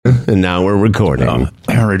And now we're recording.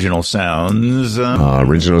 Original sounds.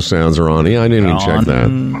 Original sounds are on. Yeah, I didn't even check that.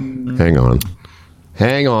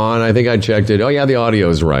 Hang on. I think I checked it. Oh, yeah, the audio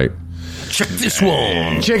is right. Check this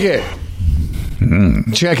one. Check it.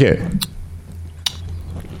 Check it.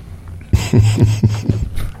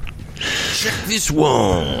 Check this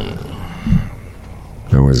one.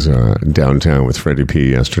 I was downtown with Freddie P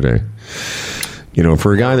yesterday. You know,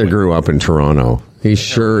 for a guy that grew up in Toronto, he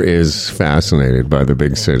sure is fascinated by the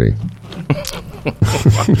big city.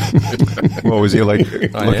 What was he like?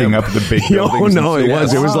 Looking up the big buildings? No, it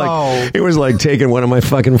was. It was like taking one of my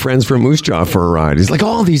fucking friends from Moose Jaw for a ride. He's like,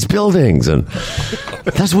 all these buildings, and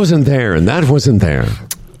that wasn't there, and that wasn't there.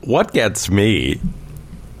 What gets me,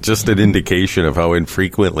 just an indication of how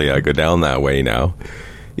infrequently I go down that way now,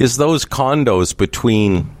 is those condos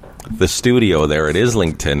between the studio there at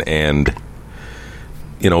Islington and,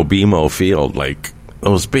 you know, BMO Field, like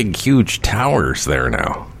those big, huge towers there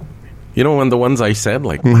now. You know, when the ones I said,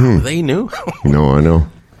 like, wow, they knew? No, I know.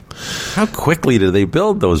 How quickly do they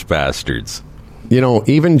build those bastards? You know,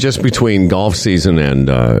 even just between golf season and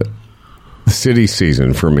city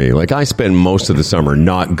season for me, like I spend most of the summer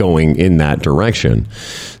not going in that direction.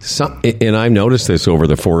 And I've noticed this over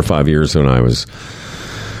the 4 or 5 years when I was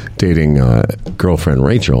dating girlfriend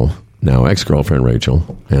Rachel, now ex-girlfriend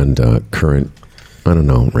Rachel, and current, I don't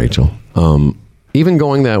know, Rachel. Even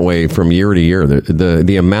going that way from year to year,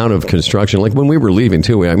 the amount of construction, like when we were leaving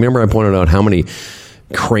too, I remember I pointed out how many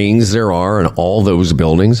cranes there are in all those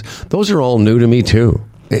buildings. Those are all new to me too.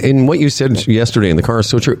 And what you said yesterday in the car is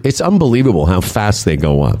so true. It's unbelievable how fast they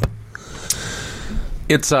go up.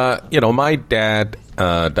 It's, you know, my dad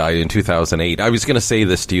died in 2008. I was going to say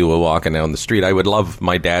this to you while walking down the street. I would love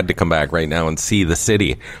my dad to come back right now and see the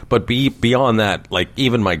city. But beyond that, like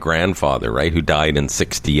even my grandfather, right, who died in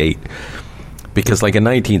 68. Because like in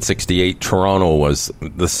 1968, Toronto was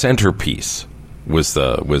the centerpiece, was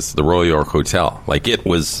the Royal York Hotel. Like that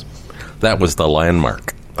was the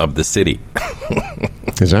landmark of the city.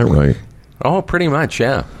 Is that right? Oh, pretty much,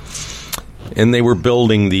 yeah. And they were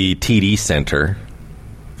building the TD Centre,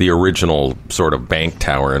 the original sort of bank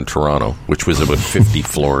tower in Toronto, which was about 50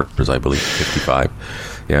 floors, I believe, 55.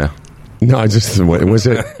 Yeah. No, I just was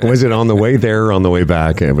it on the way there or on the way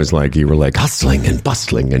back? It was like you were like hustling and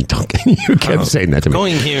bustling and talking. You kept saying that to me.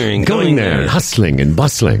 Going here and going there, and hustling and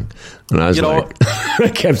bustling. And I was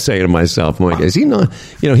I kept saying to myself, I'm like, is he not?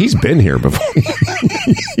 You know, he's been here before.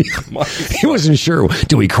 He wasn't sure.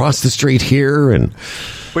 Do we cross the street here? And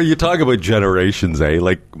well, you talk about generations, eh?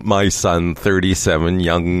 Like my son, 37,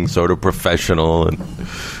 young, sort of professional, and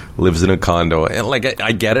lives in a condo. And like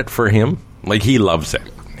I get it for him. Like he loves it.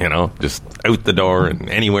 You know, just out the door and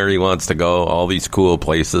anywhere he wants to go, all these cool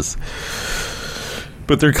places.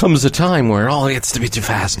 But there comes a time where all gets to be too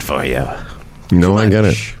fast for you. No, I get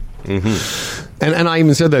it. Mm-hmm. And I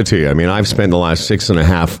even said that to you. I mean, I've spent the last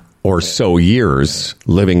 6.5 or so years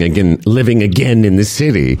living again in the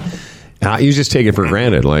city. You just take it for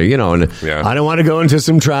granted, like, you know, and yeah. I don't want to go into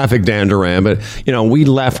some traffic, Dan Duran, but, you know, we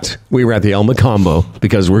were at the El Macombo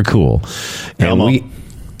because we're cool.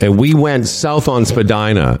 And we went south on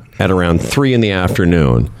Spadina at around 3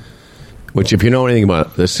 p.m, which, if you know anything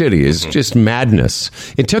about the city, is just madness.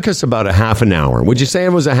 It took us about a half an hour. Would you say it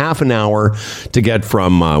was a half an hour to get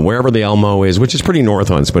from wherever the Elmo is, which is pretty north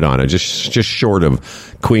on Spadina, just short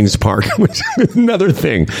of Queen's Park, which is another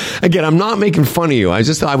thing. Again, I'm not making fun of you. I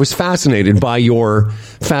was fascinated by your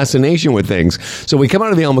fascination with things. So we come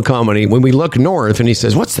out of the El Macombo, when we look north, and he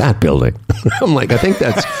says, "What's that building?" I'm like, I think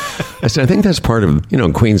that's part of, you know,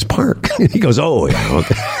 Queen's Park. He goes, "Oh, yeah,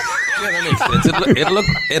 okay." Yeah, that makes sense.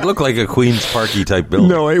 It looked like a Queen's Parky type building.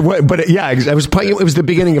 No, it was the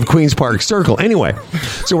beginning of Queen's Park Circle. Anyway,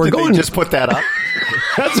 so we're going. They just put that up.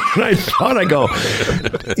 That's what I thought. I go,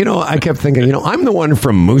 you know, I kept thinking, you know, I'm the one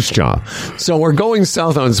from Moose Jaw, so we're going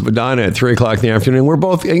south on Spadina at 3 p.m. We're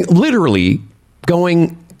both literally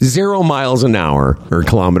going 0 miles an hour or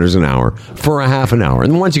kilometers an hour for a half an hour,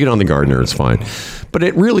 and once you get on the Gardiner, it's fine. But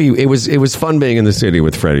it was fun being in the city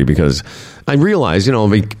with Freddie because I realized, you know,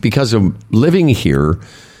 because of living here,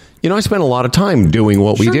 you know, I spent a lot of time doing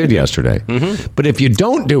what we did yesterday. Mm-hmm. But if you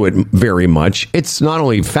don't do it very much, it's not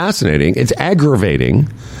only fascinating, it's aggravating.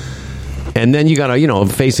 And then you got to, you know,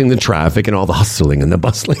 facing the traffic and all the hustling and the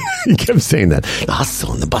bustling. You kept saying that. The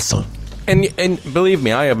hustle and the bustle. And believe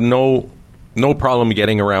me, I have no problem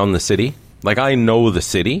getting around the city. Like, I know the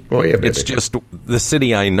city. Oh, yeah, it's just the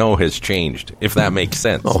city I know has changed, if that makes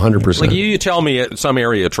sense. Oh, 100%. Like, you tell me some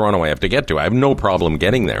area of Toronto I have to get to. I have no problem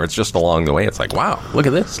getting there. It's just along the way. It's like, wow, look at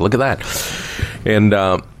this, look at that. And,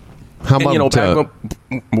 how about, you know, back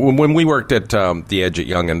when we worked at the Edge at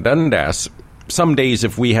Yonge and Dundas, some days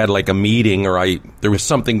if we had like a meeting or there was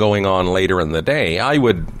something going on later in the day, I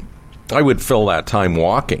would fill that time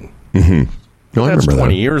walking. Mm-hmm. No, that's 20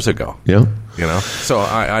 that. years ago. Yeah. So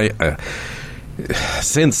I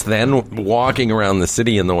since then, walking around the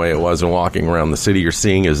city in the way it was and walking around the city you're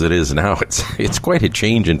seeing as it is now, it's quite a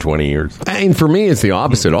change in 20 years. And for me, it's the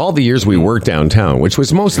opposite. All the years we worked downtown, which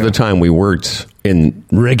was most of the time we worked in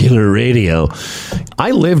regular radio,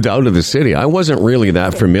 I lived out of the city. I wasn't really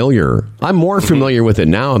that familiar. I'm more familiar with it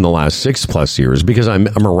now in the last 6+ years because I'm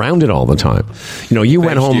around it all the time. You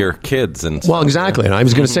went home. To your kids and stuff. Well, exactly. And I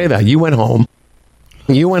was going to say that. You went home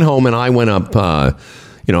and I went up...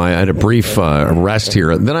 I had a brief rest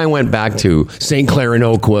here. Then I went back to St. Clair and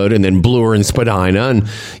Oakwood and then Bloor and Spadina. And,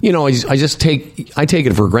 I take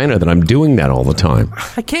it for granted that I'm doing that all the time.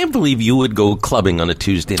 I can't believe you would go clubbing on a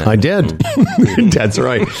Tuesday night. I did. That's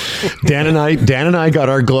right. Dan and I got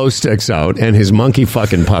our glow sticks out and his monkey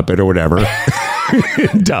fucking puppet or whatever.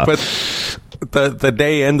 But the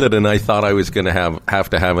day ended and I thought I was going to have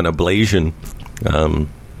to have an ablation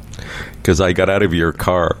because I got out of your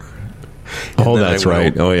car. Oh, that's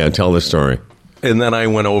right. Oh, yeah. Tell the story. And then I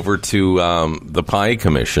went over to the Pie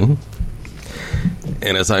Commission.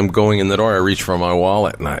 And as I'm going in the door, I reach for my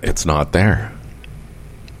wallet, and it's not there.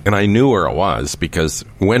 And I knew where it was, because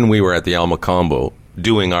when we were at the Alma Combo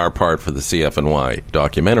doing our part for the CFNY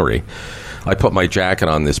documentary, I put my jacket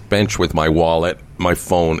on this bench with my wallet, my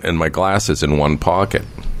phone, and my glasses in one pocket.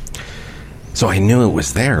 So I knew it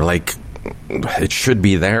was there. Like, it should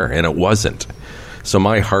be there, and it wasn't. So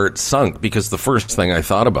my heart sunk because the first thing I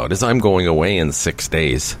thought about is I'm going away in 6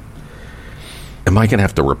 days. Am I going to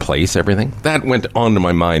have to replace everything? That went onto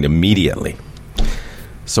my mind immediately.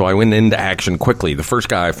 So I went into action quickly. The first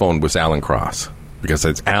guy I phoned was Alan Cross because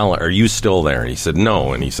it's Alan. Are you still there? And he said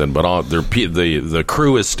no. And he said, but the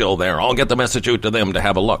crew is still there. I'll get the message out to them to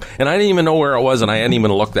have a look. And I didn't even know where it was, and I hadn't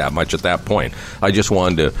even looked that much at that point. I just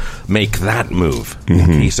wanted to make that move in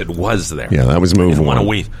case it was there. Yeah, that was move one.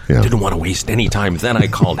 Didn't want to waste any time. Then I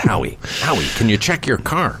called Howie. Howie, can you check your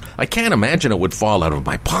car? I can't imagine it would fall out of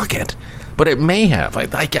my pocket, but it may have.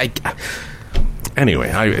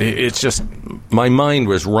 Anyway, it's just my mind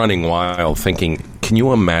was running wild thinking, can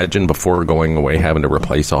you imagine before going away having to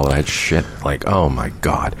replace all that shit? Like, oh my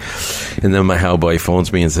God. And then my cowboy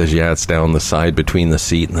phones me and says, yeah, it's down the side between the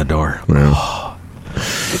seat and the door. Wow.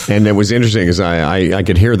 And it was interesting because I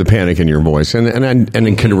could hear the panic in your voice and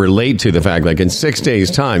it can relate to the fact, like, in 6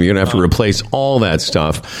 days' time, you're going to have to replace all that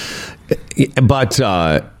stuff. But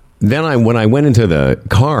then when I went into the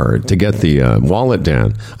car to get the wallet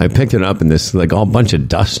down, I picked it up and this like all bunch of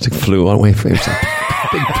dust flew away from it.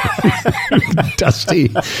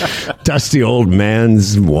 dusty old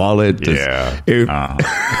man's wallet. Yeah.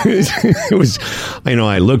 It was,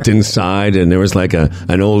 I looked inside and there was like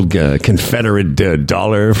an old Confederate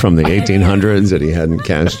dollar from the 1800s that he hadn't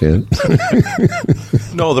cashed in.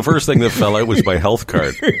 No, the first thing that fell out was my health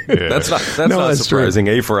card. Yeah. That's not surprising,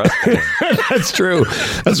 true. For us. That's true.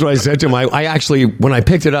 That's what I said to him. I actually, when I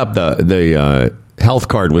picked it up, the health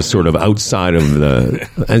card was sort of outside of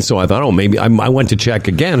and so I thought, maybe I went to check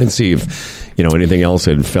again and see if anything else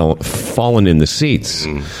had fallen in the seats.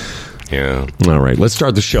 Yeah. All right, let's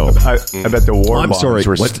start the show. I bet the war bonds sorry.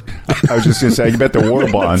 were... I was just going to say, I bet the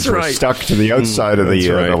war bonds were stuck to the outside of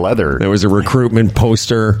the leather. There was a recruitment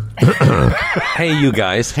poster. Hey, you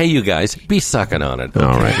guys, be sucking on it. Okay?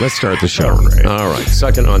 All right, let's start the show. All right,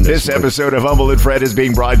 sucking on this. This episode of Humble and Fred is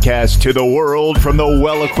being broadcast to the world from the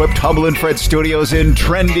well-equipped Humble and Fred studios in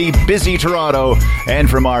trendy, busy Toronto and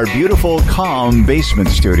from our beautiful, calm basement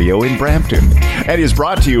studio in Brampton. And is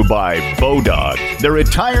brought to you by Bodog, the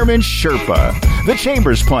Retirement Sherpa, The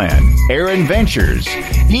Chambers Plan, Aaron Ventures,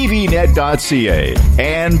 evnet.ca,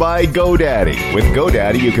 and by GoDaddy. With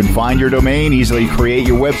GoDaddy, you can find your domain, easily create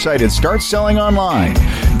your website, and start selling online.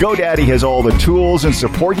 GoDaddy has all the tools and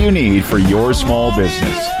support you need for your small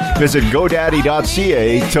business. Visit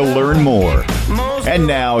GoDaddy.ca to learn more. And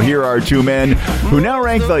now, here are two men who now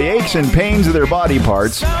rank the aches and pains of their body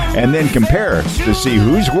parts and then compare to see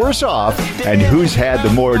who's worse off and who's had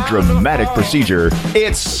the more dramatic procedure.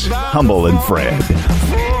 It's Humble and Fred.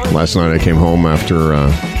 Last night I came home after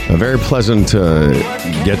a very pleasant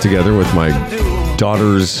get-together with my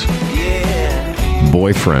daughter's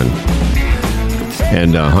boyfriend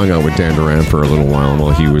and hung out with Dan Duran for a little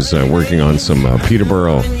while he was working on some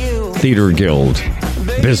Peterborough Theatre Guild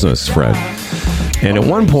business, Fred. And at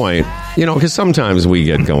one point, because sometimes we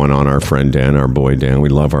get going on our friend Dan, our boy Dan. We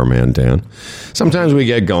love our man Dan. Sometimes we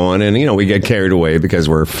get going and, we get carried away because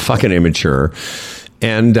we're fucking immature.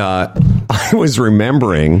 And I was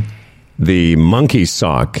remembering the monkey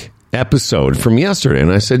sock episode from yesterday,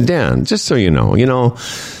 and I said, Dan, just so you know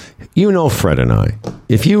Fred and I,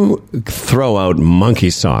 if you throw out monkey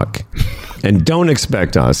sock and don't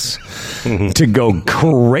expect us to go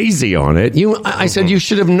crazy on it, I said you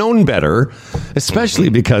should have known better, especially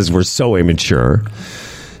because we're so immature.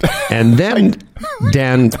 And then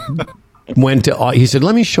Dan went to, he said,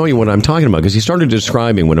 let me show you what I'm talking about, because he started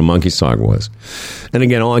describing what a monkey sock was. And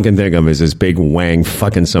again, all I can think of is this big wang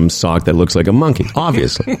fucking some sock that looks like a monkey.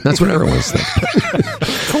 Obviously. That's what everyone's thinking.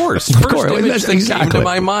 Of course. Of course. That's exactly to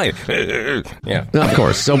my mind. Yeah. Of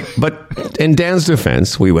course. So, but in Dan's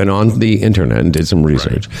defense, we went on the internet and did some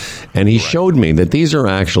research. Right. And he showed me that these are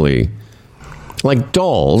actually like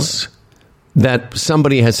dolls that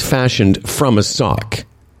somebody has fashioned from a sock.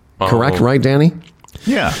 Correct, right, Danny?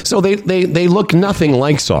 Yeah. So they look nothing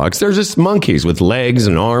like socks. They're just monkeys with legs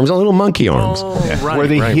and arms, little monkey arms. Oh, yeah. Right,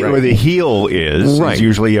 where the heel is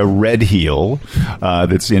usually a red heel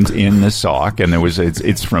that's in the sock, and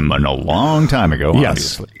it's from a long time ago,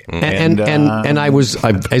 obviously. And I was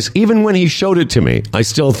even when he showed it to me, I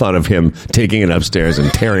still thought of him taking it upstairs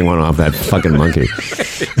and tearing one off that fucking monkey.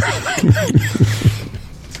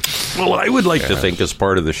 Well, I would like to think as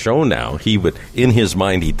part of the show now, he would, in his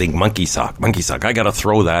mind, he'd think monkey sock. I got to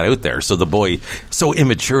throw that out there so the boy, so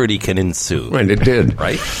immaturity can ensue. And it did.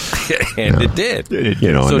 Right? And it did.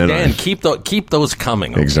 So Dan, keep those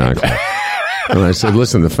coming. Okay? Exactly. And I said,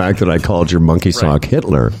 listen, the fact that I called your monkey sock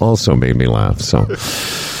Hitler also made me laugh. So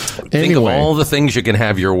think of all the things you can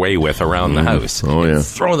have your way with around the house. Oh, yeah.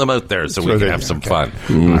 Throw them out there so we can have some fun.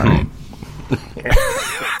 Mm-hmm.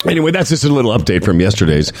 Anyway, that's just a little update from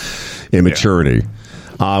yesterday's immaturity.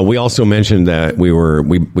 Yeah. We also mentioned that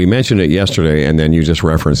we mentioned it yesterday, and then you just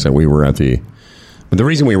referenced that we were at the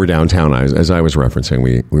reason we were downtown, as I was referencing,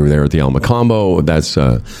 we were there at the El Macombo.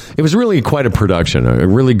 It was really quite a production, a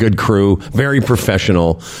really good crew, very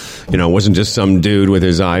professional. It wasn't just some dude with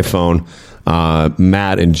his iPhone.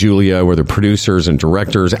 Matt and Julia were the producers and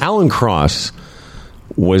directors. Alan Cross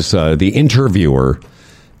was the interviewer.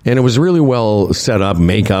 And it was really well set up,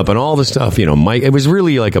 makeup and all the stuff, Mike. It was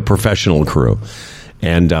really like a professional crew.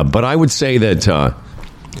 And but I would say that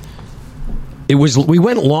we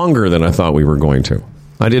went longer than I thought we were going to.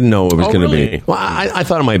 I didn't know it was going to be. Well, I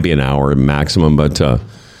thought it might be an hour maximum, but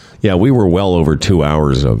we were well over 2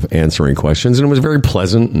 hours of answering questions, and it was very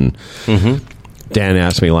pleasant. And Dan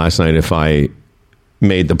asked me last night if I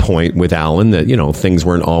made the point with Alan that things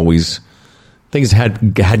weren't always. Things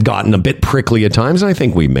had gotten a bit prickly at times, and I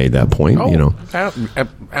think we made that point.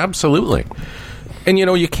 Absolutely. And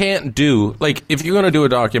you can't do if you're going to do a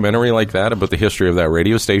documentary like that about the history of that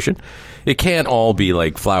radio station, it can't all be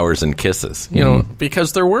like flowers and kisses,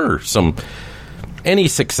 because there were any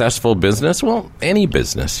successful business, any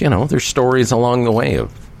business, there's stories along the way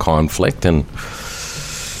of conflict and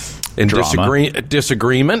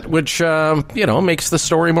disagreement, which makes the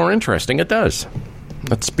story more interesting. It does.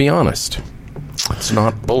 Let's be honest. It's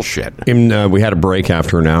not bullshit. We had a break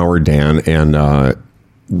after an hour, Dan, and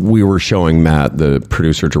we were showing Matt, the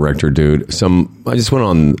producer-director dude, I just went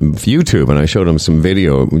on YouTube and I showed him some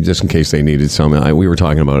video just in case they needed some. We were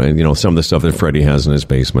talking about some of the stuff that Freddie has in his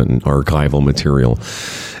basement and archival material.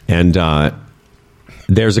 And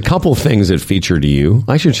there's a couple things that featured you.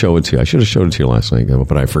 I should show it to you. I should have showed it to you last night,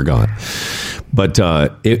 but I forgot. But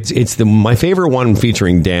my favorite one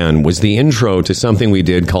featuring Dan was the intro to something we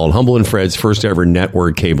did called Humble and Fred's first ever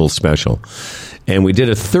network cable special. And we did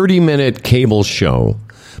a 30-minute cable show,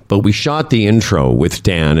 but we shot the intro with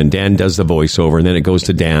Dan, and Dan does the voiceover, and then it goes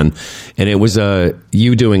to Dan. And it was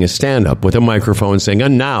you doing a stand-up with a microphone saying,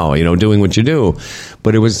 and now, doing what you do.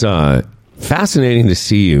 But it was fascinating to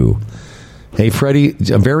see you. Hey, Freddie,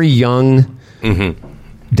 a very young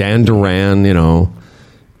Dan Duran,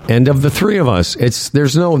 and of the three of us,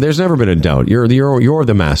 there's never been a doubt. You're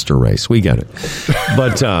the master race. We get it,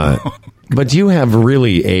 but you have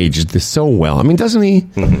really aged so well. I mean, doesn't he?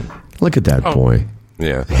 Look at that boy,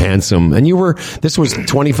 handsome. And this was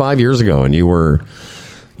 25 years ago, and you were.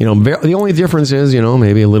 The only difference is,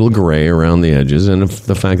 maybe a little gray around the edges, and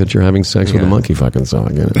the fact that you're having sex with a monkey fucking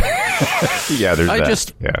sock. Yeah, there's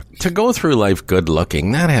that. To go through life good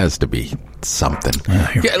looking, that has to be something.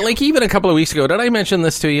 Even a couple of weeks ago, did I mention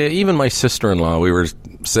this to you? Even my sister-in-law, we were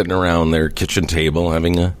sitting around their kitchen table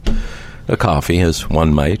having a coffee, as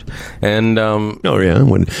one might, and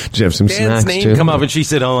did you have some Dan's snacks name too? come up, and she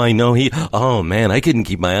said, "Oh, I know I couldn't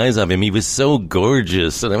keep my eyes off him. He was so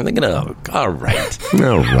gorgeous." And I'm thinking, "Oh, all right."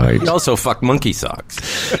 He also fucked monkey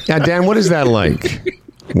socks. Yeah, Dan, what is that like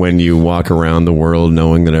when you walk around the world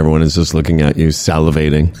knowing that everyone is just looking at you,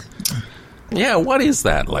 salivating? Yeah, what is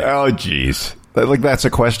that like? Oh, geez, that's a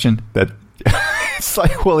question that.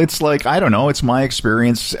 It's like, I don't know. It's my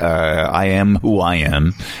experience. I am who I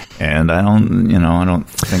am, and I don't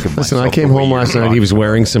think of. Listen, I came home last night. He was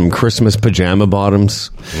wearing some Christmas pajama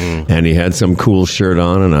bottoms, and he had some cool shirt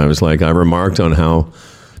on, and I remarked on how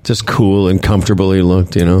just cool and comfortable he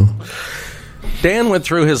looked. Dan went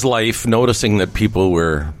through his life noticing that people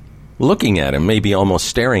were looking at him, maybe almost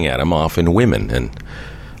staring at him, often women, and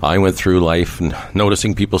I went through life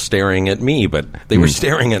noticing people staring at me, but they were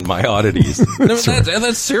staring at my oddities.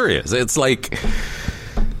 That's serious. It's like,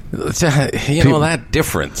 that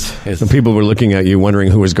difference. Some people were looking at you wondering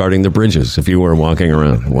who was guarding the bridges if you were walking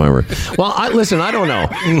around. Well, listen, I don't know.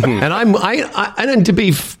 And and to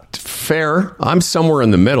be fair, I'm somewhere in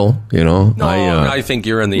the middle, No, I think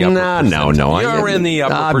you're in the upper percentile. No. You're in the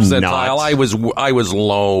upper percentile. I was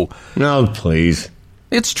low. No, please.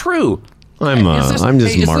 It's true. I'm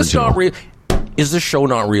just marginal. Is this show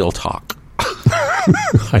not real talk?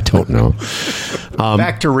 I don't know.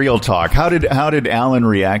 Back to real talk. How did Alan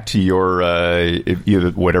react to your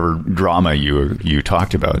whatever drama you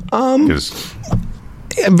talked about?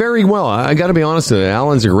 Very well. I got to be honest.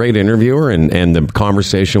 Alan's a great interviewer, and the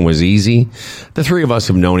conversation was easy. The three of us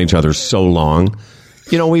have known each other so long.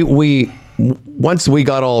 We once we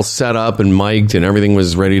got all set up and mic'd and everything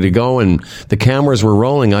was ready to go and the cameras were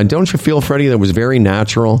rolling, don't you feel, Freddie, that was very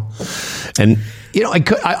natural? And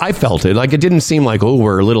I felt it. Like, it didn't seem like,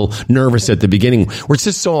 we're a little nervous at the beginning. We're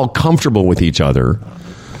just so all comfortable with each other.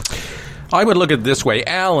 I would look at it this way.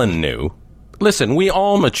 Alan knew. Listen, we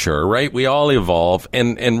all mature, right? We all evolve,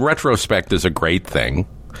 and retrospect is a great thing.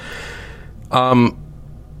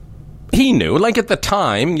 He knew, like at the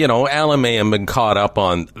time, Alan may have been caught up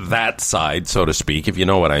on that side, so to speak, if you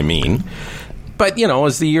know what I mean. But,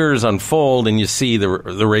 as the years unfold and you see the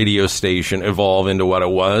radio station evolve into what it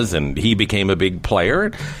was and he became a big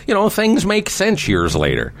player, things make sense years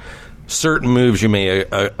later. Certain moves you may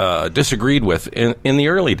disagreed with in the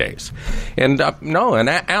early days. And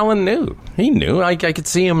Alan knew. He knew. I could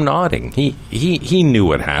see him nodding. He knew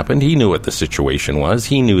what happened. He knew what the situation was.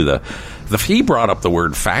 He knew he brought up the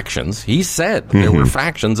word factions. He said there were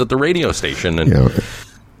factions at the radio station. And,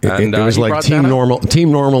 it was like Team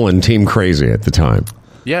Normal and Team Crazy at the time.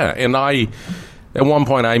 Yeah, and at one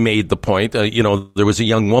point I made the point, there was a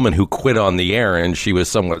young woman who quit on the air, and she was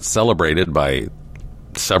somewhat celebrated by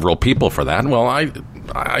several people for that. Well,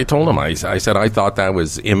 I told him, I said I thought that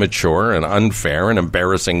was immature and unfair and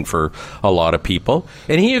embarrassing for a lot of people,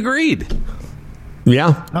 and he agreed.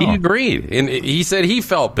 Yeah. He agreed. And he said he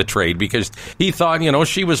felt betrayed because he thought,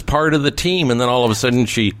 she was part of the team, and then all of a sudden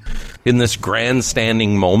she, in this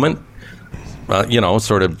grandstanding moment,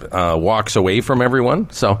 sort of walks away from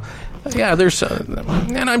everyone. So, yeah, there's,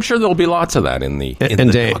 and I'm sure there'll be lots of that in the.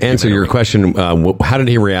 And to answer your question, how did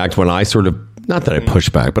he react when I sort of, not that I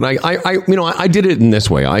pushed back, but I did it in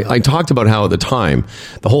this way. I talked about how at the time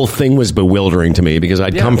the whole thing was bewildering to me because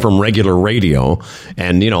I'd come from regular radio,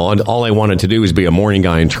 and all I wanted to do was be a morning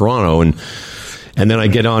guy in Toronto, and then I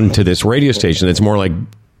get on to this radio station that's more like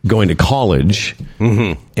going to college,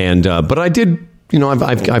 and but I did,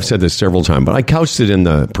 I've said this several times, but I couched it in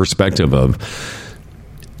the perspective of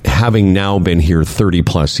having now been here 30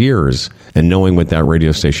 plus years and knowing what that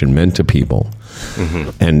radio station meant to people,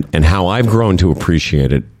 and how I've grown to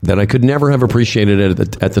appreciate it, that I could never have appreciated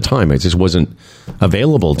it at the time. It just wasn't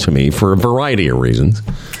available to me for a variety of reasons.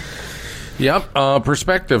 Yep.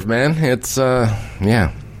 Perspective, man. It's,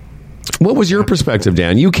 yeah. What was your perspective,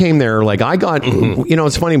 Dan? You came there, like I got,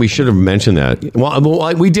 it's funny, we should have mentioned that.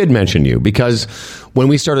 Well, we did mention you because when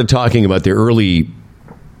we started talking about the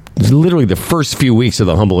literally the first few weeks of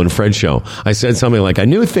the Humble and Fred show, I said something like, I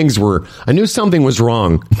knew something was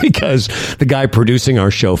wrong because the guy producing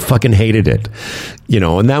our show fucking hated it,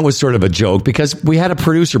 and that was sort of a joke because we had a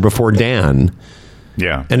producer before Dan.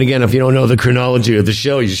 Yeah. And again, if you don't know the chronology of the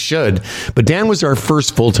show, you should. But Dan was our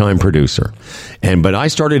first full-time producer. But I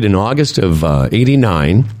started in August of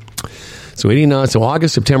 89. So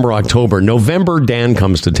August, September, October, November, Dan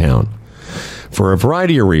comes to town. For a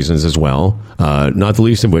variety of reasons as well, not the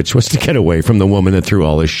least of which was to get away from the woman that threw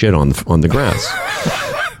all this shit on the grass.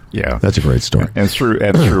 Yeah, that's a great story. And threw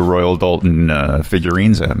Royal Dalton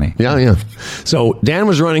figurines at me. Yeah. So Dan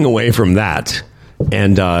was running away from that,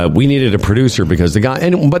 and we needed a producer because the guy.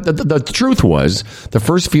 But the truth was, the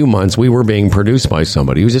first few months we were being produced by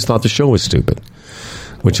somebody who just thought the show was stupid,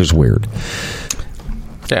 which is weird.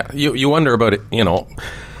 Yeah, you wonder about it.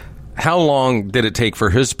 How long did it take for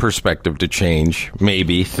his perspective to change?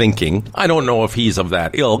 Maybe thinking, I don't know if he's of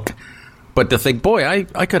that ilk, but to think, boy,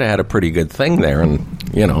 I could have had a pretty good thing there. And,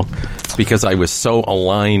 because I was so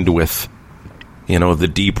aligned with,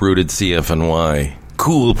 the deep-rooted CFNY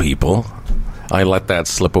cool people, I let that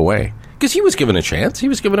slip away. Because he was given a chance. He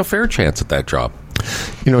was given a fair chance at that job.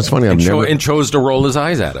 You know, it's funny. And chose to roll his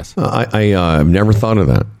eyes at us. I've never thought of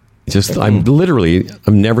that.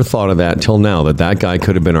 I've never thought of that till now, that guy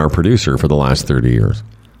could have been our producer for the last 30 years.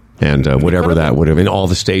 And whatever that would have been, all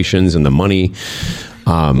the stations and the money.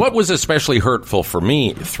 What was especially hurtful for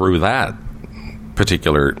me through that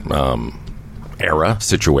particular era,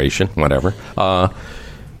 situation, whatever,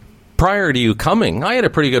 prior to you coming, I had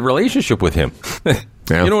a pretty good relationship with him.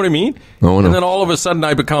 Yeah. You know what I mean? Oh, no. And then all of a sudden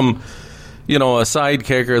I become, a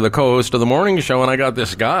sidekick or the co-host of the morning show, and I got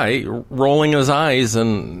this guy rolling his eyes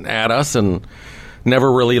at us and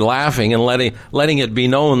never really laughing and letting it be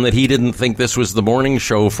known that he didn't think this was the morning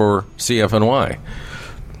show for CFNY.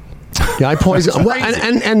 Yeah, I poison.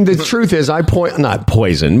 and the truth is, not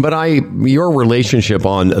poison, but your relationship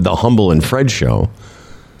on the Humble and Fred show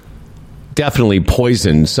definitely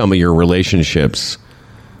poisoned some of your relationships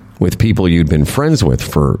with people you'd been friends with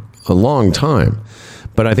for a long time.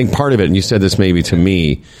 But I think part of it, and you said this maybe to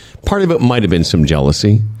me, part of it might have been some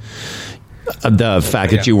jealousy. The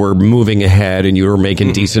fact that you were moving ahead and you were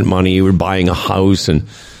making decent money, you were buying a house and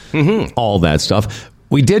all that stuff.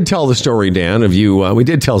 We did tell the story, Dan, of you. We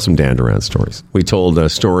did tell some Dan Duran stories. We told a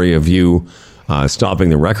story of you stopping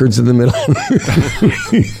the records in the middle.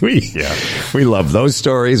 We love those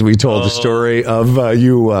stories. We told the story of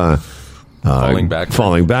you falling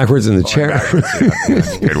backwards in the chair.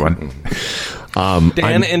 Good one.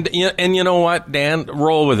 Dan, and you know what, Dan,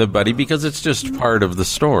 roll with it, buddy, because it's just part of the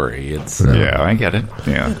story. It's I get it.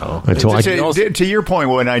 Yeah. To your point,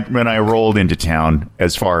 when I rolled into town,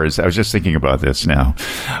 as far as I was just thinking about this now,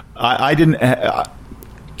 I didn't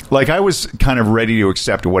I was kind of ready to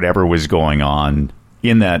accept whatever was going on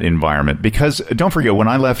in that environment, because don't forget, when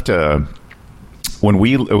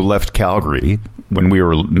we left Calgary, when we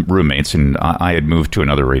were roommates, and I had moved to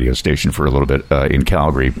another radio station for a little bit in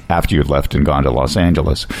Calgary after you had left and gone to Los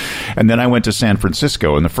Angeles. And then I went to San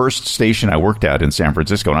Francisco, and the first station I worked at in San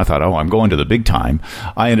Francisco, and I thought, I'm going to the big time.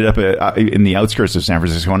 I ended up in the outskirts of San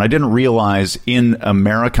Francisco, and I didn't realize in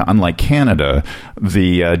America, unlike Canada,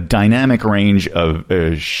 the dynamic range of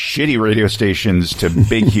shitty radio stations to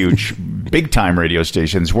big, huge, big-time radio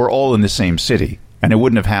stations were all in the same city. And it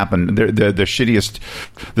wouldn't have happened. The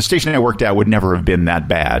station I worked at would never have been that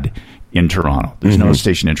bad in Toronto. There's no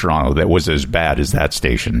station in Toronto that was as bad as that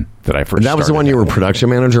station that I first started. That was the one you were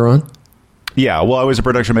production manager on? Yeah, well, I was a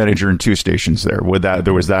production manager in two stations there.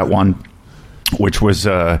 There was that one, which was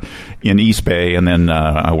in East Bay, and then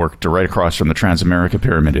I worked right across from the Transamerica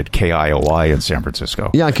Pyramid at KIOI in San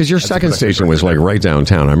Francisco. Yeah, because your second station was right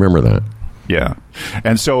downtown. I remember that. Yeah.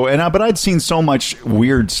 And so, but I'd seen so much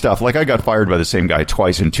weird stuff. Like, I got fired by the same guy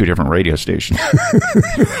twice in two different radio stations.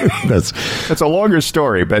 That's a longer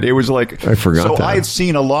story, but it was like, I forgot that. So I had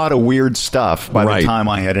seen a lot of weird stuff by the time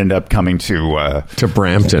I had ended up coming to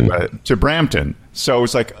Brampton. To Brampton. So it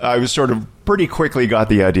was like, I was sort of pretty quickly got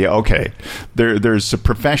the idea, okay, there's some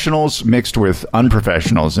professionals mixed with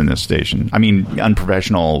unprofessionals in this station. I mean,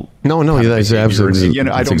 unprofessional. No, that's absolutely,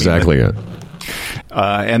 that's exactly it.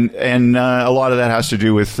 And a lot of that has to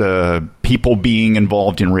do with people being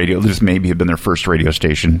involved in radio. This maybe had been their first radio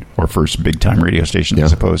station or first big time radio station, I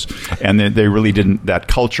suppose. And they really didn't. That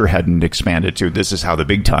culture hadn't expanded to this is how the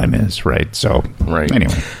big time is, right? So,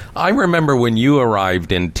 anyway, I remember when you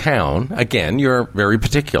arrived in town. Again, you're very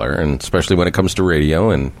particular, and especially when it comes to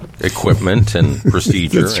radio and equipment and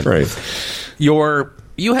procedure. That's right.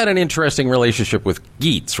 You had an interesting relationship with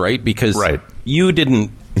Geets, right? Because you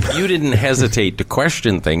didn't hesitate to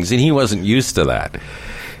question things, and he wasn't used to that.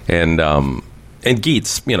 And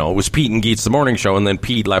Geets, it was Pete and Geets the morning show, and then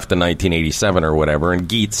Pete left in 1987 or whatever, and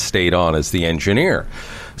Geets stayed on as the engineer.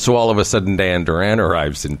 So all of a sudden Dan Duran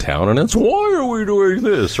arrives in town, and it's, why are we doing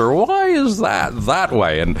this? Or why is that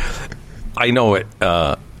way? And I know it...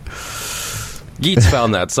 Geets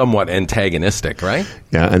found that somewhat antagonistic, right?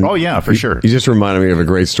 Yeah. And for sure. You just reminded me of a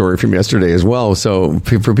great story from yesterday as well. So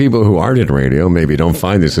for people who aren't in radio, maybe don't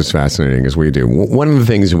find this as fascinating as we do. One of the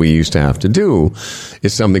things we used to have to do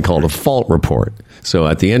is something called a fault report. So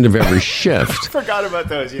at the end of every shift... Forgot about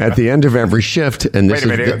those. Yeah. At the end of every shift... and Wait a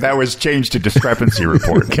minute, that was changed to discrepancy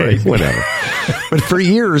report. Okay, right? Whatever. But for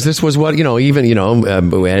years, this was what, all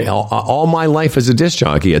my life as a disc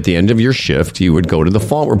jockey, at the end of your shift, you would go to the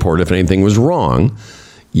fault report if anything was wrong.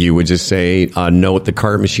 You would just say, note the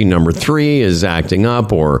cart machine number 3 is acting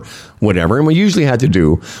up or whatever. And we usually had to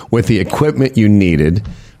do with the equipment you needed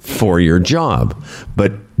for your job.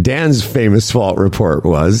 But Dan's famous fault report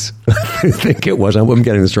was, I think it was, I'm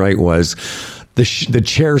getting this right, was the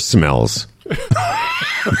chair smells.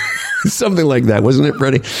 Something like that, wasn't it,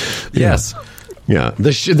 Freddie? Yes. Yeah.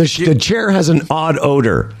 The chair has an odd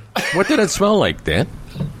odor. What did it smell like, Dan?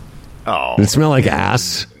 Oh. Did it smell like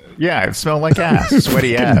ass? Yeah, it smelled like ass.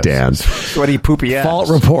 Sweaty ass. Dan. Sweaty, poopy ass. Fault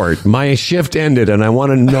report. My shift ended, and I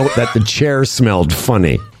want to note that the chair smelled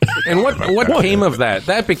funny. And what came of that?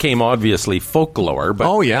 That became obviously folklore. But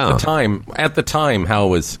oh, yeah. At the time,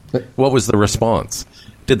 what was the response?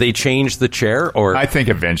 Did they change the chair? Or I think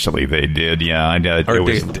eventually they did, yeah.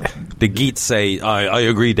 Did Geet say, I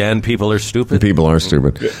agree, Dan, people are stupid? People are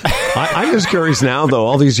stupid. I'm just curious now, though,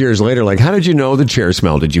 all these years later, like, how did you know the chair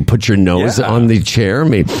smelled? Did you put your nose on the chair?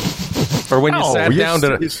 Maybe. Or when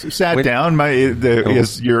you sat down?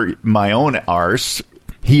 My own arse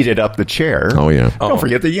heated up the chair. Oh, yeah. Don't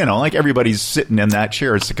forget that, like everybody's sitting in that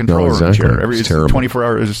chair. It's the control room chair. It's 24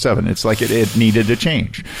 hours or 7. It's like it needed to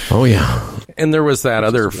change. Oh, yeah. And there was that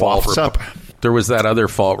other fault report. There was that other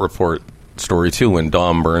fault report story, too, when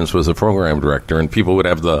Don Burns was a program director, and people would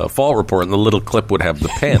have the fault report, and the little clip would have the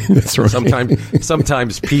pen. That's right.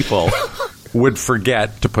 Sometimes people would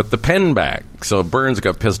forget to put the pen back. So Burns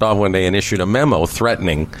got pissed off one day and issued a memo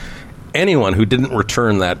threatening anyone who didn't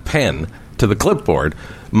return that pen to the clipboard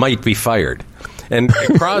might be fired. And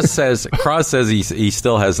Cross says he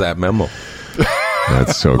still has that memo.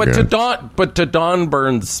 That's so good. But to Don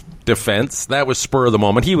Burns' defense, that was spur of the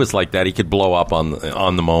moment. He was like that. He could blow up on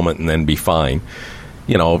the moment and then be fine.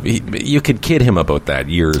 You could kid him about that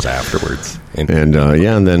years afterwards. And then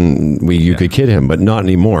you could kid him, but not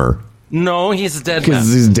anymore. No, he's dead now.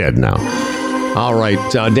 Because he's dead now. All right,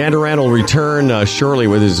 Dan Durant will return shortly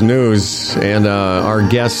with his news, and our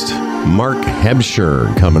guest, Mark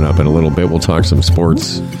Hebscher, coming up in a little bit. We'll talk some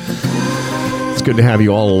sports. It's good to have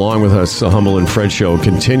you all along with us. The Humble and Fred Show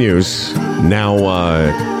continues.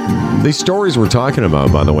 Now, these stories we're talking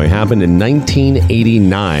about, by the way, happened in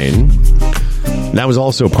 1989. That was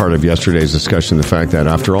also part of yesterday's discussion, the fact that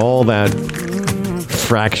after all that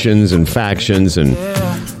fractions and factions and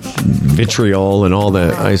vitriol and all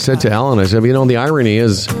that, I said to Alan, the irony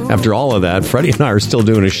is, after all of that, Freddie and I are still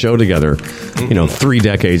doing a show together, 3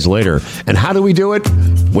 decades later. And how do we do it?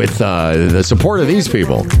 With the support of these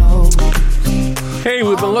people. Hey,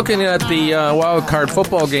 we've been looking at the wild card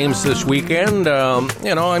football games this weekend.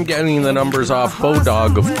 I'm getting the numbers off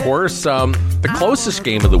Bodog, of course. The closest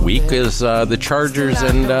game of the week is the Chargers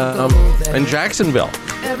and Jacksonville.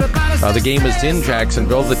 The game is in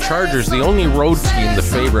Jacksonville. The Chargers, the only road team, the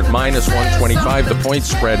favorite, minus 125. The point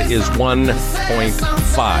spread is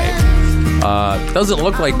 1.5. Doesn't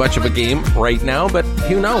look like much of a game right now, but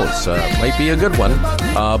who knows? Might be a good one.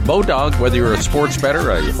 Bodog, whether you're a sports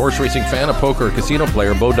bettor, a horse racing fan, a poker or casino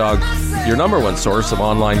player, Bodog, your number one source of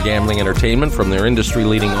online gambling entertainment, from their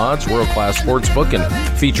industry-leading odds, world-class sportsbook, and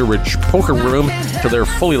feature-rich poker room to their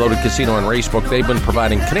fully loaded casino and racebook. They've been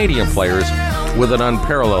providing Canadian players with an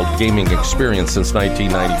unparalleled gaming experience since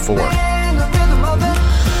 1994.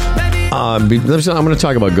 I'm going to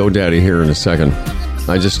talk about GoDaddy here in a second.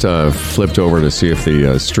 I just flipped over to see if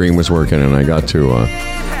the stream was working, and I got to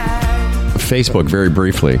Facebook very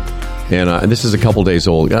briefly. And this is a couple days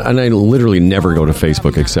old, and I literally never go to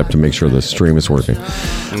Facebook except to make sure the stream is working.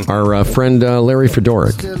 Our friend Larry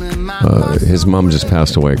Fedoruk, his mom just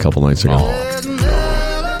passed away a couple nights ago.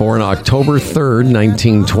 Born October 3rd,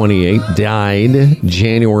 1928, died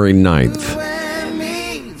January 9th.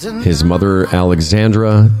 His mother,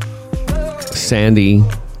 Alexandra Sandy,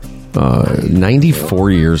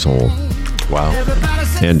 94 years old. Wow.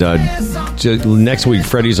 And next week,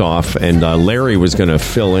 Freddie's off, and Larry was going to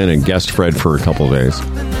fill in and guest Fred for a couple of days.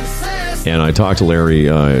 And I talked to Larry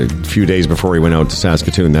a few days before he went out to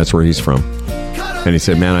Saskatoon. That's where he's from. And he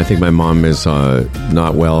said, man, I think my mom is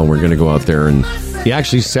not well, and we're going to go out there. And he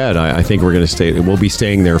actually said, I think we're going to stay. We'll be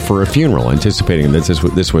staying there for a funeral, anticipating that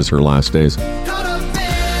this was her last days.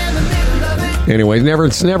 Anyway,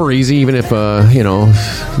 it's never easy, even if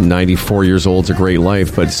 94 years old is a great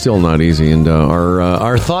life, but it's still not easy. And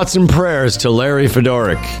our thoughts and prayers to Larry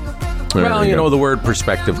Fedoruk. Well, the word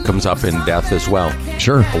perspective comes up in death as well.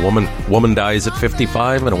 Sure. A woman dies at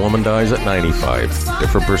 55 and a woman dies at 95.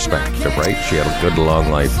 Different perspective, right? She had a good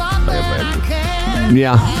long life, I imagine.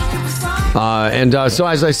 Yeah. So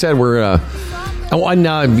as I said, we're Paul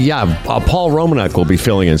Romanek will be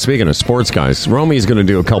filling in. Speaking of sports guys, Romy's going to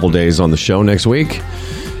do a couple days on the show next week.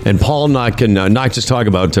 And Paul can not just talk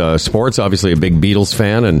about sports, obviously a big Beatles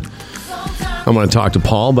fan. And I'm going to talk to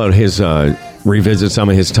Paul about his, revisit some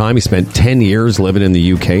of his time. He spent 10 years living in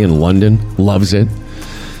the UK in London. Loves it.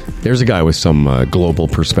 There's a guy with some global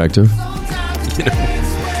perspective.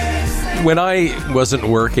 when I wasn't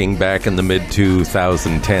working back in the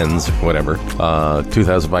mid-2010s, whatever,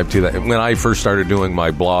 2005, 2000, when I first started doing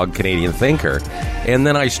my blog, Canadian Thinker, and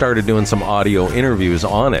then I started doing some audio interviews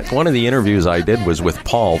on it. One of the interviews I did was with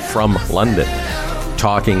Paul from London,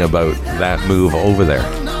 talking about that move over there.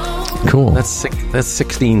 Cool. That's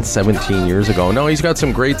 16, 17 years ago. No, he's got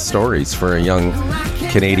some great stories for a young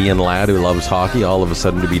Canadian lad who loves hockey, all of a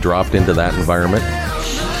sudden to be dropped into that environment.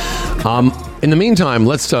 In the meantime,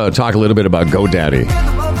 let's talk a little bit about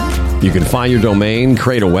GoDaddy. You can find your domain,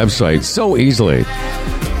 create a website so easily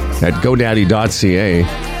at GoDaddy.ca.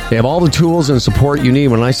 They have all the tools and support you need.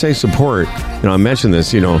 When I say support, I mentioned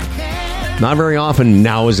this, not very often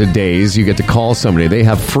nowadays you get to call somebody. They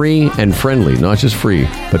have free and friendly, not just free,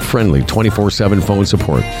 but friendly, 24/7 phone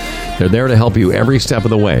support. They're there to help you every step of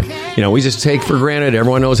the way. We just take for granted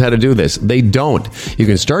everyone knows how to do this. They don't. You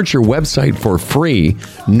can start your website for free.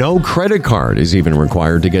 No credit card is even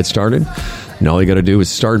required to get started. And all you got to do is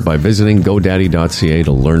start by visiting GoDaddy.ca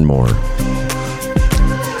to learn more.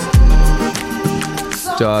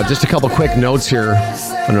 Just a couple quick notes here.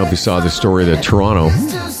 I don't know if you saw the story that Toronto,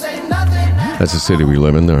 that's the city we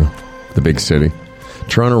live in, the big city.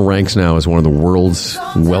 Toronto ranks now as one of the world's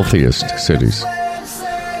wealthiest cities.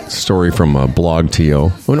 Story from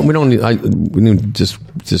Blog.to. We don't need just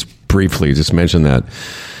briefly mention that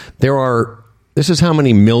this is how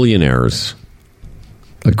many millionaires,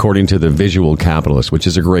 according to the Visual Capitalist, which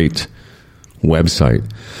is a great website.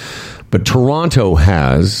 But Toronto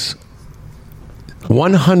has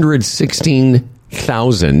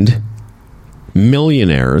 116,000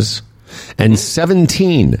 millionaires and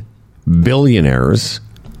 17 billionaires,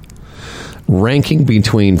 ranking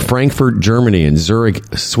between Frankfurt, Germany, and Zurich,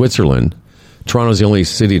 Switzerland. Toronto's the only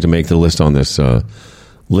city to make the list on this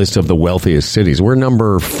list of the wealthiest cities. We're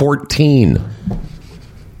number 14.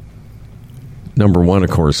 Number one, of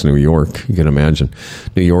course, New York. You can imagine.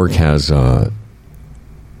 New York has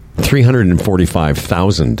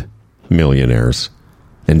 345,000 millionaires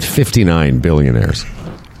and 59 billionaires.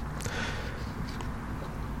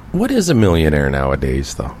 What is a millionaire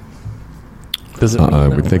nowadays, though? Does it mean I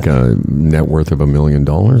would think a net worth of $1 million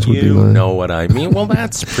would be. You know what I mean? Well,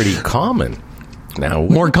 that's pretty common now.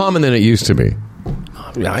 More common than it used to be,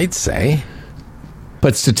 I'd say.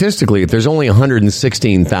 But statistically, if there's only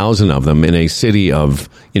 116,000 of them in a city of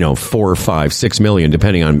 4, 5, 6 million,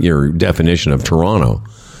 depending on your definition of Toronto,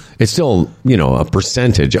 it's still a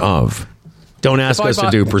percentage of. Don't ask us to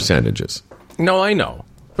do percentages. No, I know.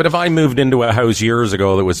 But if I moved into a house years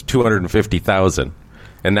ago that was $250,000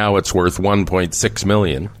 and now it's worth $1.6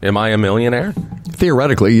 million, am I a millionaire?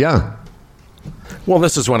 Theoretically, yeah. Well,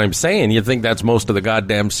 this is what I'm saying. You'd think that's most of the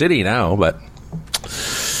goddamn city now, but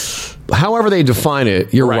however they define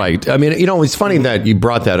it, you're right. I mean, it's funny that you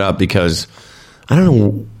brought that up because I don't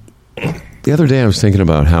know. The other day I was thinking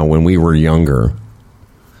about how when we were younger,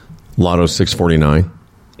 Lotto 649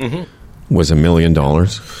 was $1 million.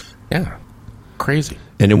 Yeah. Crazy.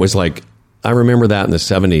 And it was like, I remember that in the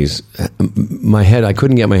 70s. I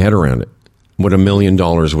couldn't get my head around it. What $1 million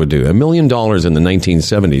would do. $1 million in the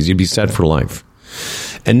 1970s, you'd be set for life.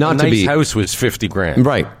 And not a to be house was $50,000.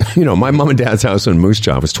 Right. My mom and dad's house in Moose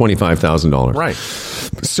Jaw was $25,000. Right.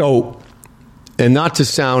 So, and not to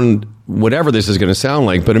sound whatever this is going to sound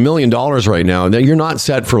like, but $1 million right now, you're not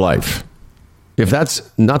set for life. If that's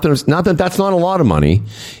not that that's not a lot of money.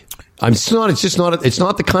 It's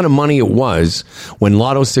not the kind of money it was when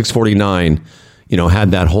Lotto 649, had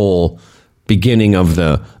that whole beginning of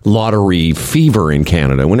the lottery fever in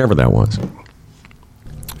Canada, whenever that was.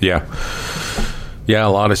 Yeah. Yeah, a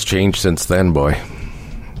lot has changed since then, boy.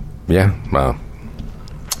 Yeah, well.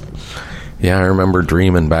 Yeah, I remember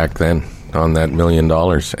dreaming back then on that $1 million.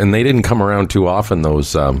 And they didn't come around too often,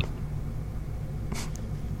 those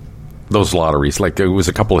lotteries. Like, it was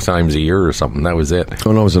a couple of times a year or something. That was it.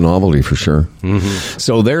 Oh, no, it was a novelty for sure. Mm-hmm.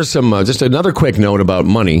 So there's some, just another quick note about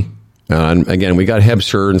money. And again, we got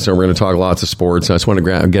Hebster, and so we're going to talk lots of sports. I just want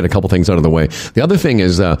to get a couple things out of the way. The other thing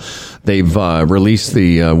is they've released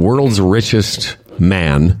the world's richest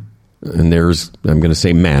man. And I'm going to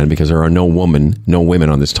say man because there are no women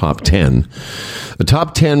on this top 10. The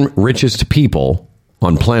top 10 richest people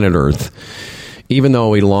on planet Earth. Even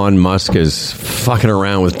though Elon Musk is fucking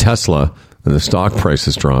around with Tesla and the stock price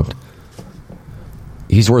has dropped,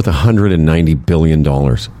 he's worth $190 billion.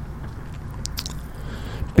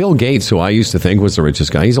 Bill Gates, who I used to think was the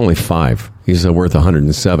richest guy, he's only 5. He's worth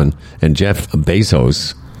 107. And Jeff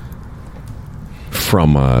Bezos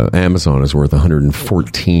from Amazon is worth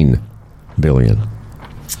 114 billion.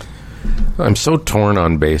 I'm so torn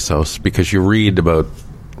on Bezos because you read about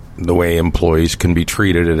the way employees can be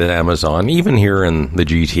treated at Amazon, even here in the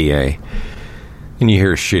GTA. And you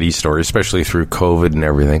hear shitty stories, especially through COVID and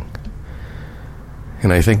everything.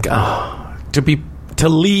 And I think, to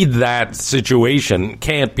lead that situation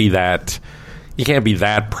can't be that. You can't be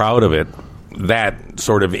that proud of it. That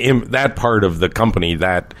sort of that part of the company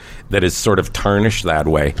that is sort of tarnished that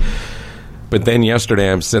way. But then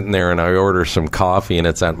yesterday I'm sitting there and I order some coffee and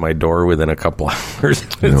it's at my door within a couple hours.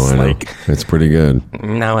 It's pretty good.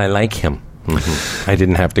 Now I like him. I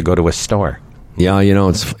didn't have to go to a store. Yeah,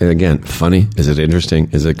 it's, again, funny. Is it interesting?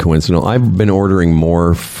 Is it coincidental? I've been ordering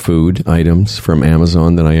more food items from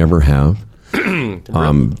Amazon than I ever have.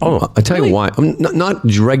 I tell you why. Not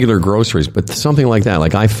regular groceries, but something like that.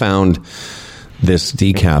 Like I found this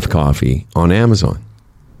decaf coffee on Amazon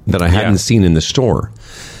that I hadn't seen in the store.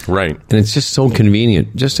 Right. And it's just so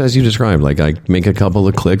convenient, just as you described. Like I make a couple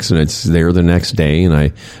of clicks and it's there the next day and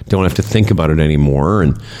I don't have to think about it anymore.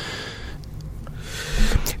 And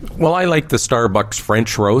well, I like the Starbucks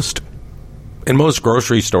French roast. And most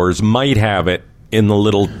grocery stores might have it in the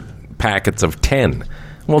little packets of 10.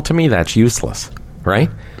 Well, to me, that's useless, right?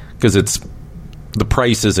 Because the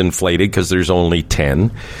price is inflated because there's only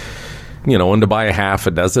 10. And to buy a half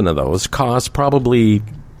a dozen of those costs probably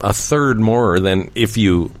a third more than if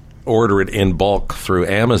you order it in bulk through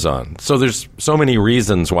Amazon. So there's so many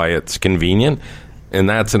reasons why it's convenient. And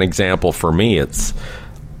that's an example for me. It's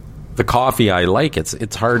the coffee I like.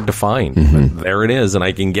 It's hard to find. But there it is, and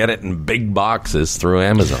I can get it in big boxes through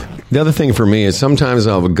Amazon. The other thing for me is sometimes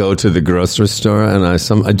I'll go to the grocery store and I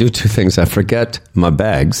do two things. I forget my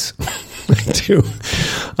bags. I do.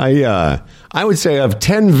 I would say of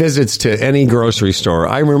 10 visits to any grocery store,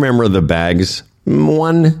 I remember the bags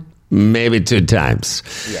 1, maybe 2 times.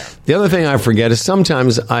 Yeah. The other thing I forget is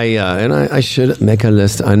sometimes I should make a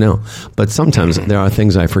list, I know, but sometimes there are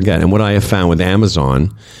things I forget. And what I have found with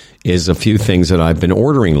Amazon is a few things that I've been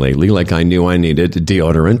ordering lately, like I knew I needed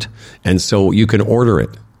deodorant, and so you can order it.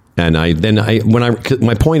 And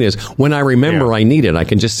my point is, when I remember I need it, I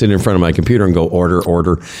can just sit in front of my computer and go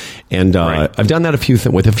order. And I've done that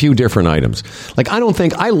with a few different items. Like I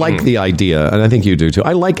like the idea, and I think you do too.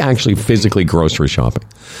 I like actually physically grocery shopping.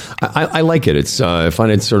 I like it. It's I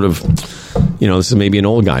find it sort of, this is maybe an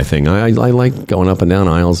old guy thing. I like going up and down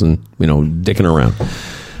aisles and dicking around.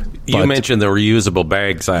 You mentioned the reusable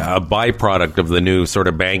bags, a byproduct of the new sort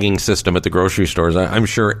of bagging system at the grocery stores. I'm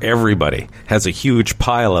sure everybody has a huge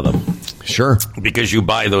pile of them. Sure. Because you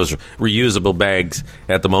buy those reusable bags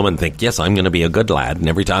at the moment and think, yes, I'm going to be a good lad. And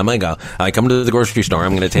every time I come to the grocery store,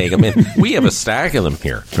 I'm going to take them in. We have a stack of them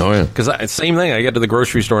here. Oh, yeah. Because same thing, I get to the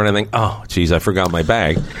grocery store and I think, oh, geez, I forgot my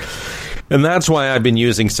bag. And that's why I've been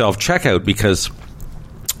using self-checkout, because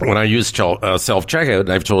when I use self-checkout, and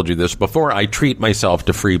I've told you this before, I treat myself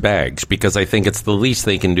to free bags because I think it's the least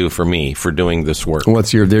they can do for me for doing this work.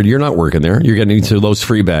 You're not working there. You're getting into those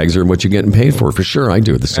free bags or what you're getting paid for sure. I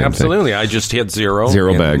do the same Absolutely. thing. I just hit zero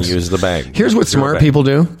bags. And use the bag. Here's what smart people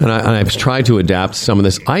do, and I've tried to adapt some of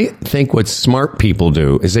this. I think what smart people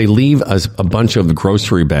do is they leave a bunch of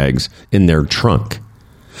grocery bags in their trunk.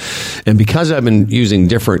 And because I've been using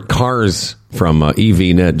different cars from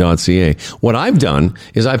evnet.ca, what I've done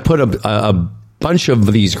is I've put a bunch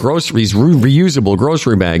of these reusable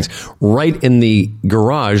grocery bags right in the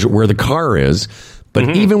garage where the car is.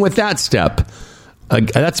 But even with that step,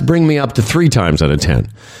 that's bringing me up to 3 times out of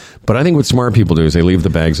 10. But I think what smart people do is they leave the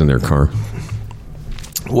bags in their car.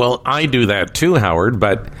 Well, I do that too, Howard,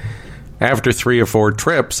 but after 3 or 4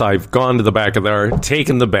 trips, I've gone to the back of the car,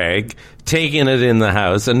 taken the bag, taken it in the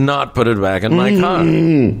house, and not put it back in my car.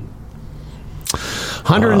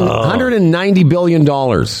 $190 billion.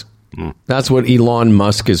 That's what Elon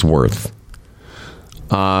Musk is worth.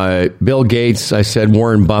 Bill Gates, I said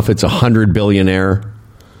Warren Buffett's $100 billionaire.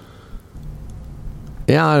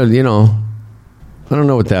 Yeah, I don't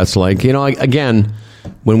know what that's like. Again,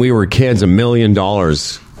 when we were kids, $1 million.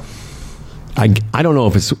 I don't know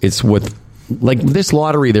if it's with, like this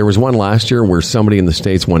lottery. There was one last year where somebody in the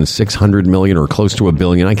States won $600 million or close to $1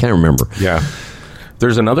 billion. I can't remember. Yeah.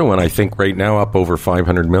 There's another one, I think, right now up over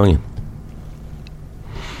 $500 million.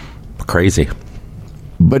 Crazy.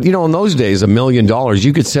 But, in those days, $1 million,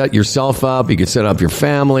 you could set yourself up. You could set up your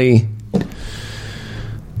family.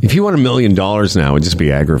 If you won $1 million now, it'd just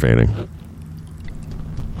be aggravating.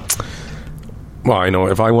 Well, I know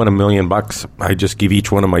if I won $1 million, I just give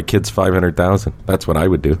each one of my kids $500,000. That's what I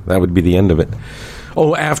would do. That would be the end of it.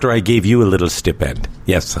 Oh, after I gave you a little stipend.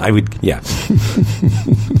 Yes, I would. Yeah.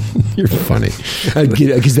 You're funny.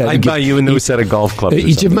 I'd buy you a new set of golf clubs.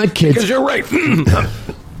 Each of my kids. Because you're right.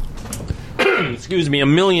 Excuse me,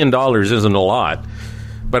 $1 million isn't a lot.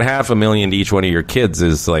 But $500,000 to each one of your kids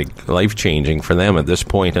is like life-changing for them at this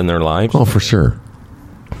point in their lives. Oh, for sure.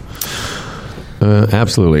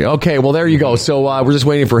 Absolutely. Okay, well, there you go. So we're just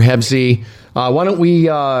waiting for Hebsy. Why don't we,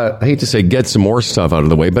 I hate to say, get some more stuff out of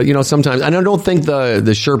the way, but, sometimes, and I don't think the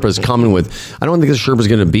Sherpa's coming I don't think the Sherpa's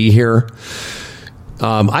going to be here.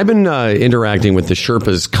 I've been interacting with the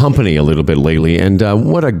Sherpa's company a little bit lately, and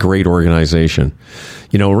what a great organization.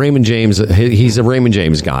 Raymond James, he's a Raymond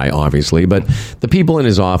James guy, obviously, but the people in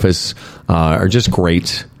his office are just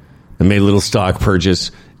great. I made a little stock purchase,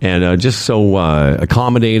 and just so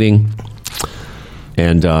accommodating.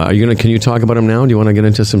 And can you talk about him now? Do you want to get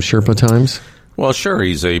into some Sherpa times? Well, sure.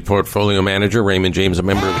 He's a portfolio manager. Raymond James, a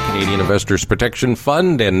member of the Canadian Investors Protection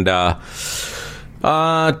Fund. And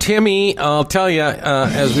Timmy, I'll tell you,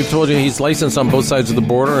 as we've told you, he's licensed on both sides of the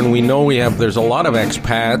border. And we know there's a lot of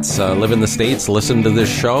expats live in the States, listen to this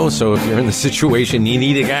show. So if you're in the situation, you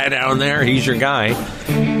need a guy down there, he's your guy.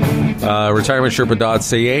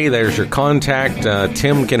 RetirementSherpa.ca, there's your contact.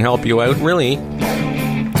 Tim can help you out, really,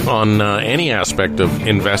 on any aspect of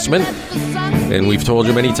investment. And we've told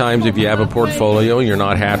you many times, if you have a portfolio, you're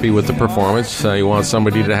not happy with the performance, you want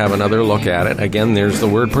somebody to have another look at it. Again, there's the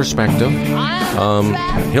word perspective.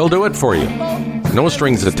 He'll do it for you. No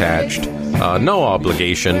strings attached. No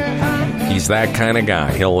obligation. He's that kind of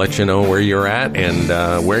guy. He'll let you know where you're at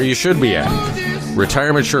and where you should be at.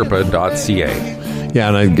 RetirementSherpa.ca. Yeah,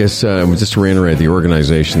 and I guess just to reiterate, the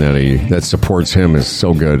organization that supports him is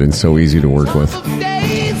so good and so easy to work with.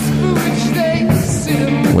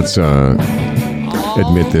 Let's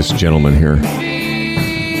admit this gentleman here.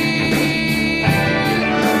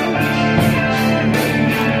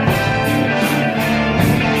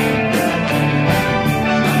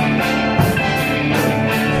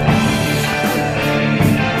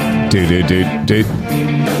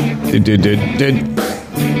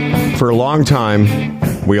 For a long time,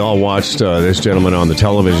 we all watched this gentleman on the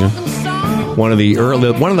television. One of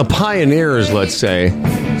the pioneers, let's say,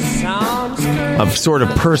 of sort of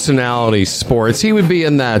personality sports. He would be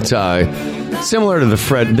in that similar to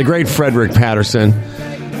the great Frederick Patterson.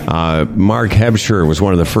 Mark Hebscher was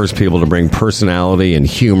one of the first people to bring personality and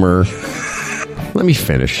humor. Let me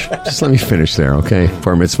finish. Just let me finish there, okay?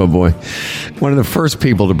 Bar mitzvah boy. One of the first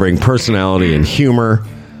people to bring personality and humor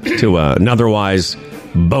to an otherwise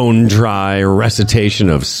bone-dry recitation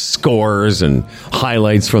of scores and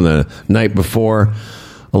highlights from the night before,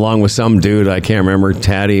 along with some dude, I can't remember,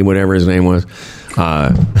 Taddy, whatever his name was.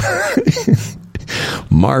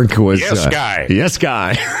 Mark was... Yes, guy. Yes,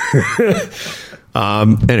 guy.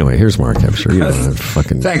 Anyway, here's Mark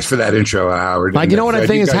Hebscher. Thanks for that intro, Howard. You know what I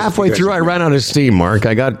think is halfway through I ran out of steam, Mark.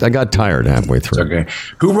 I got tired halfway through. It's okay.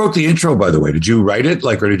 Who wrote the intro, by the way? Did you write it,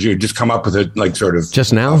 or did you just come up with it, sort of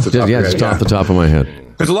just now? Off the top of my head.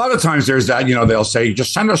 Because a lot of times there's that, they'll say,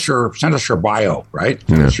 just send us your bio, right?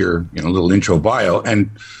 Send us your little intro bio.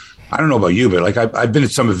 And I don't know about you, but I've been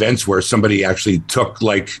at some events where somebody actually took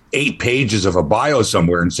 8 pages of a bio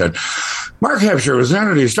somewhere and said, Mark Hebscher was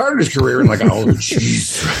there, he started his career in oh,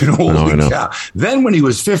 jeez. Holy cow. Then when he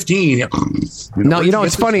was 15.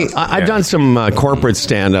 It's funny. I've done some corporate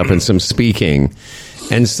stand-up and some speaking.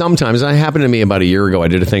 And sometimes, it happened to me about a year ago, I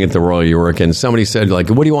did a thing at the Royal York, and somebody said, what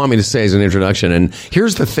do you want me to say as an introduction? And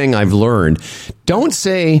here's the thing I've learned. Don't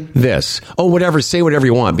say this. Oh, whatever, say whatever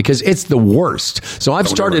you want, because it's the worst. So I've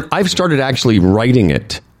started actually writing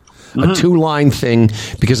it. A 2-line thing,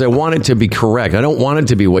 because I want it to be correct. I don't want it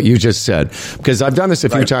to be what you just said. Because I've done this a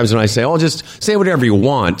few times, and I say, just say whatever you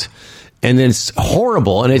want. And then it's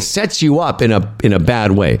horrible, and it sets you up in a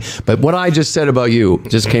bad way. But what I just said about you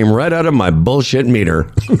just came right out of my bullshit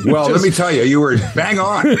meter. Well, let me tell you, you were bang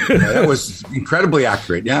on. That was incredibly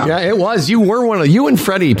accurate. Yeah, yeah, it was. You were you and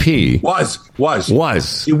Freddie P. Was.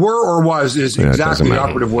 You were or was is exactly the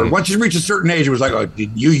operative word. Once you reach a certain age, it was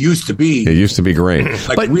you used to be. It used to be great,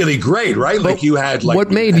 but really great, right? You had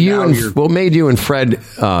what made you and Fred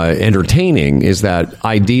entertaining is that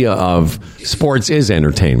idea of sports is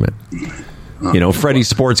entertainment.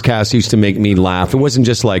 Freddie's Sportscast used to make me laugh. It wasn't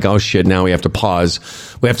just oh shit, now we have to pause.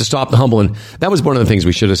 We have to stop the humble. And that was one of the things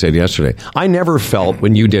we should have said yesterday. I never felt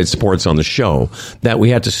when you did sports on the show that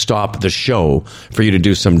we had to stop the show for you to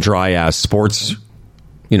do some dry ass sports.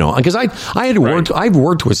 Because I've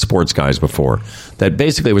worked with sports guys before that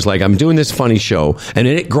basically was I'm doing this funny show and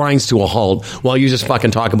then it grinds to a halt while you just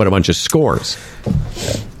fucking talk about a bunch of scores.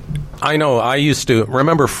 I know. I used to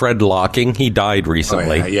remember Fred Locking. He died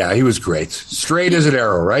recently. Oh, yeah, he was great. Straight as an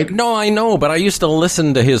arrow, right? No, I know, but I used to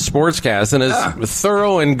listen to his sportscasts, and as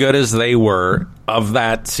thorough and good as they were of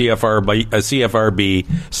that CFRB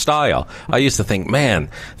style, I used to think, man,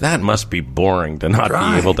 that must be boring to not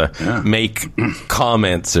be able to make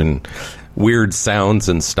comments and weird sounds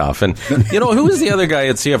and stuff. And, who was the other guy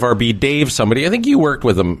at CFRB? Dave somebody. I think you worked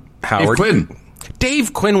with him, Howard.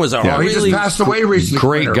 Dave Quinn was a really... He just passed away recently.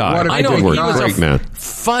 Great guy. I know, he was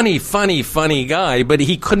a funny guy, but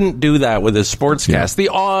he couldn't do that with his sportscast. Yeah. The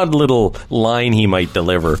odd little line he might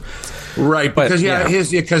deliver. Right, because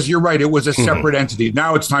because you're right, it was a separate entity.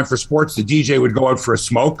 Now it's time for sports. The DJ would go out for a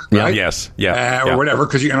smoke, right? Or whatever,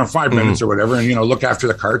 because you're 5 minutes or whatever, and look after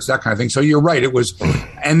the carts, that kind of thing. So you're right, it was.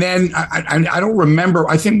 And then I don't remember.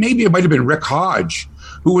 I think maybe it might have been Rick Hodge,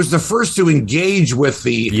 who was the first to engage with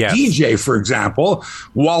the DJ, for example,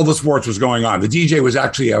 while the sports was going on. The DJ was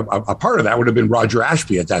actually a part of that. Would have been Roger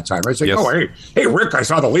Ashby at that time, right? It's like, hey, Rick, I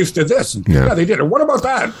saw the Leafs did this. And, they did it. What about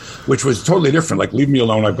that? Which was totally different. Like, leave me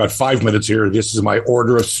alone. I've got 5 minutes here. This is my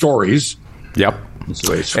order of stories. Yep.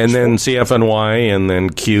 And then CFNY and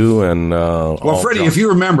then Q and Freddie, if you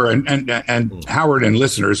remember, and Howard and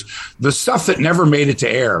listeners, the stuff that never made it to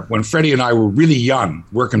air when Freddie and I were really young,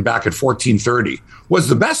 working back at 1430, was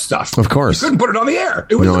the best stuff. Of course, you couldn't put it on the air.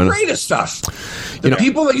 It was the greatest stuff. The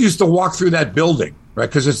people that used to walk through that building, right?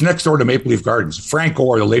 Because it's next door to Maple Leaf Gardens. Frank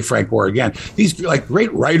Orr, the late Frank Orr, again. These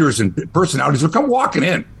great writers and personalities would come walking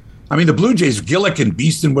in. I mean, the Blue Jays, Gillick and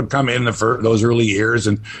Beeston would come in those early years,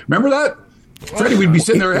 and remember that. Freddie, we'd be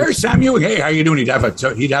sitting there. Hey, Sam Ewing. Hey, how you doing? He'd have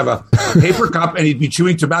a paper cup and he'd be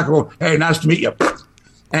chewing tobacco. Hey, nice to meet you.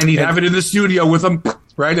 And he'd have it in the studio with him,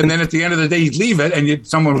 right? And then at the end of the day, he'd leave it, and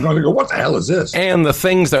someone would go, "What the hell is this?" And the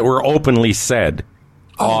things that were openly said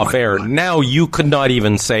off air. Now you could not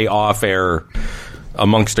even say off air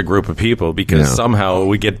amongst a group of people because somehow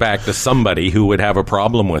we get back to somebody who would have a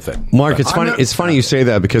problem with it. Mark, it's funny. It's funny you say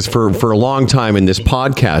that because for a long time in this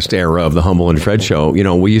podcast era of the Humble and Fred show,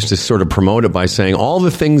 we used to sort of promote it by saying all the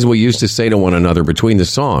things we used to say to one another between the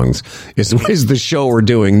songs is the show we're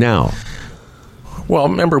doing now. Well,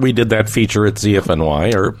 remember we did that feature at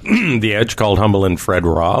ZFNY or The Edge called Humble and Fred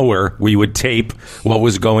Raw, where we would tape what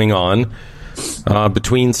was going on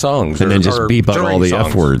between songs, and then just beep out all the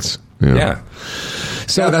F words. Yeah.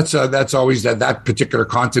 So that's always that particular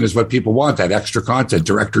content is what people want, that extra content,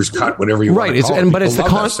 director's cut, whatever you want to call it. But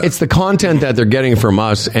it's the content that they're getting from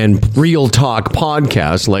us and Real Talk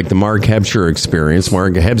podcasts like the Mark Hebscher Experience,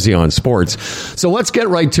 Mark Hebsey on Sports. So let's get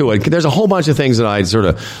right to it. There's a whole bunch of things that I sort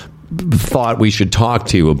of thought we should talk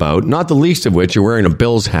to you about, not the least of which you're wearing a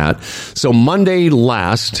Bills hat. So Monday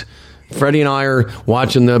last, Freddie and I are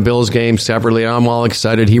watching the Bills game separately. I'm all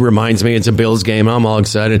excited. He reminds me it's a Bills game. I'm all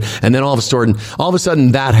excited. And then all of a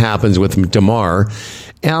sudden that happens with DeMar.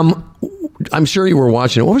 I'm sure you were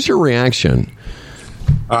watching it. What was your reaction?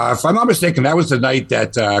 If I'm not mistaken, that was the night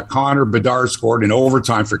that Connor Bedard scored in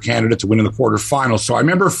overtime for Canada to win in the quarterfinals. So I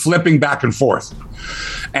remember flipping back and forth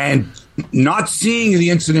and not seeing the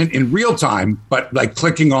incident in real time, but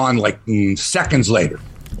clicking on seconds later.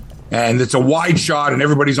 And it's a wide shot, and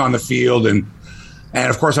everybody's on the field, and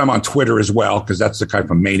of course I'm on Twitter as well because that's the type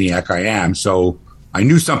of maniac I am. So I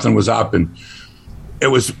knew something was up, and it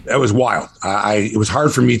was wild. It was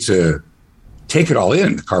hard for me to take it all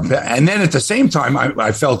in. And then at the same time,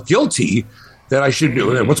 I felt guilty that I should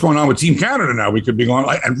do. What's going on with Team Canada now? We could be going,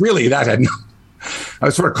 and really that had. I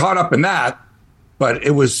was sort of caught up in that, but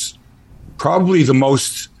it was probably the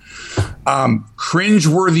most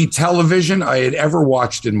cringeworthy television I had ever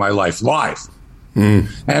watched in my life live. And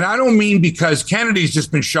I don't mean because Kennedy's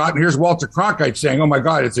just been shot and here's Walter Cronkite saying, oh my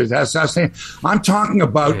God, it's assassination. I'm talking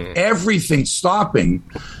about everything stopping,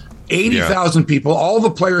 80,000 people, all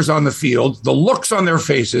the players on the field, the looks on their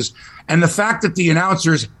faces, and the fact that the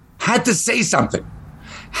announcers had to say something.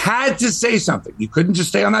 You couldn't just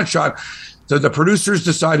stay on that shot. So the producers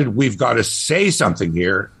decided we've got to say something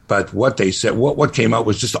here. But what they said, what came out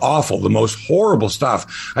was just awful, the most horrible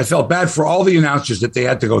stuff. I felt bad for all the announcers that they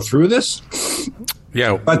had to go through this.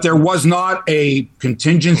 Yeah. But there was not a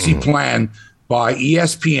contingency plan by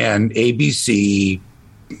ESPN, ABC,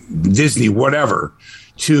 Disney, whatever,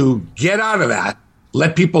 to get out of that,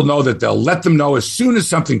 let people know that they'll let them know as soon as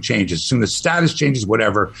something changes, as soon as status changes,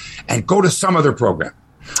 whatever, and go to some other program.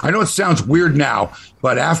 I know it sounds weird now,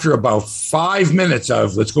 but after about 5 minutes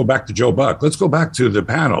of let's go back to Joe Buck, let's go back to the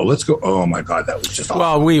panel, let's go. Oh my God, that was just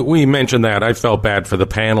awful. Well, we mentioned that. I felt bad for the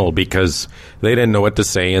panel because they didn't know what to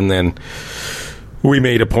say, and then we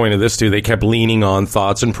made a point of this too. They kept leaning on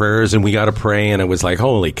thoughts and prayers, and we got to pray. And it was like,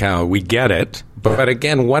 holy cow, we get it. But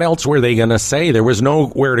again, what else were they going to say? There was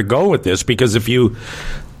nowhere to go with this, because if you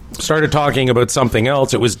started talking about something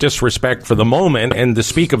else, it was disrespect for the moment. And to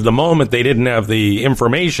speak of the moment, they didn't have the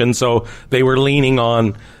information, so they were leaning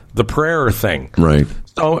on the prayer thing. Right.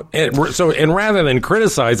 And rather than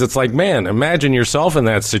criticize, it's like, man, imagine yourself in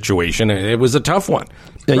that situation. It was a tough one.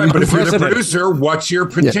 Yeah, right, but if you're the producer, what's your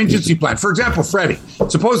contingency plan? For example, Freddie,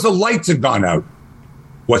 suppose the lights had gone out.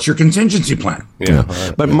 What's your contingency plan?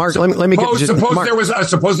 Yeah. But Mark, let me get.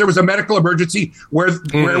 Suppose there was a medical emergency where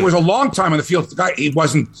it was a long time on the field. The guy, he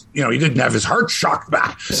wasn't, he didn't have his heart shocked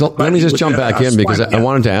back. So let me just jump back in, because I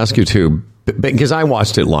wanted to ask you too, because I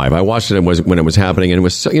watched it live. I watched it when it was happening, and it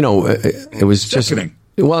was so, it was just sickening.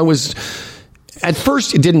 Well, it was. At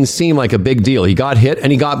first, it didn't seem like a big deal. He got hit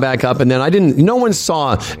and he got back up, and then no one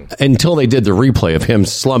saw until they did the replay of him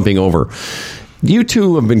slumping over. You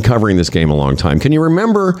two have been covering this game a long time. Can you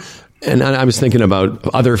remember, and I was thinking about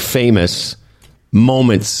other famous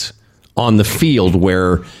moments on the field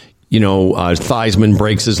where, Theismann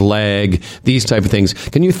breaks his leg, these type of things.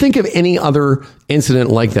 Can you think of any other incident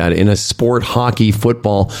like that in a sport, hockey,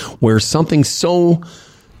 football, where something so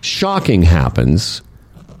shocking happens,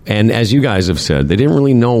 and as you guys have said, they didn't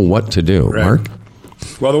really know what to do? Right. Mark?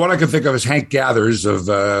 Well, the one I can think of is Hank Gathers of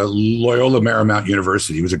Loyola Marymount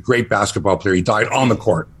University. He was a great basketball player. He died on the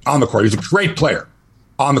court. He was a great player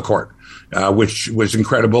on the court, which was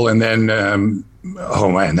incredible. And then,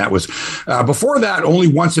 that was before that. Only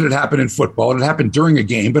once it had happened in football. It had happened during a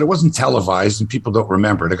game, but it wasn't televised, and people don't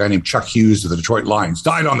remember it. A guy named Chuck Hughes of the Detroit Lions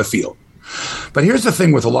died on the field. But here's the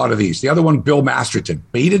thing with a lot of these. The other one, Bill Masterton.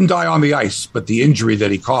 He didn't die on the ice, but the injury that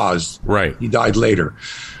he caused, he died later.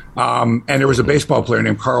 And there was a baseball player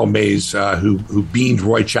named Carl Mays who beamed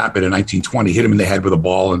Roy Chapman in 1920, hit him in the head with a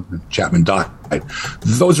ball, and Chapman died.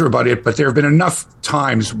 Those are about it. But there have been enough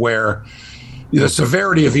times where the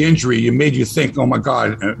severity of the injury made you think, oh my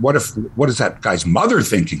God, what is that guy's mother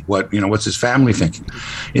thinking? What's his family thinking?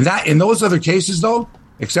 In those other cases, though,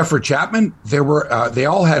 except for Chapman, they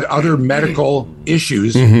all had other medical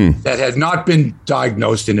issues that had not been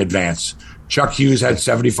diagnosed in advance. Chuck Hughes had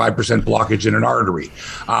 75% blockage in an artery.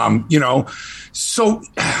 So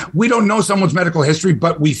we don't know someone's medical history,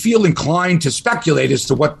 but we feel inclined to speculate as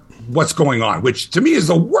to what's going on, which to me is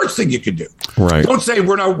the worst thing you could do. Right. Don't say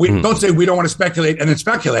don't say we don't want to speculate and then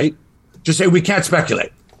speculate. Just say we can't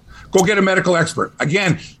speculate. Go get a medical expert.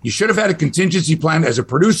 Again, you should have had a contingency plan as a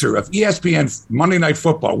producer of ESPN Monday Night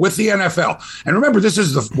Football with the NFL. And remember, this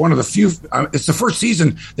is one of the few, it's the first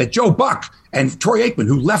season that Joe Buck and Troy Aikman,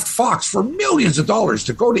 who left Fox for millions of dollars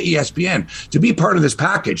to go to ESPN to be part of this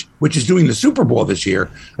package, which is doing the Super Bowl this year.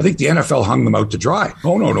 I think the NFL hung them out to dry.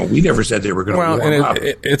 Oh, no. We never said they were going to warm up.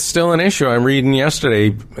 It's still an issue. I'm reading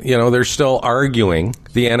yesterday, they're still arguing.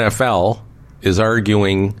 The NFL is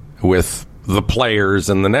arguing with the players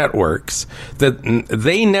and the networks that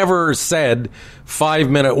they never said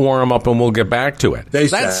 5-minute warm up and we'll get back to it.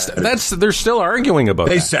 They're still arguing about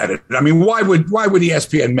that. They said it. I mean, why would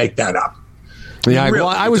ESPN make that up? Yeah,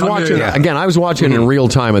 I was watching again. I was watching in real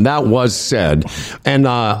time, and that was said. And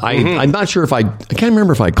I'm not sure if I can't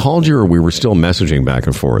remember if I called you or we were still messaging back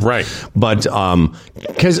and forth. Right. But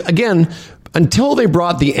because again, until they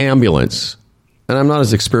brought the ambulance. And I'm not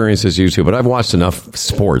as experienced as you two, but I've watched enough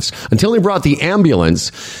sports. Until they brought the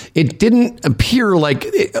ambulance, it didn't appear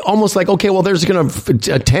almost like, okay, well, they're going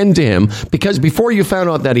to attend to him. Because before you found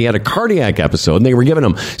out that he had a cardiac episode, and they were giving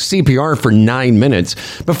him CPR for 9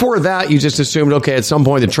 minutes, before that, you just assumed, okay, at some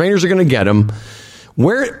point, the trainers are going to get him.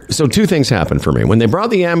 So two things happened for me. When they brought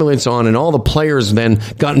the ambulance on and all the players then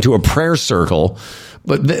got into a prayer circle,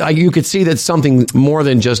 but you could see that something more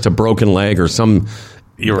than just a broken leg or some...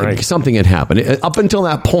 You're right. Something had happened. Up until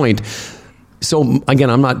that point, so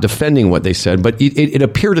again, I'm not defending what they said, but it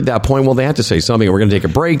appeared at that point, well, they had to say something. We're going to take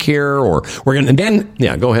a break here, or we're going to... Then,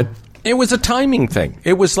 yeah, go ahead. It was a timing thing.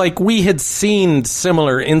 It was like we had seen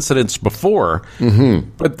similar incidents before,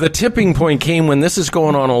 but the tipping point came when this is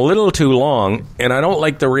going on a little too long, and I don't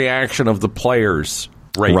like the reaction of the players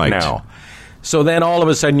right now. So then all of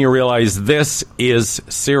a sudden you realize this is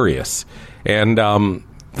serious. And...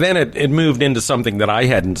 then it moved into something that I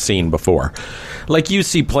hadn't seen before. Like you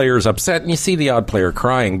see players upset and you see the odd player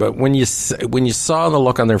crying, but when you saw the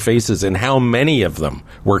look on their faces and how many of them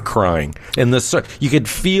were crying, and you could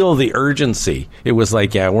feel the urgency. It was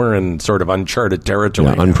like, we're in sort of uncharted territory.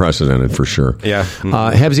 Yeah, unprecedented for sure. Yeah.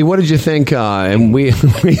 Hebsy, what did you think?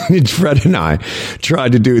 And Fred and I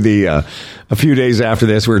tried to do the a few days after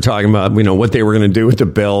this, we were talking about, what they were going to do with the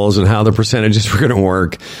Bills and how the percentages were going to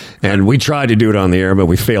work. And we tried to do it on the air, but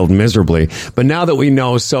we failed miserably. But now that we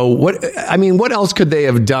know, so what else could they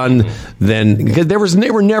have done then? Because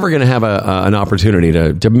they were never going to have an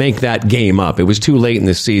opportunity to make that game up. It was too late in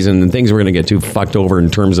the season and things were going to get too fucked over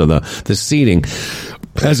in terms of the seeding.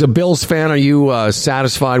 As a Bills fan, are you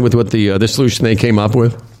satisfied with what the solution they came up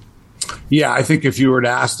with? Yeah, I think if you were to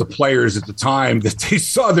ask the players at the time that they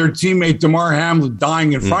saw their teammate Damar Hamlin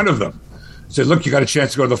dying in front of them, said, look, you got a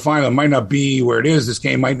chance to go to the final. It might not be where it is. This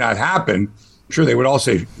game might not happen. I'm sure they would all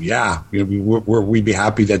say, yeah, we'd be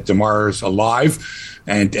happy that Damar's alive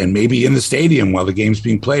and maybe in the stadium while the game's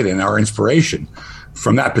being played, and our inspiration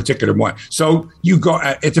from that particular one. So you go,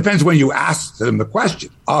 it depends when you ask them the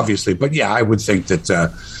question, obviously. But yeah, I would think that,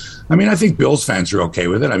 I think Bills fans are okay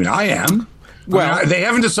with it. I am. Well, they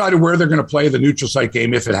haven't decided where they're going to play the neutral site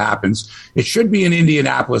game if it happens. It should be in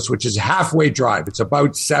Indianapolis, which is a halfway drive. It's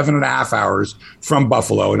about 7.5 hours from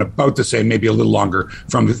Buffalo and about the same, maybe a little longer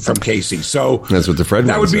from KC. So that's what the Fred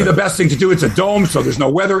that would be said. The best thing to do. It's a dome, so there's no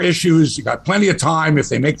weather issues. You got plenty of time if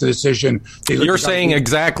they make the decision. You're saying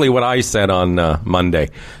exactly what I said on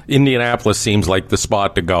Monday. Indianapolis seems like the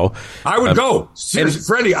spot to go. I would go. Seriously,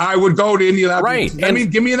 Freddie, I would go to Indianapolis.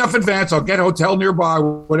 Right. Give me enough advance. I'll get a hotel nearby,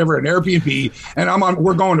 whatever, an Airbnb. And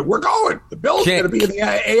we're going. The Bills are going to be in the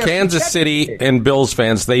AFC. Kansas City and Bills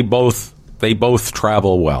fans, they both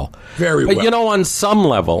travel well. Very well. But, on some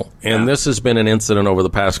level, and this has been an incident over the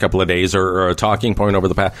past couple of days or a talking point over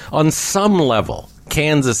the past, on some level,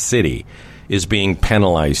 Kansas City is being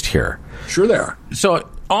penalized here. Sure they are. So,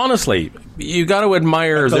 honestly, you got to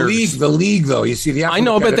admire the league, though. You see, I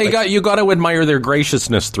know, but you got to admire their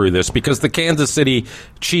graciousness through this, because the Kansas City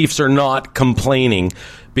Chiefs are not complaining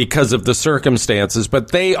because of the circumstances,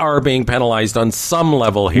 but they are being penalized on some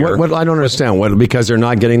level here. What I don't understand. What, because they're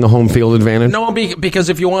not getting the home field advantage? No, because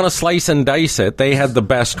if you want to slice and dice it, they had the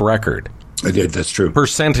best record. They did. That's true.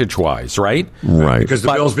 Percentage-wise, right? Right. Because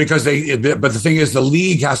the Bills, but the thing is, the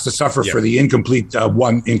league has to suffer for the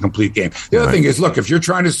one incomplete game. The other thing is, look, if you're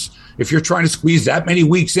trying to squeeze that many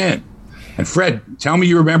weeks in, and Fred, tell me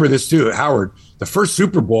you remember this too, Howard. The first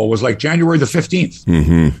Super Bowl was like January the 15th.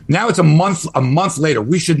 Mm-hmm. Now it's a month later.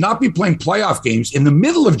 We should not be playing playoff games in the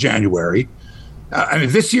middle of January.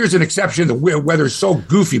 This year's an exception. The weather's so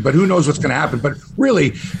goofy, but who knows what's going to happen. But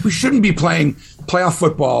really, we shouldn't be playing playoff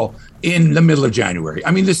football in the middle of January.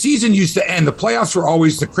 The season used to end. The playoffs were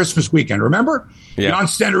always the Christmas weekend. Remember? Yeah. Jan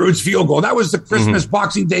Stenderud's field goal. That was the Christmas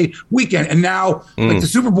Boxing Day weekend. And now, the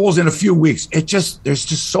Super Bowl's in a few weeks. There's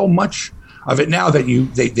just so much of it now that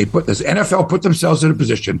they put this. NFL put themselves in a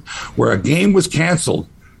position where a game was canceled,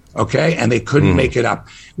 okay, and they couldn't make it up.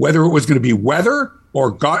 Whether it was going to be weather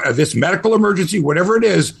or this medical emergency, whatever it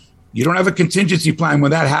is, you don't have a contingency plan when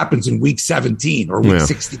that happens in week 17 or week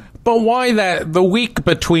 16. But why the week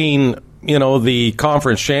between, the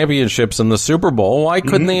conference championships and the Super Bowl, why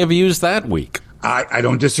couldn't they have used that week? I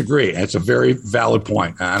don't disagree. It's a very valid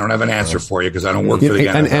point. I don't have an answer for you because I don't work for the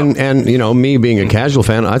NFL. And me being a casual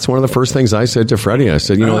fan, that's one of the first things I said to Freddie. I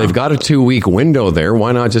said, they've got a 2-week window there.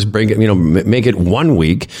 Why not just bring it, make it 1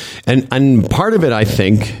 week? And part of it, I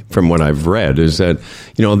think, from what I've read, is that,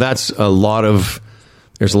 that's a lot of...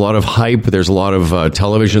 There's a lot of hype. There's a lot of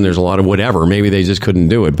television. There's a lot of whatever. Maybe they just couldn't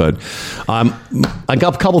do it. But I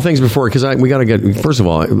got a couple things before because we got to get. First of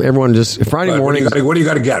all, everyone just Friday morning. What do you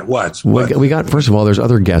got to get? What? We got. First of all, there's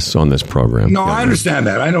other guests on this program. No, I understand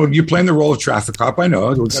that. I know you're playing the role of traffic cop. I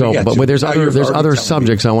know. So, but there's other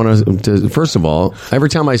subjects I want to. First of all, every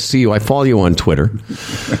time I see you, I follow you on Twitter,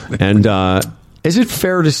 and is it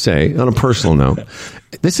fair to say, on a personal note,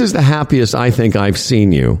 this is the happiest I think I've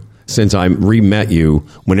seen you since I re-met you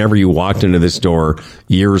whenever you walked into this door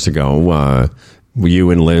years ago,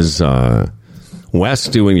 you and Liz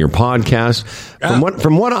West doing your podcast.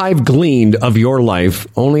 From what I've gleaned of your life,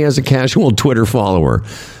 only as a casual Twitter follower,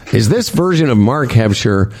 is this version of Mark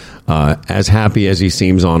Hebscher as happy as he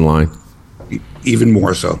seems online? Even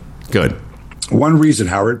more so. Good. One reason,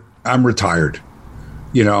 Howard, I'm retired.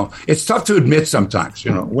 It's tough to admit sometimes,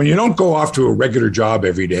 when you don't go off to a regular job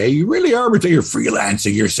every day, you really are retired. You're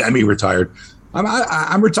freelancing, you're semi-retired.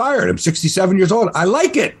 I'm retired. I'm 67 years old. I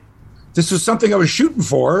like it. This was something I was shooting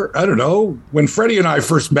for, I don't know, when Freddie and I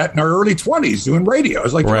first met in our early 20s doing radio. I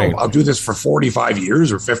was like, I'll do this for 45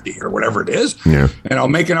 years or 50 or whatever it is. Yeah. And I'll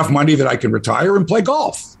make enough money that I can retire and play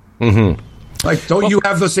golf. Mm-hmm. Like, don't you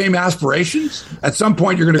have the same aspirations? At some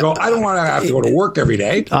point, you're going to go, I don't want to have to go to work every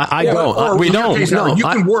day. I don't. We don't. You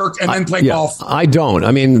can work and then play golf. I don't.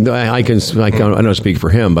 I mean, I don't speak for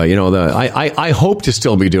him, but, I hope to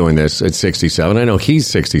still be doing this at 67. I know he's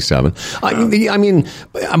 67. I mean,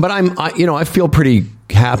 but I feel pretty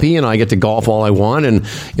happy, and I get to golf all I want. And,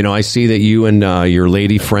 I see that you and your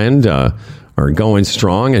lady friend are going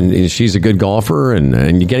strong, and she's a good golfer,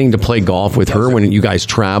 and you're getting to play golf with her when you guys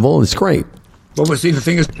travel. It's great. Well, but see, the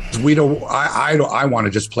thing is, we don't. I want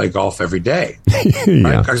to just play golf every day,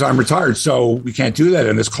 right? Because I'm retired, so we can't do that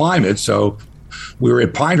in this climate. So we were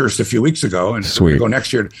at Pinehurst a few weeks ago, and we're going to go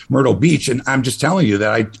next year to Myrtle Beach. And I'm just telling you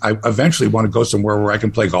that I eventually want to go somewhere where I can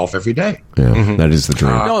play golf every day. Yeah, that is the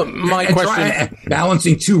dream. No, my question: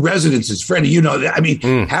 balancing two residences, Freddie.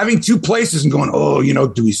 Having two places and going,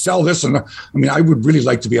 do we sell this? And I would really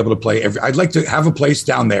like to be able to play I'd like to have a place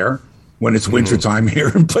down there when it's wintertime here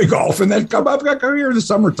and play golf, and then come up here in the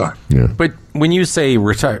summertime. Yeah. But when you say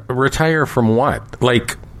retire from what?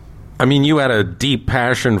 Like, you had a deep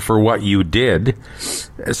passion for what you did.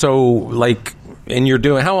 So, and you're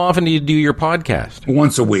doing, how often do you do your podcast?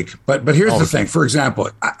 Once a week. But here's the thing. For example,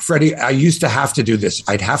 Freddie, I used to have to do this.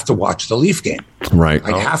 I'd have to watch the Leaf game. Right.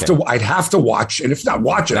 I'd have to watch, and if not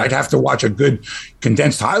watch it, I'd have to watch a good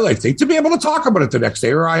condensed highlight thing to be able to talk about it the next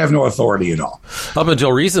day, or I have no authority at all. Up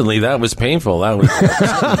until recently, that was painful. That was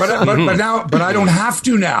but I don't have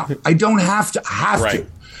to now. I don't have to to.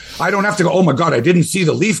 I don't have to go, oh my God, I didn't see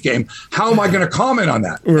the Leaf game. How am I going to comment on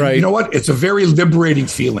that? Right. And you know what? It's a very liberating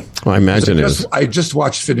feeling. I imagine it is. I just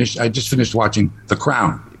finished watching The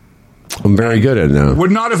Crown. I'm very good at it now.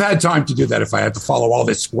 Would not have had time to do that if I had to follow all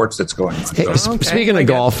this sports that's going on. Hey, speaking of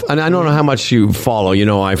golf, and I don't know how much you follow.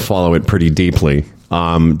 I follow it pretty deeply.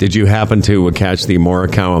 Did you happen to catch the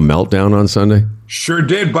Morikawa meltdown on Sunday? Sure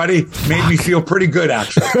did, buddy. Made me feel pretty good,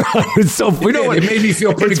 actually. It's so it made me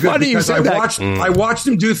feel pretty good. Funny because I watched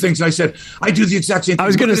him do things. And I said, I do the exact same thing. I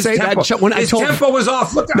was going to say that his tempo was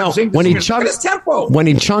off. Look, when he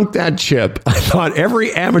chunked that chip, I thought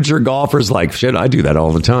every amateur golfer's like, shit, I do that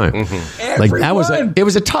all the time. Mm-hmm. Like it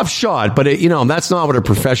was a tough shot, but that's not what a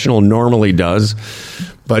professional normally does.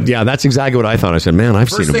 But yeah, that's exactly what I thought. I said, man, I've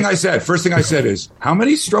seen him. First thing I said is, how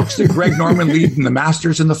many strokes did Greg Norman lead in the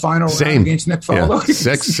Masters in the final round against Nick Faldo? Yeah.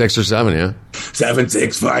 Six or seven, yeah. 7,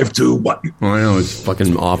 6, 5, 2, 1. I know, it's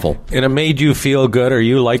fucking awful. And it made you feel good, or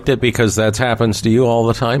you liked it because that happens to you all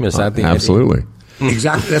the time? Is that the absolutely. idea?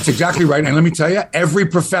 Exactly. That's exactly right. And let me tell you, every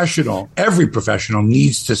professional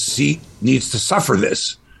needs to suffer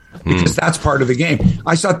this. Because that's part of the game.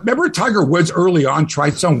 Remember Tiger Woods early on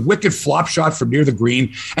tried some wicked flop shot from near the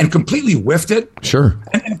green and completely whiffed it? Sure.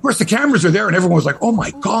 And of course the cameras are there and everyone was like, oh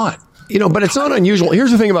my God. But it's not unusual.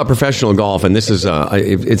 Here's the thing about professional golf, and this is,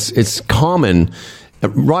 it's common.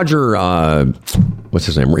 Roger, what's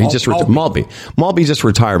his name? He just Maltby. Maltby just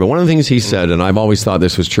retired. But one of the things he said, and I've always thought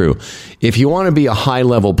this was true, if you want to be a high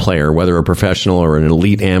level player, whether a professional or an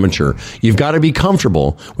elite amateur, you've got to be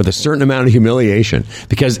comfortable with a certain amount of humiliation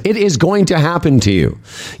because it is going to happen to you.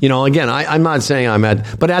 Again, I'm not saying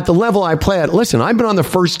but at the level I play at, listen, I've been on the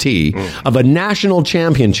first tee of a national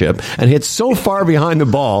championship and hit so far behind the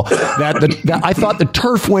ball that I thought the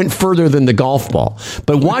turf went further than the golf ball.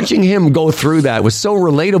 But watching him go through that was so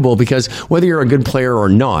relatable because whether you're a good player or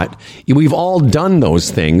not, we've all done those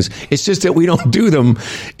things. It's just that we don't do them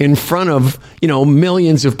in front of,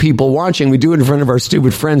 millions of people watching. We do it in front of our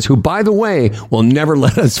stupid friends who, by the way, will never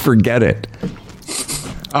let us forget it.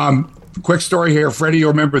 Quick story here, Freddie,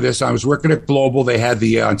 you'll remember this. I was working at Global. They had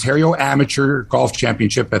the Ontario Amateur Golf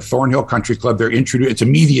Championship at Thornhill Country Club. It's a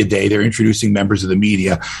media day. They're introducing members of the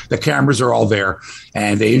media. The cameras are all there,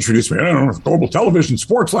 and they introduced me. I don't know, Global Television,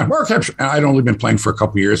 Sportsline, Mark Hepshire. And I'd only been playing for a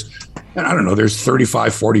couple of years. And I don't know, there's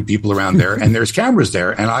 35, 40 people around there, and there's cameras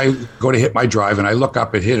there. And I go to hit my drive, and I look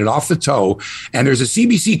up and hit it off the toe. And there's a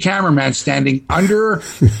CBC cameraman standing under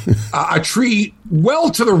a tree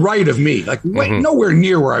well to the right of me, nowhere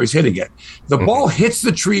near where I was hitting it. The ball hits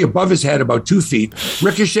the tree above his head about 2 feet,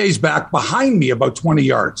 ricochets back behind me about 20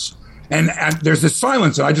 yards. And there's this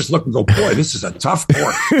silence, and I just look and go, boy, this is a tough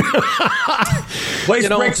court. Place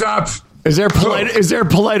breaks up. Is there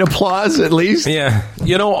polite applause at least? Yeah.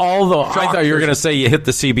 I thought you were going to say you hit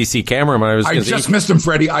the CBC cameraman. I just missed him,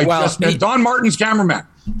 Freddie. Don Martin's cameraman.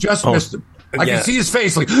 Missed him. I can see his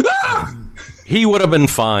face like, ah! He would have been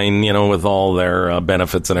fine, with all their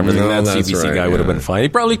benefits and everything. That CBC guy would have been fine. He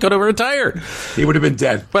probably could have retired. He would have been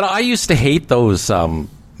dead. But I used to hate those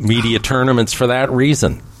media tournaments for that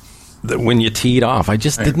reason. when you teed off. I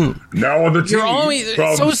just didn't. Now on the tee You're always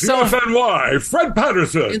from so CFNY, Fred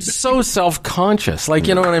Patterson. It's so self-conscious. Like,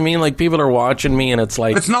 you know what I mean? Like, people are watching me, and it's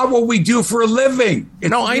like, it's not what we do for a living.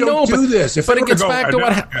 No, I we know, don't do this. But it gets back to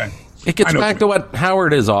what. It gets back to what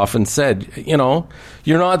Howard has often said, you know,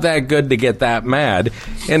 you're not that good to get that mad.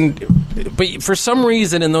 But for some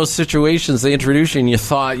reason in those situations they introduced you and you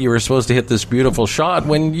thought you were supposed to hit this beautiful shot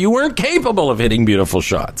when you weren't capable of hitting beautiful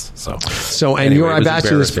shots. So anyway,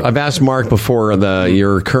 I've asked Mark before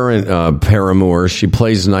your current paramour, she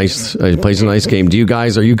plays a nice game.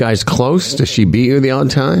 Are you guys close? Does she beat you the odd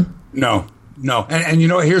time? No. And you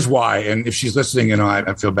know, here's why. And if she's listening, you know,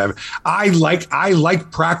 I feel bad. I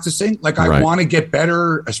like practicing. Like, I want to get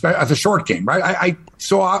better, especially at the short game, right?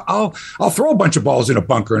 So I'll throw a bunch of balls in a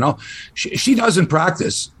bunker, and she doesn't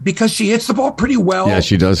practice because she hits the ball pretty well. Yeah,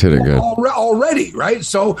 she does hit it good already, right?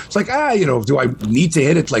 So it's like, you know, do I need to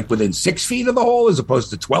hit it like within 6 feet of the hole as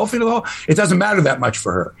opposed to 12 feet of the hole? It doesn't matter that much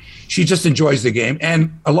for her. She just enjoys the game,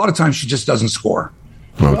 and a lot of times she just doesn't score.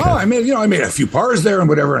 Okay. I made a few pars there and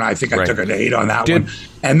whatever, and I think I took an 8 on that one,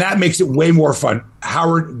 and that makes it way more fun.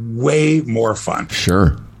 Howard, way more fun.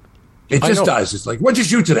 Sure, it just does. It's like, what'd you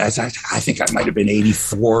shoot today? I think I might have been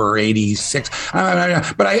 84 or 86,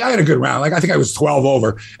 but I had a good round. Like, I think I was 12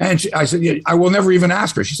 over, and I said, I will never even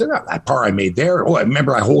ask her. She said, that par I made there. Oh, I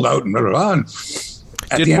remember I hold out and blah, blah, blah. And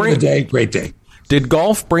at the end of the day, great day. Did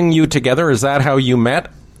golf bring you together? Is that how you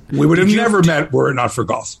met? We would have never met were it not for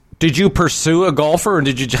golf. Did you pursue a golfer, or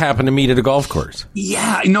did you happen to meet at a golf course?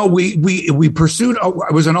 Yeah, no, we pursued.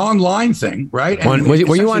 It was an online thing, right? And were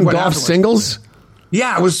you on Golf Singles?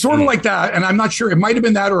 Yeah, it was sort of like that, and I'm not sure. It might have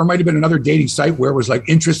been that, or it might have been another dating site where it was like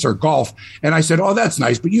interests or golf. And I said, "Oh, that's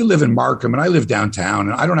nice, but you live in Markham, and I live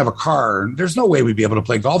downtown, and I don't have a car, and there's no way we'd be able to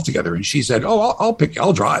play golf together." And she said, "Oh,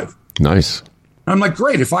 I'll drive." Nice. I'm like,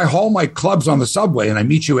 great. If I haul my clubs on the subway and I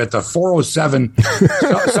meet you at the 407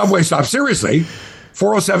 subway stop, seriously.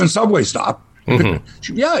 407 subway stop.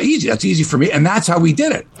 Mm-hmm. Yeah, easy. That's easy for me. And that's how we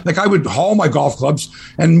did it. Like, I would haul my golf clubs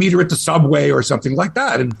and meet her at the subway or something like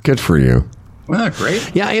that. And good for you. Well,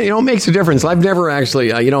 great. Yeah, you know, it makes a difference. I've never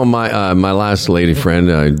actually, my last lady friend,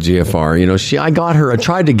 GFR, you know, I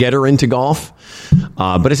tried to get her into golf,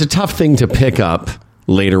 but it's a tough thing to pick up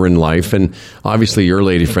later in life, and obviously your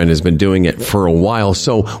lady friend has been doing it for a while.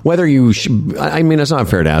 So whether it's not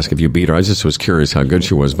fair to ask if you beat her. I just was curious how good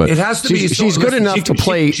she was, but it has to be. She's good enough to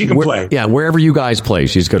play. She can play. Yeah, wherever you guys play,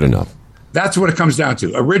 she's good enough. That's what it comes down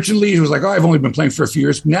to. Originally, it was like, I've only been playing for a few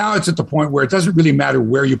years. Now it's at the point where it doesn't really matter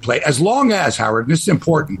where you play, as long as, Howard, and this is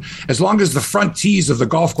important, as long as the front tees of the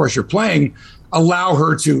golf course you're playing allow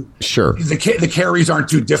her to. Sure. The carries aren't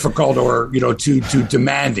too difficult or, you know, too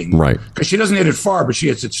demanding. Right. Because she doesn't hit it far, but she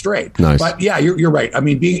hits it straight. Nice. But yeah, you're right. I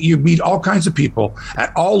mean, you meet all kinds of people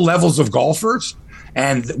at all levels of golfers.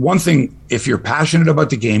 And one thing, if you're passionate about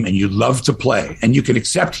the game and you love to play and you can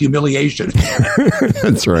accept humiliation,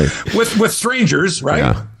 that's right, with strangers, right?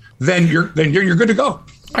 Yeah. Then you're good to go.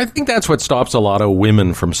 I think that's what stops a lot of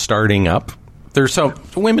women from starting up.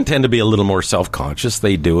 Women tend to be a little more self-conscious.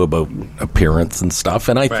 They do about appearance and stuff.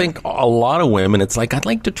 And I think a lot of women, it's like, I'd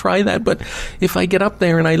like to try that, but if I get up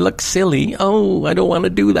there and I look silly, I don't want to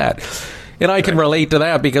do that. And I can relate to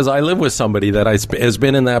that because I live with somebody that has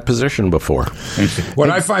been in that position before. What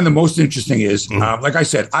I find the most interesting is, like I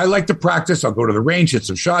said, I like to practice. I'll go to the range, hit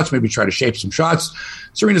some shots, maybe try to shape some shots.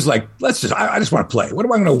 Serena's like, I just want to play. What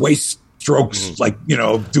am I going to waste strokes, like, you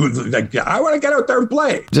know, doing? Like, I want to get out there and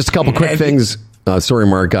play. Just a couple quick things. Sorry,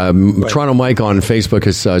 Mark. Toronto Mike on Facebook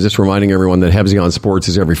is just reminding everyone that Hebsy on Sports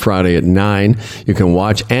is every Friday at 9. You can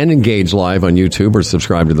watch and engage live on YouTube or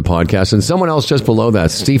subscribe to the podcast. And someone else just below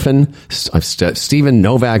that, Stephen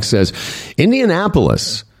Novak says,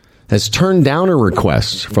 Indianapolis has turned down a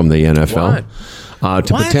request from the NFL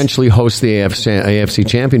to potentially host the AFC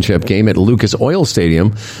Championship game at Lucas Oil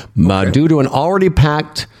Stadium due to an already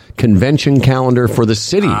packed convention calendar for the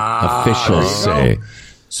city, officials say.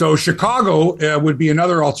 So Chicago would be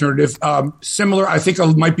another alternative. Similar, I think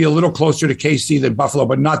it might be a little closer to KC than Buffalo,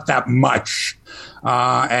 but not that much.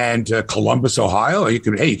 And Columbus, Ohio. You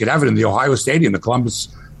could have it in the Ohio Stadium,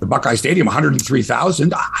 the Buckeye Stadium,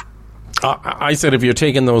 103,000. I said if you're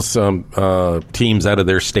taking those teams out of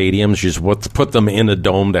their stadiums, you just put them in a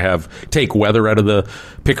dome to take weather out of the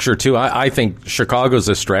picture too. I think Chicago's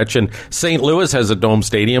a stretch, and St. Louis has a dome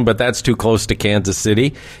stadium, but that's too close to Kansas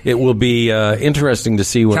City. It will be interesting to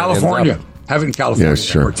see when California. Have it in California,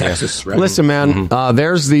 sure. Or Texas. Right? Listen, man,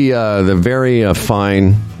 there's the very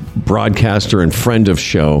fine broadcaster and friend of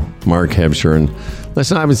show, Mark Hebscher. And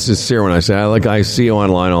listen, I'm sincere when I say I see you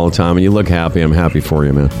online all the time, and you look happy. I'm happy for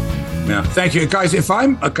you, man. Yeah, thank you, guys. If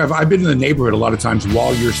I've been in the neighborhood a lot of times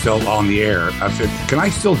while you're still on the air. Can I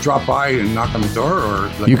still drop by and knock on the door,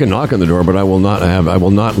 or you can knock on the door, but I will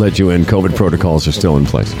not let you in. COVID protocols are still in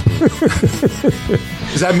place.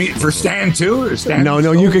 Does that mean for Stan too? Or Stan? No,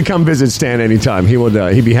 you can come visit Stan anytime. He would.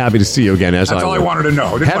 He'd be happy to see you again. That's all I wanted to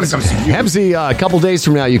know. Hebsy, a couple days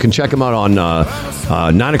from now, you can check him out on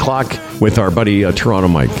 9 o'clock with our buddy Toronto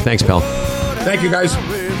Mike. Thanks, pal. Thank you, guys.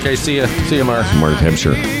 Okay, see you, Mark. Mark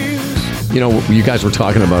Hebsher. You know, you guys were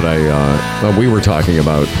talking about we were talking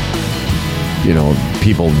about, you know,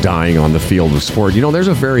 people dying on the field of sport. You know, there's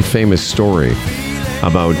a very famous story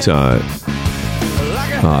about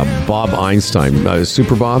Bob Einstein,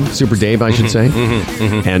 Super Dave, I should say,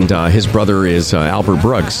 and his brother is Albert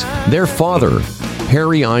Brooks. Their father,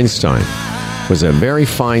 Harry Einstein, was a very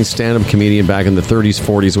fine stand-up comedian back in the 30s,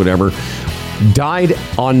 40s, whatever. Died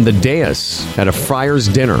on the dais at a friar's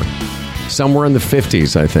dinner somewhere in the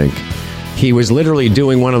 50s, I think. He was literally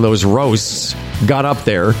doing one of those roasts, got up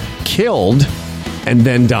there, killed, and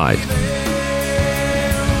then died.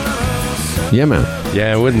 Yeah, man.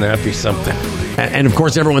 Yeah, wouldn't that be something? And of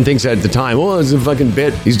course, everyone thinks at the time, oh, it's a fucking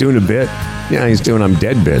bit. He's doing a bit. Yeah, he's doing I'm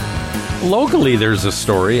dead bit. Locally, there's a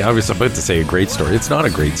story. I was about to say a great story. It's not a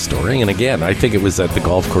great story. And again, I think it was at the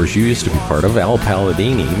golf course you used to be part of, Al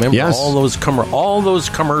Palladini. Remember all those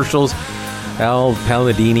commercials? Al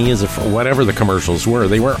Palladini is whatever the commercials were.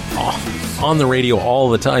 They were on the radio all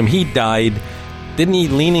the time. He died. Didn't he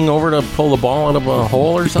leaning over to pull the ball out of a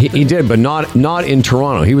hole or something? He did, but not in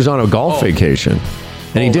Toronto. He was on a golf vacation.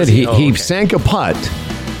 And he did. He sank a putt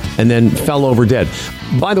and then fell over dead.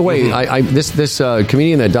 By the way, this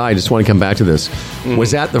comedian that died, just want to come back to this,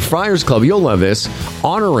 was at the Friars Club, you'll love this,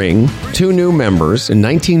 honoring two new members in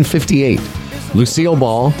 1958, Lucille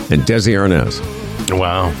Ball and Desi Arnaz.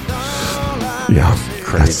 Wow. Yeah,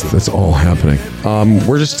 crazy. That's all happening.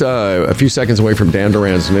 We're just a few seconds away from Dan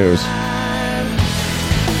Duran's news.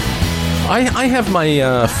 I have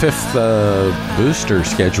my fifth booster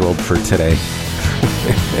scheduled for today.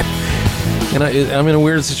 And I'm in a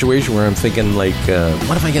weird situation where I'm thinking, like,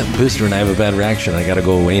 what if I get the booster and I have a bad reaction? I got to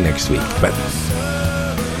go away next week. But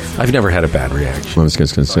I've never had a bad reaction. I was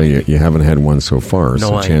just going to say, you haven't had one so far,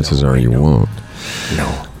 so chances are you won't.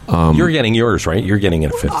 No. You're getting yours, right? You're getting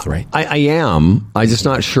it fifth, right? I am. I'm just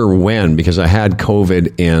not sure when, because I had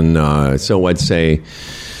COVID in, so I'd say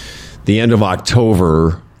the end of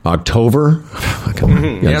October. October?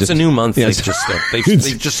 It's a new month. They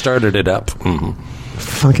just started it up.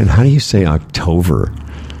 Fucking, how do you say October?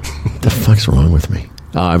 What the fuck's wrong with me?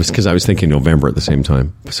 Because I was thinking November at the same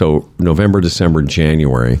time. So November, December,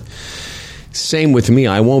 January. Same with me.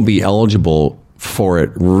 I won't be eligible for it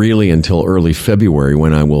really until early February,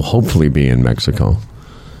 when I will hopefully be in Mexico.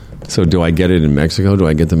 So do I get it in Mexico? Do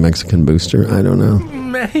I get the Mexican booster? I don't know.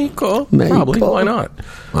 Mexico. Probably. Why not?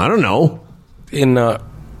 I don't know. In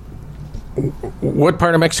what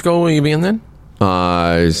part of Mexico will you be in then?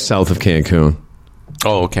 South of Cancun.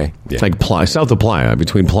 Oh, okay. Yeah. It's like south of Playa,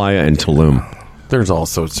 between Playa and Tulum. There's all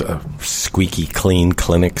sorts of squeaky clean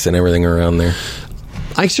clinics and everything around there.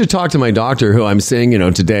 I should talk to my doctor, who I'm seeing,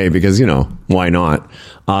 today, because, why not?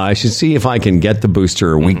 I should see if I can get the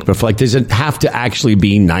booster a week before. Like, does it have to actually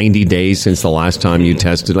be 90 days since the last time you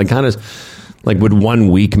tested? Like, kind of, like, would 1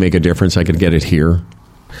 week make a difference? I could get it here.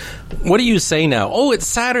 What do you say now? Oh, it's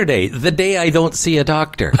Saturday, the day I don't see a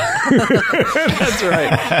doctor. That's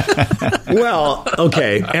right. Well,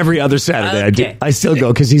 okay, every other Saturday I still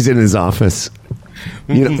go because he's in his office.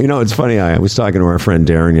 You know, it's funny. I was talking to our friend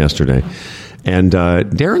Darren yesterday, and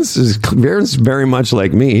Darren's very much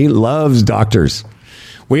like me. He loves doctors.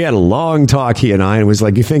 We had a long talk, he and I, and it was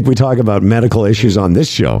like, you think we talk about medical issues on this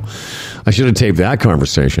show? I should have taped that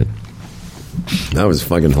conversation. That was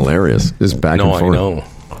fucking hilarious. Just back and forth. I know.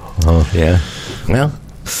 Oh, yeah. Well,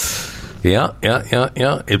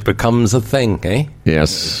 yeah. It becomes a thing, eh?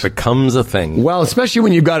 Yes. It becomes a thing. Well, especially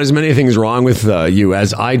when you've got as many things wrong with you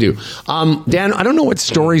as I do. Dan, I don't know what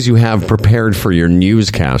stories you have prepared for your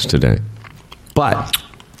newscast today, but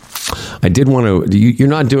I did want to... You're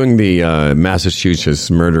not doing the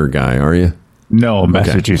Massachusetts murder guy, are you? No,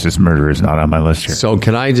 Massachusetts murder is not on my list here. So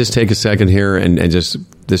can I just take a second here and just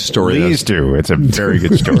this story? Please do. It's a very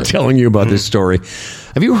good story. I'm telling you about this story.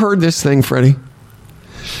 Have you heard this thing, Freddie?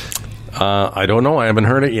 I don't know. I haven't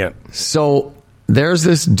heard it yet. So there's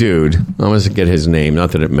this dude. I'm going to get his name.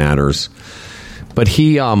 Not that it matters. But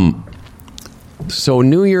he... So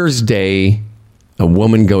New Year's Day, a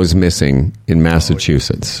woman goes missing in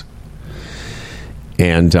Massachusetts.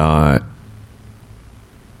 And...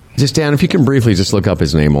 just, Dan, if you can briefly just look up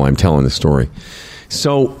his name while I'm telling the story.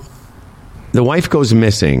 So, the wife goes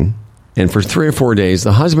missing, And for 3 or 4 days,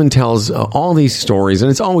 the husband tells all these stories,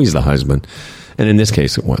 and it's always the husband. And in this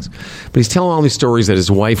case, it was. But he's telling all these stories that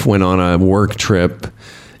his wife went on a work trip,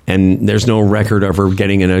 and there's no record of her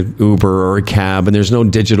getting in an Uber or a cab, and there's no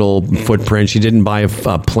digital footprint. She didn't buy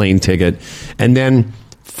a plane ticket. And then,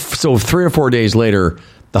 so 3 or 4 days later,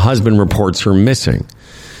 the husband reports her missing.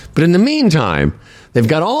 But in the meantime, they've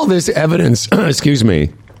got all this evidence, excuse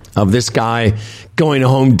me, of this guy going to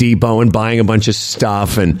Home Depot and buying a bunch of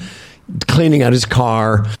stuff and cleaning out his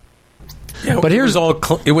car. Yeah, but here's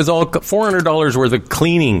it was all $400 worth of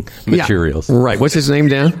cleaning materials. Yeah, right. What's his name,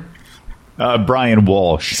 Dan? Brian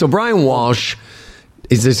Walsh. So Brian Walsh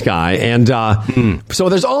is this guy, and so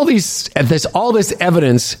there's all this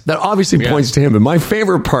evidence that obviously points to him. And my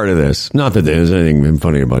favorite part of this, not that there's anything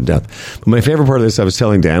funny about death, but my favorite part of this, I was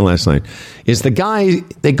telling Dan last night, is the guy,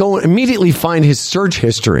 they go and immediately find his search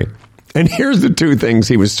history. And here's the 2 things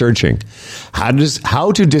he was searching: how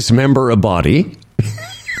to dismember a body.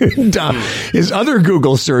 And, his other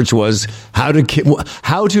Google search was how to kill a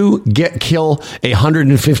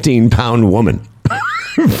 115-pound woman.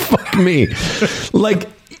 Fuck me. Like,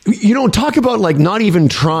 talk about like not even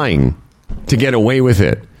trying to get away with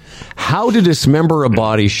it. How to dismember a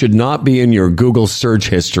body should not be in your Google search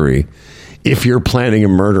history if you're planning a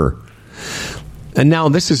murder. And now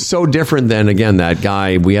this is so different than, again, that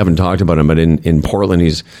guy, we haven't talked about him, but in Portland,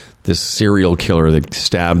 he's this serial killer that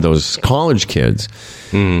stabbed those college kids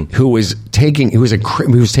who was taking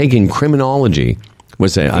criminology,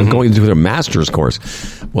 I'm going to do a master's course.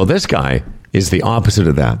 Well, this guy is the opposite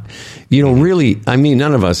of that. Really, I mean,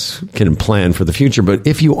 none of us can plan for the future, but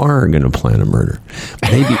if you are going to plan a murder,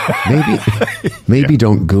 maybe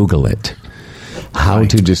don't Google it. How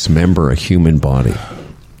to dismember a human body.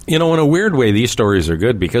 In a weird way, these stories are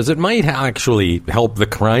good because it might actually help the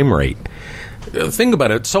crime rate. Think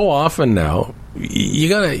about it. So often now,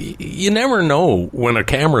 you never know when a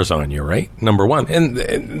camera's on you, right? Number one. And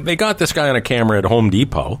they got this guy on a camera at Home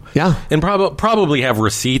Depot. Yeah. And probably have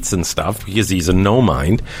receipts and stuff because he's a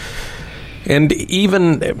no-mind. And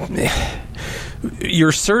even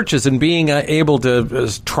your searches and being able to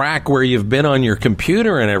track where you've been on your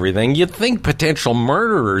computer and everything, you'd think potential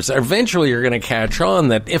murderers eventually are going to catch on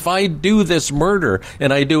that if I do this murder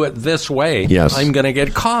and I do it this way, I'm going to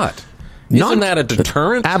get caught. Isn't that a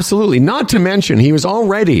deterrent? Absolutely. Not to mention, he was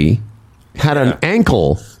already had an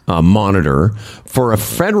ankle monitor for a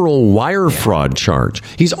federal wire fraud charge.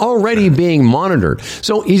 He's already being monitored.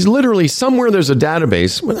 So he's literally somewhere there's a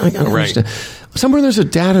database. I don't understand. Somewhere there's a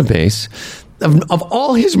database of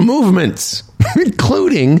all his movements,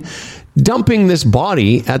 including dumping this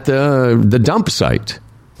body at the dump site,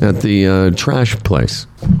 at the trash place.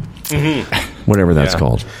 Whatever that's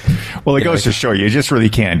called. Well, it goes to show you just really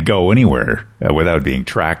can't go anywhere without being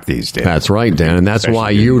tracked these days. That's right, Dan. And that's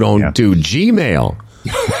why you don't do Gmail.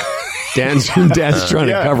 Dan's trying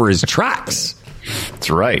to cover his tracks. That's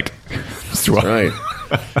right. That's right.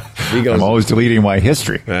 He goes, I'm always deleting my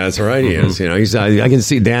history. That's right. He is. I can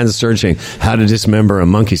see Dan searching how to dismember a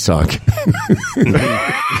monkey sock.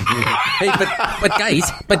 Hey,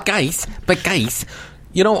 but guys.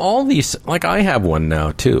 All these, like I have one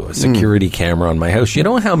now too, a security camera on my house. You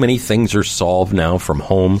know how many things are solved now from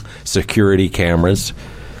home security cameras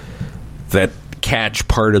that catch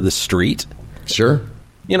part of the street? Sure.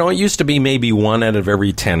 It used to be maybe 1 out of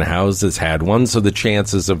every 10 houses had one, so the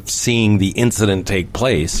chances of seeing the incident take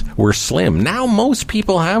place were slim. Now most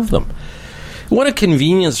people have them. What a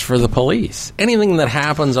convenience for the police. Anything that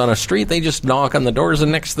happens on a street, they just knock on the doors,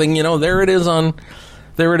 and next thing you know, there it is on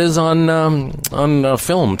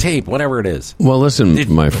film, tape, whatever it is. Well,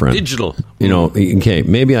 listen, my friend. Digital. Okay,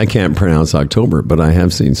 maybe I can't pronounce October, but I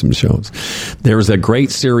have seen some shows. There was a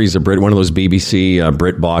great series of one of those BBC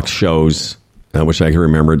BritBox shows, which I can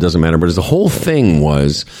remember. It doesn't matter, but the whole thing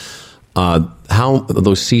was how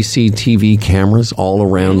those CCTV cameras all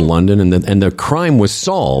around London, and the crime was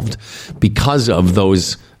solved because of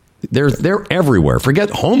those. They're everywhere. Forget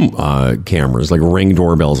home cameras like Ring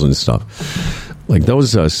doorbells and stuff. Like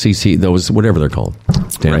those those whatever they're called.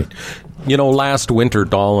 Dan. Right. Last winter,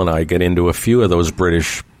 Doll and I get into a few of those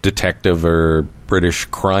British detective or British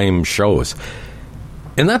crime shows.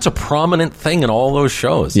 And that's a prominent thing in all those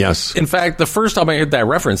shows. Yes. In fact, the first time I heard that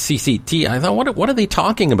reference, CCT, I thought, what are they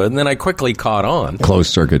talking about? And then I quickly caught on.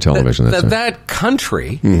 Closed circuit television. That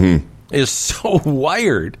country is so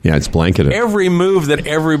wired. Yeah, it's blanketed. Every move that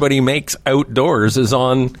everybody makes outdoors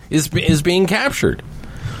is being captured.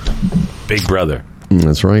 Big brother.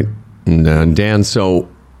 That's right. And Dan, so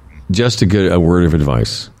just a word of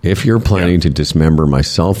advice. If you're planning to dismember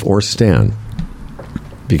myself or Stan,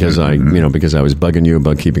 because I was bugging you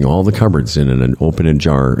about keeping all the cupboards in an open and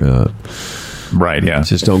jar. Right, yeah.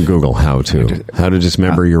 Just don't Google how to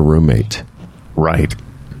dismember your roommate. Right.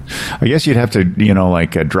 I guess you'd have to,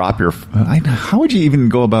 drop your... How would you even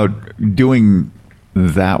go about doing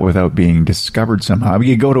that without being discovered somehow? I mean,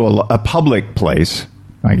 you go to a public place,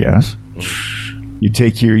 I guess.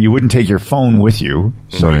 You wouldn't take your phone with you,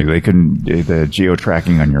 so right. they couldn't. The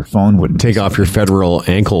geo-tracking on your phone wouldn't take off your federal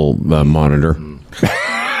ankle monitor.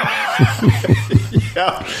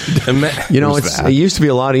 Yeah. It used to be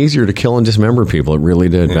a lot easier to kill and dismember people. It really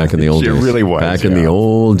did back in the old days. It really was. Back in the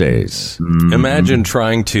old days. Imagine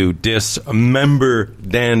trying to dismember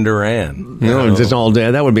Dan Duran. Just all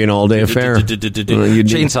day. That would be an all-day affair.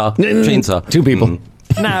 Chainsaw. Two people.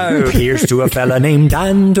 Now, here's to a fella named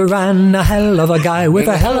Dan Duran, a hell of a guy with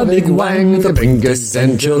a hella big wang. The biggest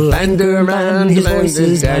essential Dan Duran, his voice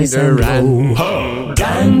is Dan Duran.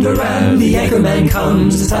 Dan Duran, the anchorman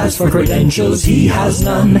comes. As for credentials, he has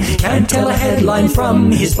none. Can't tell a headline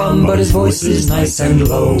from his bum, but his voice is nice and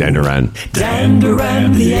low. Dan Duran. Dan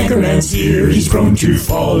Duran, the anchorman's here. He's prone to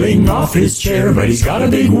falling off his chair, but he's got a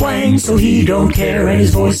big wang, so he don't care, and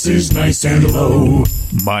his voice is nice and low.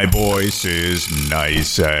 My voice is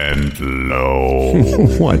nice and low.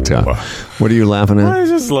 What are you laughing at? I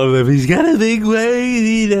just love him. He's got a big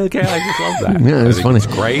way. I just love that. Yeah, it's funny. It's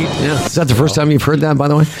great. Yeah. Is that the first time you've heard that, by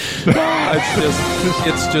the way?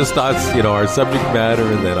 It's just us, our subject matter,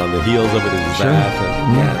 and then on the heels of it is that.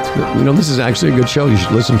 And, it's good. This is actually a good show. You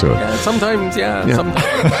should listen to it. Yeah, sometimes.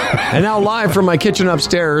 And now live from my kitchen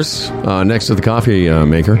upstairs, next to the coffee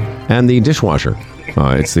maker and the dishwasher.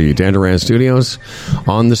 It's the Dan Duran Studios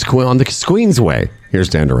on the Queensway. Here's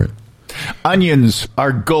Dan Duran. Onions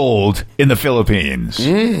are gold in the Philippines.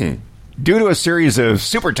 Due to a series of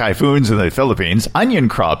super typhoons in the Philippines, onion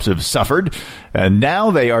crops have suffered, and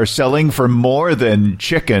now they are selling for more than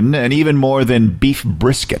chicken and even more than beef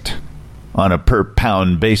brisket on a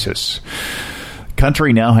per-pound basis.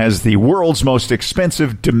 Country now has the world's most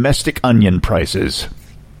expensive domestic onion prices.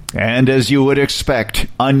 And as you would expect,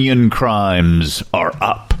 onion crimes are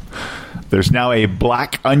up. There's now an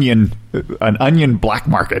onion black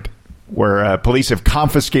market where police have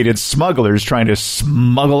confiscated smugglers trying to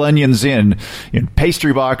smuggle onions in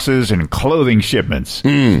pastry boxes and clothing shipments.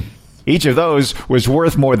 Each of those was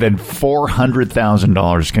worth more than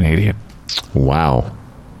 $400,000 Canadian. Wow.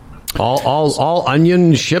 All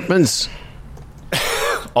onion shipments?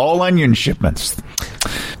 All onion shipments.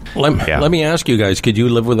 Let me ask you guys, could you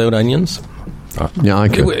live without onions? Yeah, I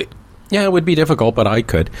could. It would be difficult, but I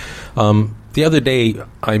could. The other day,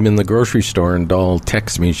 I'm in the grocery store, and Doll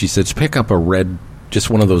texts me. She said, pick up just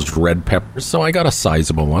one of those red peppers. So I got a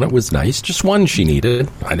sizable one. It was nice. Just one she needed.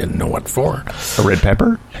 I didn't know what for. A red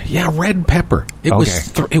pepper? Yeah, red pepper. It was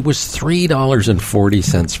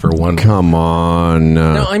 $3.40 for one. Come on.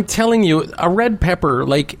 No, I'm telling you, a red pepper,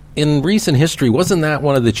 like in recent history, wasn't that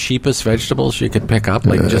one of the cheapest vegetables you could pick up?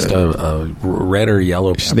 Like just a red or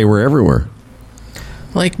yellow pepper. They were everywhere.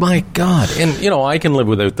 Like, my God. And, I can live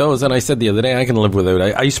without those. And I said the other day, I can live without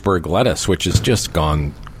iceberg lettuce, which has just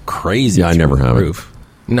gone crazy. Yeah, I never have it.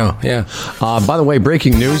 No, yeah. By the way,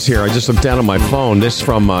 breaking news here. I just looked down on my phone. This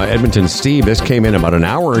from Edmonton Steve. This came in about an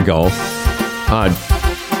hour ago.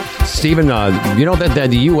 Stephen, you know that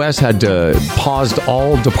the U.S. had paused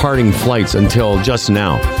all departing flights until just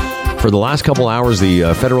now. For the last couple hours,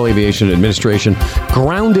 the Federal Aviation Administration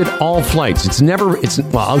grounded all flights. It's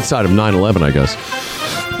outside of 9/11, I guess.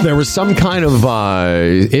 There was some kind of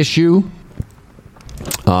issue.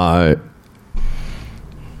 So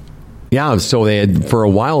they had, for a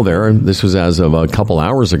while there, this was as of a couple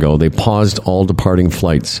hours ago, they paused all departing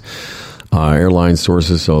flights. Airline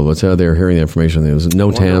sources, so let's say they're hearing the information. There was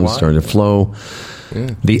NOTAM starting to flow.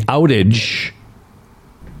 Yeah. The outage,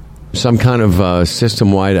 some kind of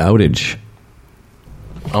system-wide outage.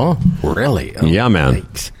 Oh, really? Oh, yeah, man.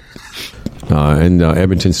 And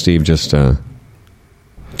Edmonton Steve just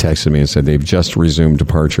texted me and said they've just resumed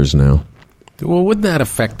departures now. Well, wouldn't that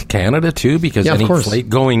affect Canada, too? Because any flight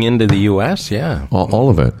going into the U.S., yeah. All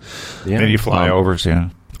of it. Yeah. Maybe flyovers,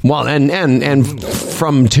 yeah. Well, and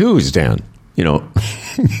from twos, Dan, from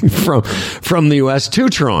the U.S. to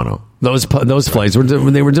Toronto, those flights were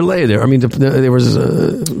delayed there. I mean, they was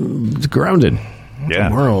grounded. Yeah.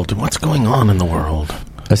 The world. What's going on in the world?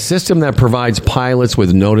 A system that provides pilots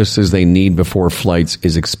with notices they need before flights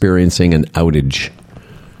is experiencing an outage.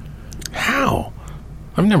 How?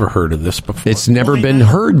 I've never heard of this before. It's never been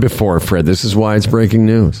heard before, Fred. This is why it's breaking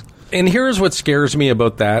news. And here's what scares me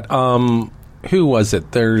about that. Who was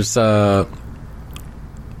it? There's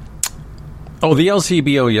Oh, the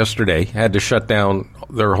LCBO yesterday had to shut down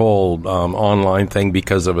their whole online thing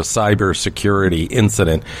because of a cybersecurity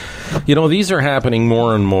incident. You know, these are happening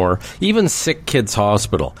more and more. Even Sick Kids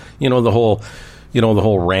Hospital. You know, the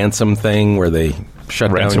whole ransom thing where they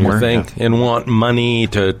shut down your thing and want money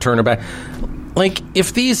to turn it back. Like,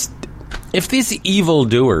 if these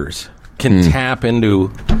evildoers can tap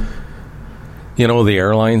into, you know, the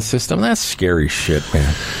airline system, that's scary shit,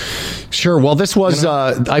 man. Sure. Well, this was.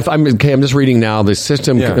 I'm just reading now. The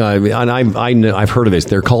system, and I've heard of this.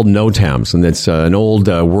 They're called NOTAMs, and it's an old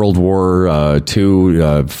World War II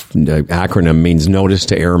acronym, means Notice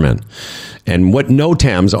to Airmen. And what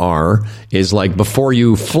NOTAMs are is like before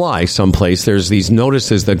you fly someplace, there's these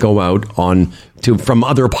notices that go out from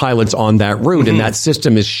other pilots on that route, and that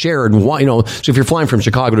system is shared. You know, so if you're flying from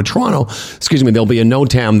Chicago to Toronto, there'll be a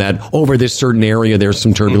NOTAM that over this certain area there's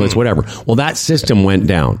some turbulence, whatever. Well, that system went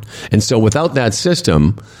down, and so without that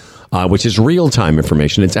system, which is real-time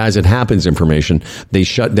information, it's as it happens information, they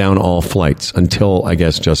shut down all flights until, I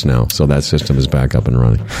guess, just now. So that system is back up and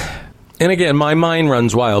running. And again, my mind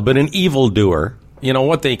runs wild, but an evildoer, you know,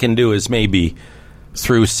 what they can do is maybe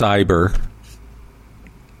through cyber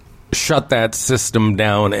shut that system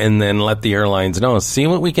down and then let the airlines know, see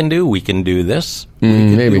what we can do? We can do this. We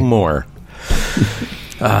can maybe do more.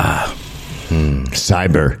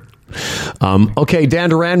 Cyber. Okay, Dan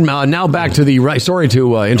Duran, now back to the sorry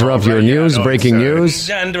to interrupt your news, breaking news.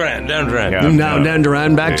 Dan Duran. Dan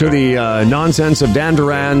Duran, back to the nonsense of Dan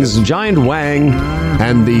Duran's Giant Wang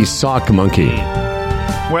and the Sock Monkey.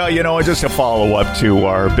 Well, you know, just a follow-up to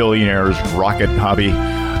our billionaire's rocket hobby.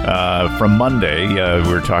 From Monday, we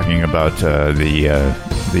were talking about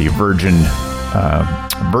the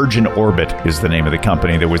Virgin Orbit is the name of the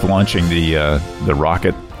company that was launching the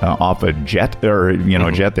rocket off a jet, or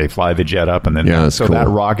a jet. They fly the jet up, and then cool. That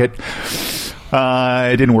rocket,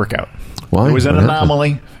 it didn't work out. Why? It was an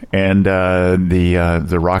anomaly, and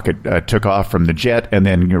the rocket took off from the jet, and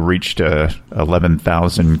then reached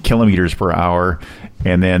 11,000 kilometers per hour,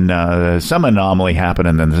 and then some anomaly happened,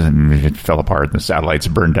 and then it fell apart, and the satellites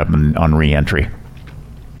burned up on re-entry,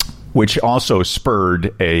 which also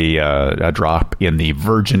spurred a drop in the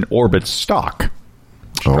Virgin Orbit stock,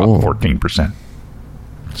 which dropped 14%.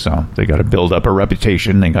 So they got to build up a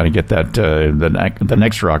reputation. They got to get that the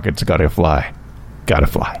next rocket's got to fly.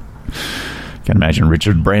 Can imagine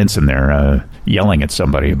Richard Branson there yelling at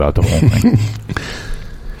somebody about the whole thing,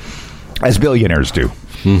 as billionaires do.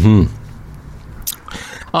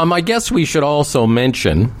 I guess we should also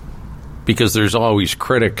mention, because there's always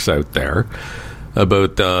critics out there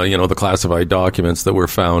about the classified documents that were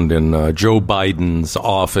found in Joe Biden's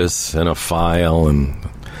office in a file, and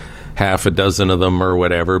half a dozen of them or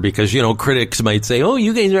whatever, because, critics might say, oh,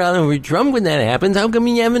 you guys are all over Trump when that happens. How come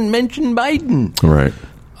you haven't mentioned Biden? Right.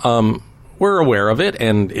 We're aware of it,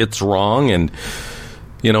 and it's wrong, and,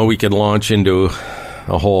 we could launch into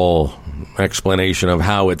a whole explanation of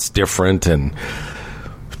how it's different, and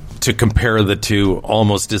to compare the two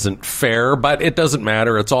almost isn't fair, but it doesn't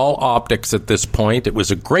matter. It's all optics at this point. It was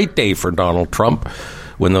a great day for Donald Trump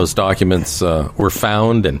when those documents were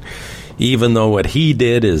found, and even though what he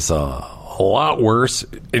did is a lot worse,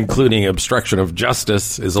 including obstruction of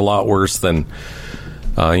justice, is a lot worse than,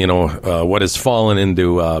 what has fallen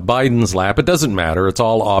into Biden's lap. It doesn't matter. It's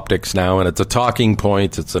all optics now, and it's a talking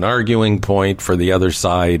point. It's an arguing point for the other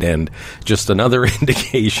side, and just another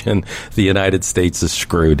indication the United States is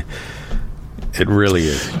screwed. It really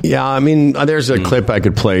is. Yeah, I mean, there's a clip I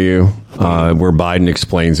could play you where Biden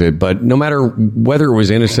explains it, but no matter whether it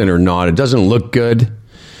was innocent or not, it doesn't look good.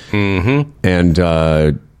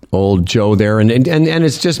 And old Joe there, and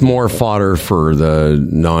it's just more fodder for the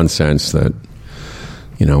nonsense that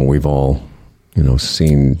we've all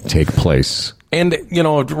seen take place. And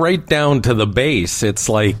right down to the base, it's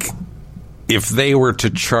like if they were to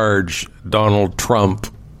charge Donald Trump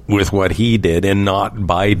with what he did and not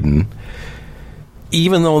Biden,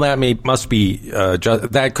 even though that must be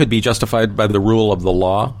that could be justified by the rule of the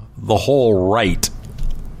law, the whole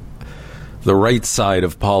the right side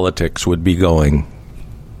of politics would be going,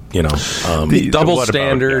 double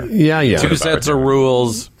standard, two sets of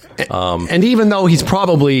rules. And even though he's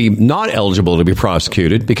probably not eligible to be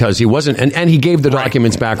prosecuted because he wasn't, and he gave the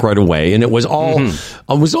documents back right away, and it was all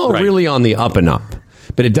really on the up and up.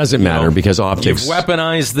 But it doesn't matter because optics. You've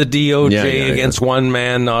weaponized the DOJ against one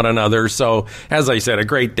man, not another. So, as I said, a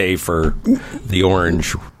great day for the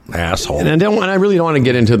orange asshole. And I really don't want to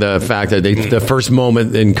get into the fact that the first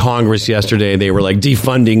moment in Congress yesterday, they were like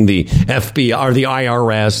defunding the FBI or the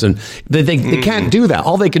IRS, and they can't do that.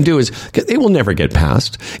 All they can do is it will never get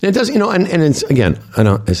passed. And it does, and it's again,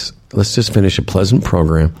 let's just finish a pleasant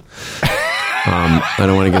program. I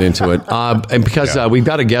don't want to get into it. And because we've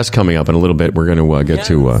got a guest coming up in a little bit, we're going to get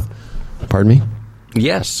to... pardon me?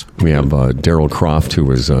 Yes. We have Daryl Croft, who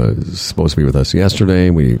was supposed to be with us yesterday.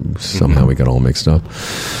 We got all mixed up.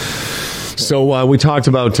 So we talked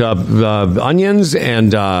about onions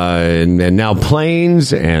and now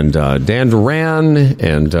planes and Dan Duran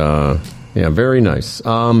and very nice.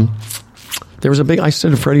 There was I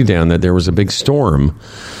said to Freddie Dan that there was a big storm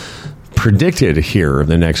predicted here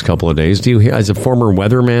the next couple of days. Do you, as a former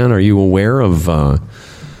weatherman, are you aware of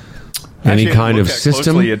any kind of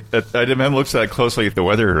system? I didn't look that closely at the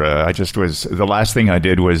weather. The last thing I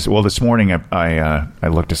did was, this morning I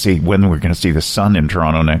looked to see when we're going to see the sun in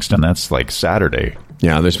Toronto next, and that's like Saturday.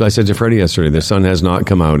 Yeah, I said to Freddie yesterday, the sun has not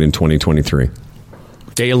come out in 2023.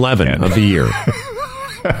 Day 11 of the year.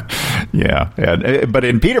 Yeah. But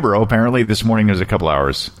in Peterborough, apparently this morning there's a couple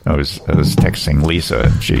hours. I was texting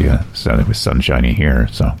Lisa. She said it was sunshiny here,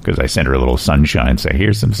 so because I sent her a little sunshine. Say,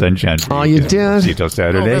 here's some sunshine. Oh, you did? See till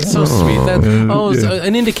Saturday. Oh, that's so sweet. It's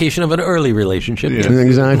an indication of an early relationship. Yeah.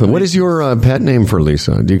 Exactly. What is your pet name for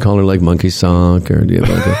Lisa? Do you call her like Monkey Sock, or do you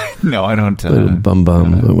have like No, I don't. Little Bum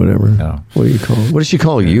or whatever. No. What do you call? What does she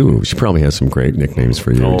call you? She probably has some great nicknames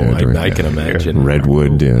for you. Dad, right? I can imagine.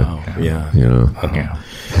 Redwood. Yeah. You know. Yeah.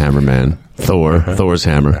 Hammerman, Thor's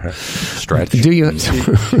hammer. Stretch. Do you? She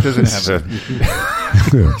doesn't have a.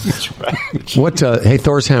 What? Hey,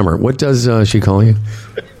 Thor's hammer. What does she call you?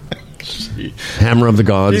 Hammer of the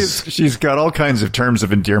gods. She's got all kinds of terms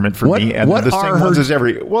of endearment for me, and what the same ones as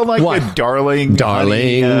every. Well, like a darling,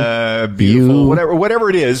 honey, beautiful, whatever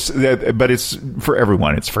it is. But it's for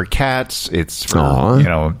everyone. It's for cats. It's for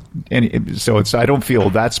and so it's. I don't feel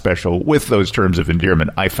that special with those terms of endearment.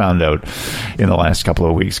 I found out in the last couple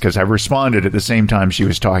of weeks because I responded at the same time she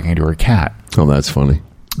was talking to her cat. Oh, that's funny.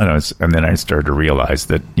 And then I started to realize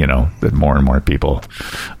that that more and more people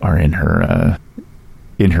are in her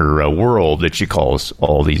world that she calls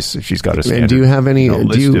all these. She's got a standard. And do you have any?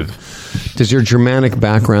 Does your Germanic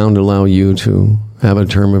background allow you to have a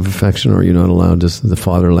term of affection, or are you not allowed? Just the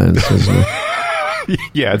fatherland says no?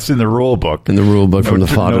 Yeah, it's in the rule book. In the rule book from the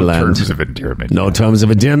fatherland. No terms of endearment. No terms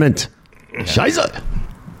of endearment. Scheiße.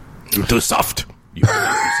 You're too soft.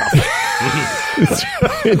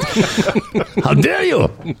 How dare you?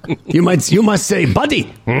 You must say,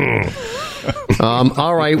 buddy.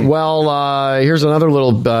 All right. Well, here's another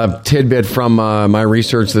little tidbit from my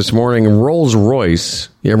research this morning. Rolls-Royce.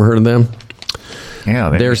 You ever heard of them?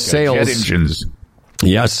 Yeah, their sales. Jet engines.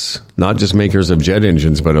 Yes, not just makers of jet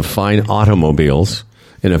engines, but of fine automobiles.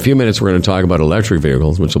 In a few minutes, we're going to talk about electric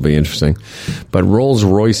vehicles, which will be interesting. But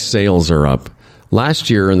Rolls-Royce sales are up. Last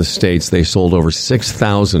year in the States, they sold over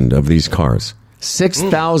 6,000 of these cars.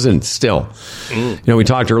 6,000 still. We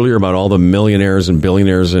talked earlier about all the millionaires and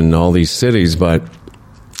billionaires in all these cities, but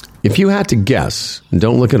if you had to guess, and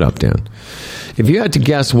don't look it up, Dan, if you had to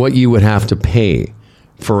guess what you would have to pay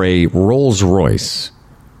for a Rolls-Royce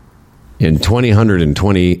in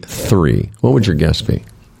 2023, what would your guess be?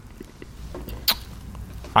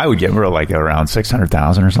 I would get like around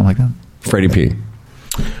 600,000 or something like that. Freddie P.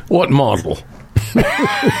 What model?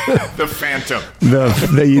 The Phantom.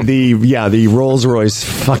 The Rolls-Royce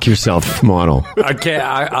fuck yourself model. I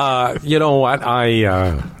can't. You know what?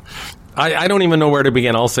 I don't even know where to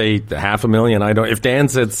begin. I'll say $500,000. I don't. If Dan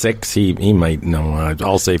said 6, he might know.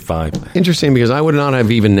 I'll say 5. Interesting, because I would not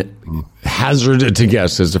have even hazarded to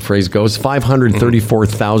guess, as the phrase goes.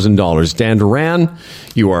 $534,000. Dan Duran,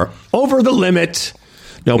 you are over the limit.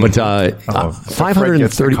 No, but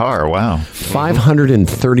 $530,000. Car. Wow,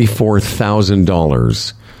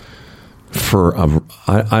 $534,000 for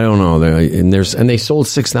I don't know. And they sold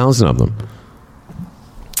 6,000 of them.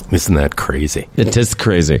 Isn't that crazy? It is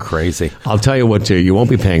crazy. Crazy. I'll tell you what you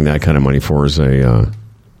won't be paying that kind of money for is an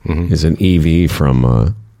EV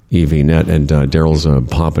from EVNet, and Daryl's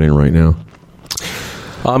popping in right now.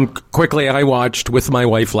 Quickly, I watched with my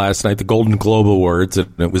wife last night the Golden Globe Awards,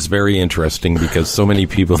 and it was very interesting because so many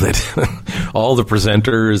people that all the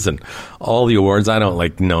presenters and all the awards, I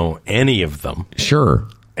don't know any of them. Sure.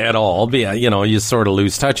 At all. But, you sort of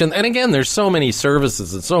lose touch. And again, there's so many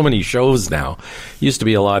services and so many shows now. Used to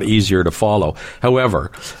be a lot easier to follow.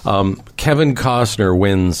 However, Kevin Costner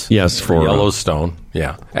wins for Yellowstone.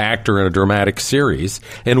 Yeah. Actor in a dramatic series.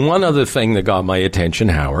 And one other thing that got my attention,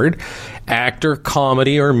 Howard, actor,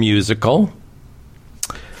 comedy, or musical,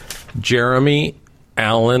 Jeremy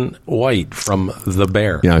Allen White from The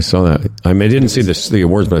Bear. Yeah, I saw that. I didn't see the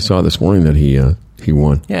awards, but I saw it this morning that he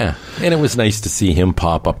won. Yeah, and it was nice to see him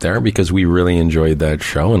pop up there because we really enjoyed that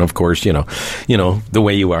show. And of course, the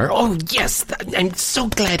way you are. Oh yes, I'm so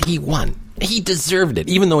glad he won. he deserved it,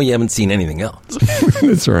 even though you haven't seen anything else.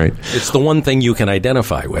 That's right. It's the one thing you can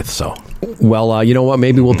identify with. So, well, you know what?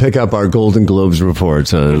 Maybe we'll pick up our Golden Globes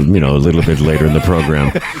reports, a little bit later in the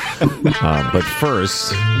program. But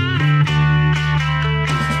first.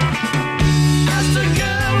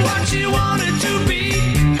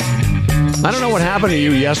 I don't know what happened to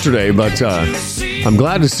you yesterday, but I'm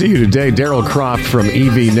glad to see you today. Daryl Croft from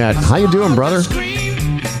EVNet. How you doing, brother?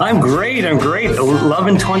 I'm great.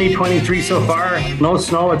 Loving 2023 so far. No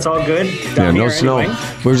snow. It's all good. No snow. Anyway.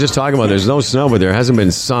 We were just talking about there's no snow, but there hasn't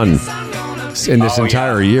been sun in this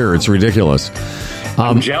entire year. It's ridiculous.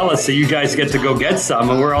 I'm jealous that you guys get to go get some,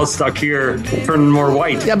 and we're all stuck here turning more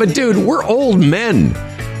white. Yeah, but dude, we're old men.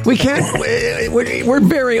 We can't. We're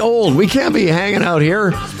very old. We can't be hanging out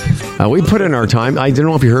here. We put in our time. I don't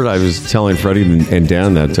know if you heard. I was telling Freddie and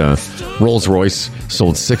Dan that Rolls-Royce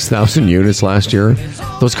sold 6,000 units last year.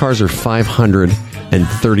 Those cars are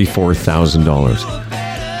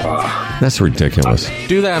 $534,000. That's ridiculous.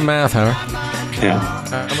 Do that math, Howard. Yeah.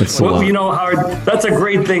 Well, Howard, that's a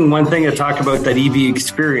great thing. One thing to talk about that EV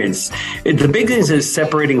experience. The big thing is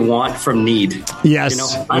separating want from need.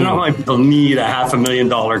 Yes. I don't know how people need a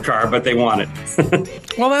 $500,000 car, but they want it.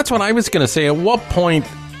 Well, that's what I was going to say. At what point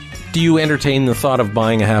do you entertain the thought of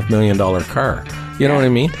buying a $500,000 car? You know what I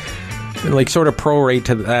mean? Like, sort of prorate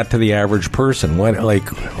to the average person. What,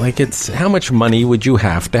 like it's how much money would you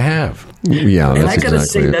have to have? Yeah, and I got to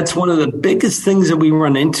say that's one of the biggest things that we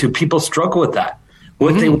run into. People struggle with that.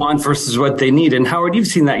 What they want versus what they need. And Howard, you've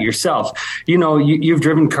seen that yourself. You've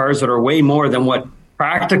driven cars that are way more than what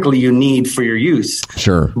practically you need for your use.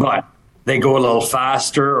 Sure. But they go a little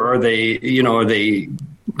faster, or they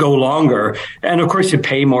go longer. And of course you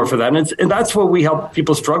pay more for that. And that's what we help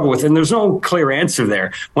people struggle with. And there's no clear answer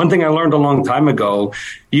there. One thing I learned a long time ago,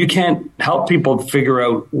 you can't help people figure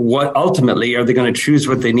out what ultimately are they going to choose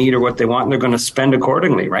what they need or what they want, and they're going to spend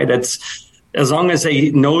accordingly, right? It's as long as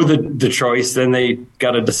they know the choice, then they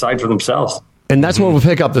got to decide for themselves. And that's where we'll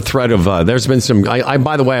pick up the thread of, there's been some,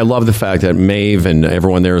 by the way, I love the fact that Maeve and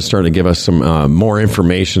everyone there is starting to give us some more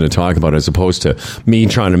information to talk about, as opposed to me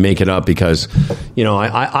trying to make it up, because,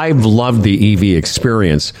 I've loved the EV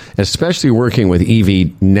experience, especially working with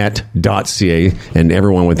evnet.ca and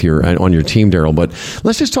everyone with on your team, Daryl. But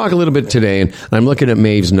let's just talk a little bit today, and I'm looking at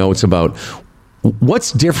Maeve's notes about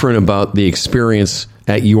what's different about the experience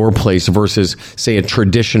at your place versus, say, a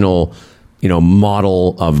traditional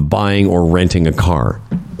model of buying or renting a car?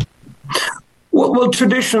 Well,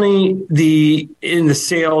 traditionally, in the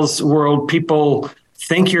sales world, people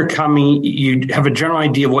think you're coming, you have a general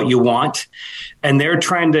idea of what you want, and they're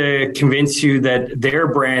trying to convince you that their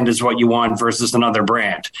brand is what you want versus another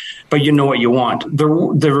brand, but you know what you want. The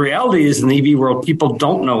reality is, in the EV world, people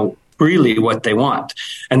don't know really what they want.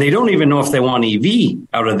 And they don't even know if they want EV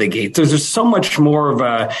out of the gate. There's so much more of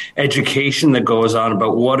a education that goes on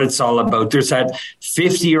about what it's all about. There's that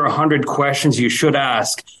 50 or 100 questions you should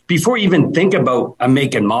ask before you even think about a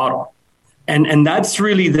make and model. And that's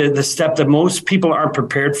really the step that most people aren't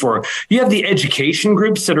prepared for. You have the education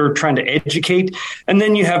groups that are trying to educate, and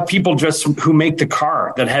then you have people just who make the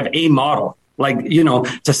car that have a model. Like,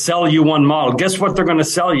 to sell you one model. Guess what they're going to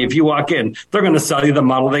sell you if you walk in? They're going to sell you the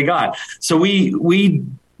model they got. So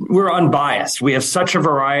we're unbiased. We have such a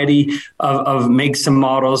variety of makes and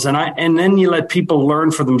models, and then you let people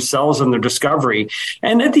learn for themselves in their discovery.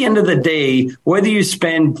 And at the end of the day, whether you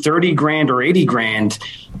spend $30,000 or $80,000,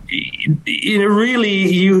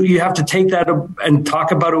 really you have to take that and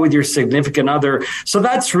talk about it with your significant other. So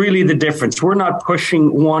that's really the difference. We're not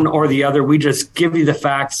pushing one or the other. We just give you the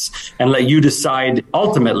facts and let you decide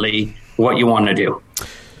ultimately what you want to do.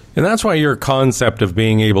 And that's why your concept of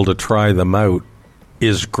being able to try them out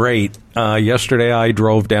is great. Yesterday, I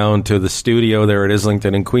drove down to the studio there at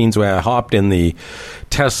Islington in Queensway. I hopped in the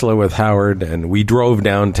Tesla with Howard, and we drove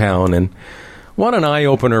downtown. And what an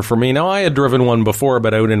eye-opener for me. Now, I had driven one before,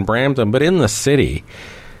 but out in Brampton. But in the city,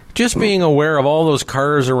 just being aware of all those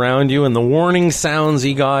cars around you and the warning sounds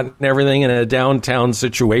he got and everything in a downtown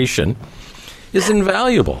situation is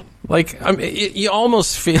invaluable. Like, you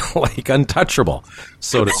almost feel like untouchable,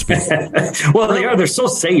 so to speak. Well, they are. They're so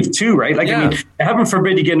safe, too, right? Like, yeah. Heaven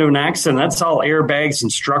forbid you get into an accident. That's all airbags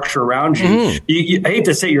and structure around you. Mm-hmm. I hate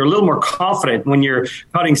to say, you're a little more confident when you're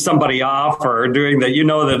cutting somebody off or doing that. You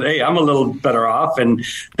know that, hey, I'm a little better off. And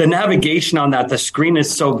the navigation on that, the screen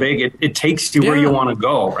is so big, it takes you where you want to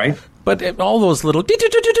go, right? But all those little, and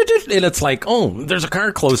it's like, oh, there's a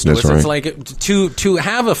car close to us. Right. It's like to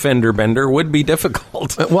have a fender bender would be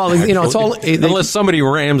difficult. Well, it's all unless somebody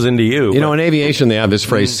rams into you. In aviation, they have this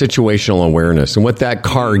phrase situational awareness, and what that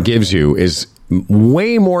car gives you is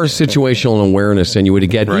way more situational awareness than you would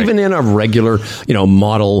get even in a regular,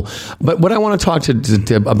 model. But what I want to talk to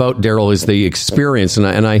about Daryl is the experience, and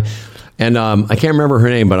I can't remember her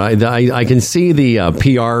name, but I can see the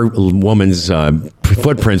PR woman's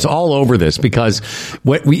footprints all over this, because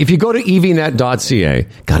if you go to evnet.ca,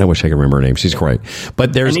 God, I wish I could remember her name. She's great.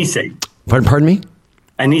 But there's Anise. Pardon me?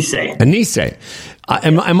 Anise.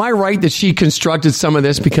 Am I right that she constructed some of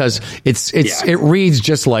this, because it reads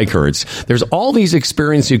just like her? There's all these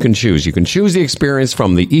experiences you can choose. You can choose the experience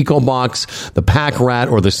from the EcoBox, the Pack Rat,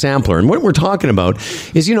 or the Sampler. And what we're talking about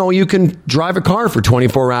is, you can drive a car for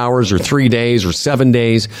 24 hours or 3 days or 7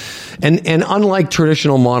 days. And unlike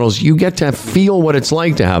traditional models, you get to feel what it's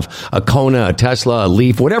like to have a Kona, a Tesla, a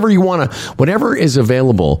Leaf, whatever you want to, whatever is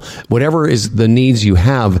available, whatever is the needs you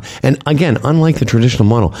have. And again, unlike the traditional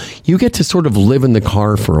model, you get to sort of live in the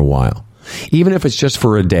car for a while, even if it's just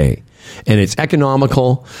for a day, and it's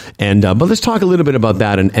economical. And but let's talk a little bit about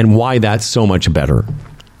that and why that's so much better.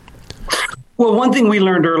 Well, one thing we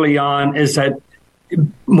learned early on is that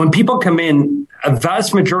when people come in, a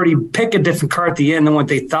vast majority pick a different car at the end than what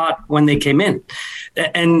they thought when they came in.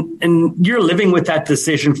 And you're living with that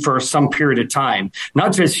decision for some period of time,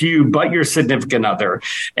 not just you, but your significant other.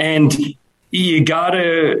 And you got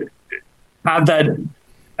to have that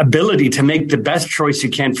ability to make the best choice you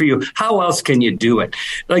can for you. How else can you do it?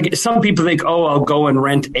 Like, some people think, I'll go and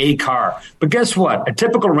rent a car. But guess what? A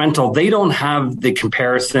typical rental, they don't have the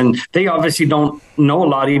comparison. They obviously don't know a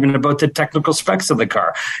lot even about the technical specs of the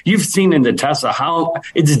car. You've seen in the Tesla how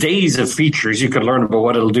it's days of features you could learn about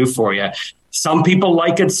what it'll do for you. Some people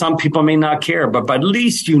like it. Some people may not care, but at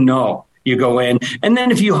least you go in. And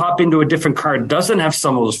then if you hop into a different car, it doesn't have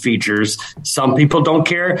some of those features. Some people don't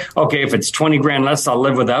care. Okay, if it's 20 grand less, I'll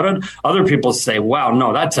live without it. Other people say, wow,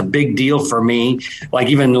 no, that's a big deal for me. Like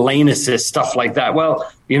even lane assist, stuff like that.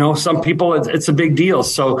 Well, some people, it's a big deal.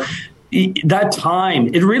 So that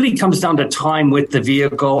time, it really comes down to time with the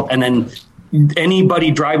vehicle and then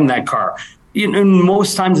anybody driving that car.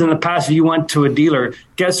 Most times in the past, if you went to a dealer,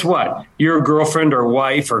 guess what? Your girlfriend or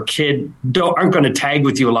wife or kid aren't going to tag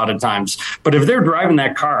with you a lot of times. But if they're driving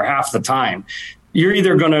that car half the time, you're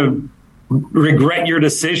either going to regret your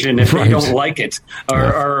decision if they don't like it,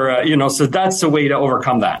 or so that's the way to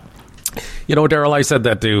overcome that. Daryl, I said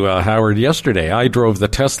that to Howard yesterday. I drove the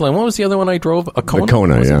Tesla, and what was the other one I drove? A Kona? The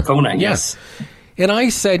Kona, yeah. Kona, yes. And I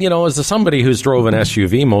said, as somebody who's drove an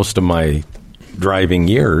SUV most of my driving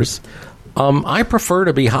years, I prefer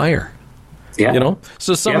to be higher. Yeah.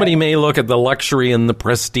 So somebody may look at the luxury and the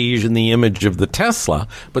prestige and the image of the Tesla,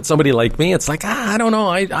 but somebody like me, it's like, I don't know,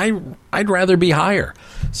 I'd rather be higher.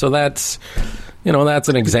 So that's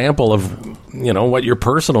an example of what your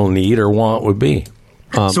personal need or want would be.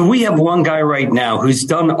 So we have one guy right now who's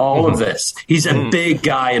done all of this. He's a big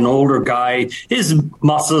guy, an older guy. His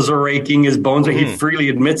muscles are aching, his bones are, he freely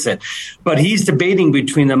admits it. But he's debating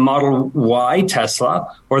between the Model Y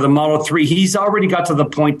Tesla or the Model 3. He's already got to the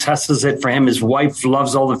point Tesla's it for him. His wife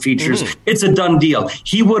loves all the features. It's a done deal.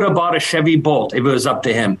 He would have bought a Chevy Bolt if it was up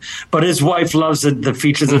to him. But his wife loves the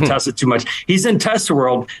features of Tesla too much. He's in Tesla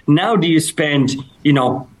world. Now do you spend,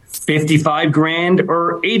 55 grand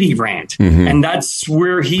or 80 grand. And that's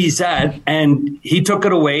where he's at. And he took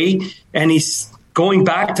it away, and he's going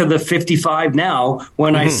back to the 55 now.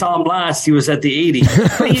 When I saw him last, he was at the 80.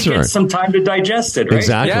 But he gets some time to digest it, right?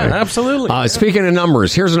 Exactly. Yeah, absolutely. Speaking of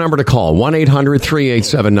numbers, here's a number to call,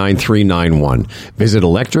 1-800-387-9391. Visit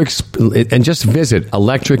visit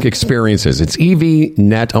Electric Experiences. It's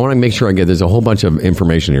EVNet. I want to make sure there's a whole bunch of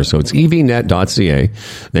information here. So it's evnet.ca.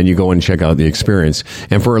 Then you go and check out the experience.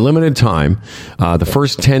 And for a limited time, the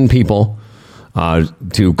first 10 people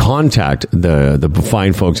to contact the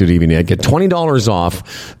fine folks at EVNet get $20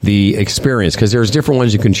 off the experience, because there's different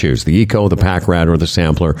ones you can choose: the Eco, the Pack Rat, or the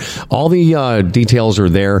Sampler. All the details are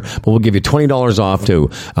there, but we'll give you $20 off to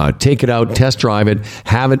take it out, test drive it,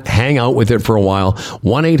 have it, hang out with it for a while.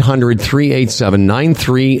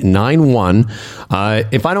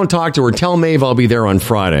 1-800-387-9391. If I don't talk to her, tell Maeve I'll be there on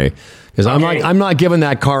Friday. Because I'm not giving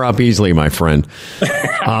that car up easily, my friend.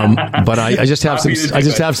 But I just have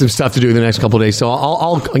some stuff to do the next couple of days. So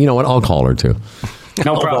I'll call her too.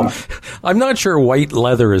 No problem. I'm not sure white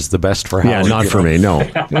leather is the best for Howard. Yeah, not for me, no.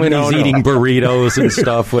 When he's eating burritos and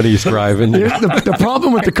stuff when he's driving. The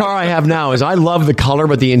problem with the car I have now is I love the color,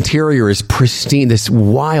 but the interior is pristine, this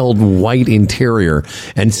wild white interior.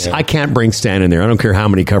 And I can't bring Stan in there. I don't care how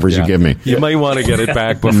many covers you give me. You might want to get it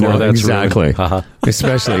back before that's exactly.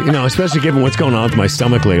 Especially given what's going on with my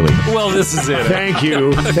stomach lately. Well, this is it. Thank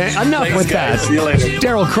you. Enough with that. See you later.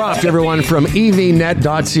 Daryl Croft, everyone, from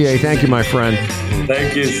evnet.ca. Thank you, my friend.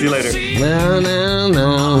 Thank you. See you later.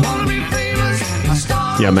 No.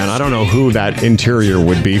 Yeah, man, I don't know who that interior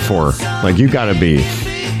would be for. Like, you got to be.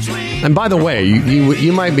 And by the way,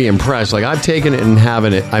 you might be impressed. Like, I've taken it and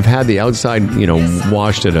I've had the outside,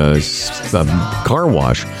 washed at a car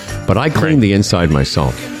wash, but I cleaned the inside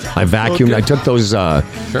myself. I vacuumed. Okay. I took those.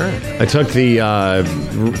 Sure. I took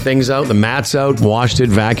the things out, the mats out, washed it,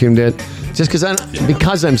 vacuumed it. Just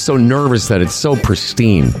because I'm so nervous that it's so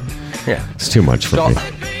pristine. Yeah, it's too much for me.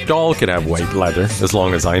 Doll could have white leather as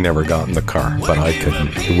long as I never got in the car, but I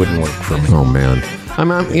couldn't. It wouldn't work for me. Oh man,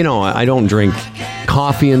 I don't drink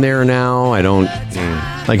coffee in there now. I don't.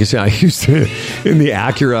 Like I said, I used to in the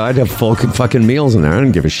Acura. I'd have full fucking meals in there. I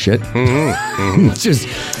didn't give a shit. Just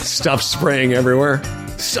stuff spraying everywhere.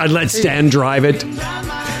 I'd let Stan drive it.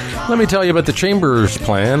 Let me tell you about the Chambers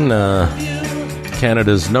Plan,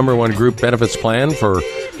 Canada's #1 group benefits plan for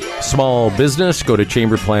small business. Go to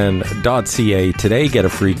chamberplan.ca today. Get a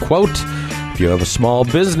free quote. If you have a small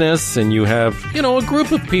business and you have, a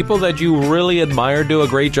group of people that you really admire, do a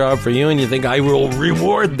great job for you, and you think, I will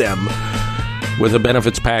reward them with a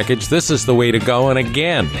benefits package, this is the way to go. And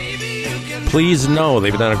again, please know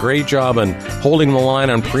they've done a great job in holding the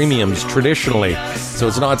line on premiums traditionally. So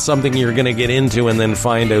it's not something you're going to get into and then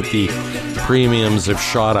find out the premiums have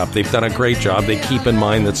shot up. They've done a great job. They keep in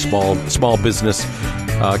mind that small business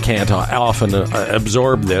can't often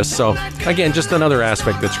absorb this. So again, just another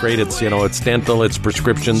aspect that's great. It's it's dental, it's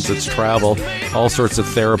prescriptions, it's travel, all sorts of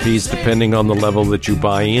therapies depending on the level that you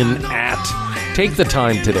buy in at. Take the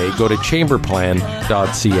time today. Go to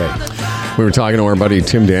chamberplan.ca. We were talking to our buddy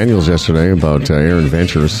Tim Daniels yesterday about Aaron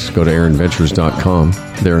Ventures. Go to aaronventures.com.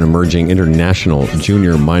 They're an emerging international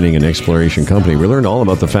junior mining and exploration company. We learned all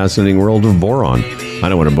about the fascinating world of boron. I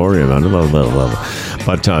don't want to bore you about it,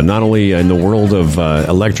 but not only in the world of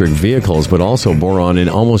electric vehicles, but also boron in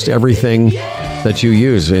almost everything that you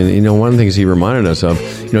use. And, one of the things he reminded us of,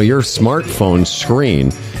 your smartphone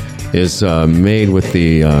screen is made with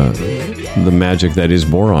the magic that is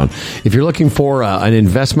boron. If you're looking for an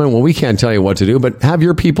investment, well, we can't tell you what to do, but have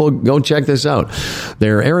your people go check this out.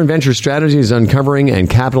 Their Aaron Venture strategy is uncovering and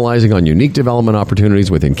capitalizing on unique development opportunities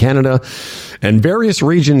within Canada and various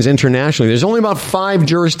regions internationally. There's only about 5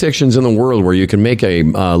 jurisdictions in the world where you can make a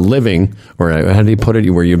living, or how do you put it,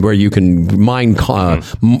 where you can mine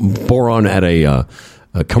boron at a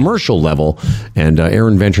commercial level, and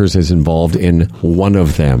Aaron Ventures is involved in one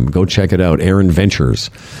of them. Go check it out,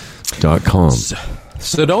 aaronventures.com.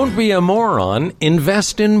 So don't be a moron,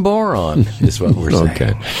 invest in boron, is what we're saying.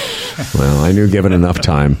 Okay. Well, I knew given enough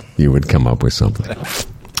time, you would come up with something.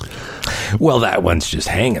 Well, that one's just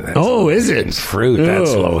hanging. That's is it? Fruit.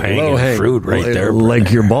 That's low-hanging fruit right there. Like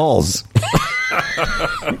your balls.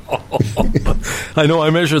 I know. I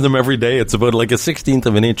measure them every day. It's about like a 1/16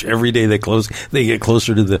 of an inch every day. They get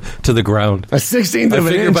closer to the ground. A 1/16 of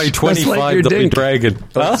an inch. I figure by 25 they'll be dragging.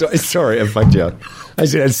 Huh? Sorry, I fucked you up. I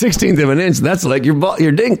said a 1/16 of an inch. That's like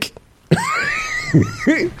your dink.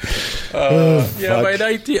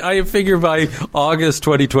 I figure by August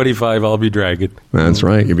 2025 I'll be dragging. That's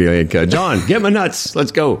right. You'll be like, John, get my nuts.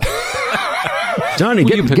 Let's go. Johnny,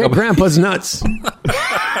 get Grandpa's nuts.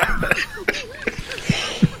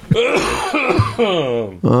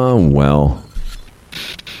 Oh, well.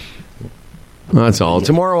 That's all.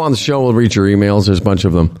 Tomorrow on the show, we'll read your emails. There's a bunch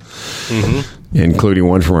of them, including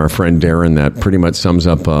one from our friend Darren that pretty much sums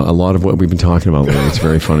up a lot of what we've been talking about lately. It's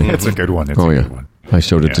very funny. It's a good one. It's a good one. I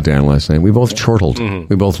showed it to Dan last night. We both chortled.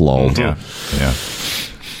 We both lolled. Yeah.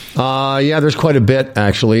 There's quite a bit,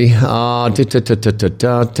 actually. What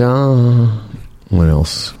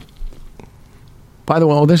else? By the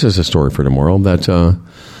way, this is a story for tomorrow that...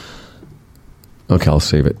 Okay, I'll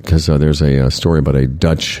save it because there's a story about a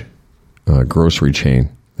Dutch grocery chain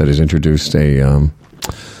that has introduced a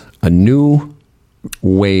new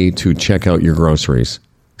way to check out your groceries,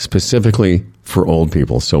 specifically for old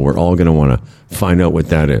people. So we're all going to want to find out what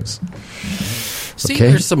that is. See,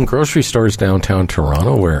 there's some grocery stores downtown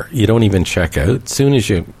Toronto where you don't even check out. As soon as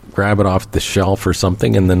you grab it off the shelf or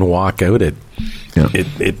something and then walk out,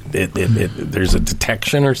 there's a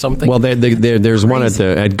detection or something. Well, there's one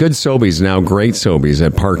at Good Sobeys now, Great Sobeys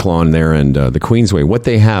at Park Lawn there and the Queensway. What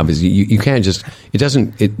they have is you can't just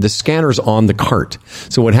the scanner's on the cart.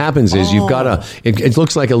 So what happens is you've got it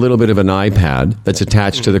looks like a little bit of an iPad that's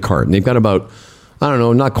attached to the cart, and they've got about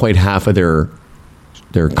not quite half of their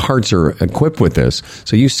carts are equipped with this.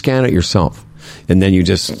 So you scan it yourself. And then you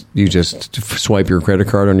just swipe your credit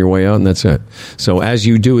card on your way out, and that's it. So as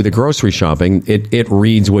you do the grocery shopping, it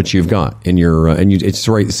reads what you've got in your it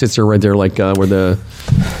sits there right there like where the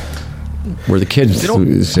kids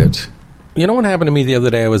sit. You know what happened to me the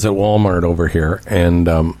other day? I was at Walmart over here, and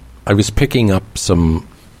I was picking up some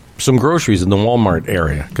some groceries in the Walmart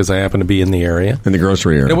area because I happen to be in the area. In the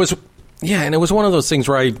grocery area. And it was one of those things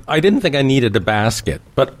where I didn't think I needed a basket,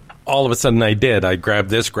 but all of a sudden I did. I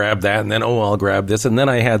grabbed this, grabbed that, and then, I'll grab this. And then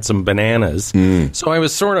I had some bananas. So I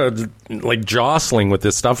was sort of like jostling with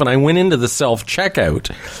this stuff, and I went into the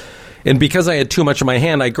self-checkout. And because I had too much in my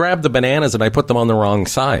hand, I grabbed the bananas and I put them on the wrong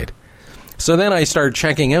side. So then I started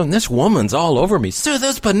checking out, and this woman's all over me. Sir,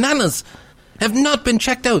 those bananas have not been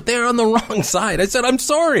checked out. They're on the wrong side. I said, I'm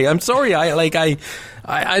sorry. I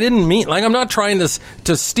didn't mean, I'm not trying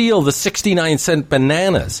to steal the 69-cent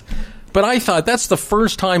bananas. But I thought that's the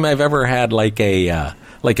first time I've ever had like a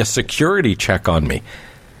security check on me.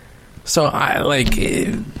 So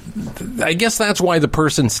I guess that's why the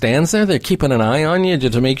person stands there. They're keeping an eye on you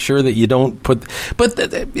to make sure that you don't put. But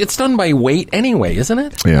it's done by weight anyway, isn't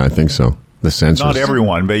it? Yeah, I think so. The sensors. Not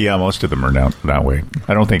everyone, but yeah, most of them are that way.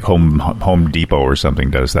 I don't think Home Depot or something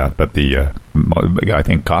does that, but I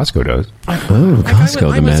think Costco does. Oh,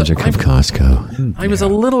 Costco, the magic of Costco. I was a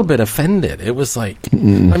little bit offended. It was like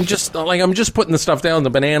I'm just putting the stuff down. The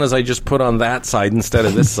bananas I just put on that side instead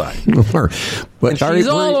of this side. But she's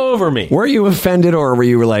all over me. Were you offended, or were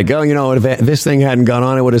you like, if this thing hadn't gone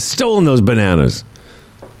on, I would have stolen those bananas?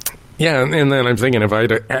 Yeah, and then I'm thinking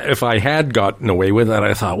if I had gotten away with that,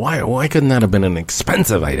 I thought, why couldn't that have been an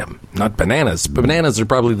expensive item, not bananas? Bananas are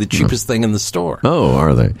probably the cheapest thing in the store. Oh,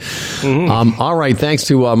 are they? Mm-hmm. All right, thanks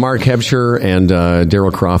to Mark Hebscher and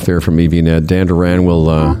Daryl Croft there from EVNet. Dan Duran will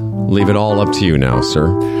leave it all up to you now,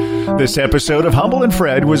 sir. This episode of Humble and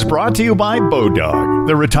Fred was brought to you by Bodog,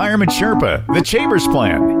 the Retirement Sherpa, the Chambers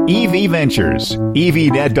Plan, EV Ventures,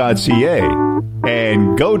 EVNet.ca,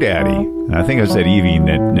 and GoDaddy. I think I said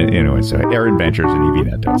EVNet. Anyway, so Aaron Ventures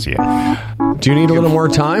and EVNet.ca. Do you need a little more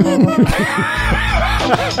time?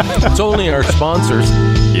 It's only our sponsors.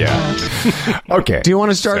 Yeah. Okay. Do you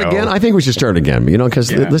want to start again? I think we should start again. Because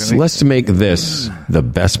let's make this the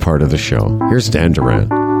best part of the show. Here's Dan Duran.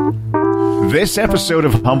 This episode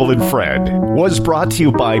of Humble and Fred was brought to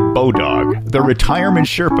you by Bodog, the Retirement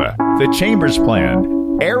Sherpa, the Chambers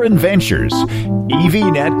Plan, Aaron Ventures,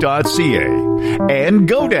 EVNet.ca, and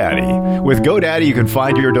GoDaddy. With GoDaddy, you can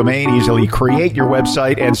find your domain easily, create your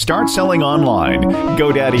website, and start selling online.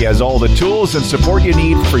 GoDaddy has all the tools and support you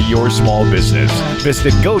need for your small business.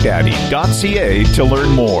 Visit GoDaddy.ca to learn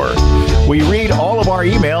more. We read all of our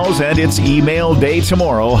emails, and it's email day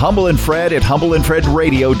tomorrow. Humble and Fred at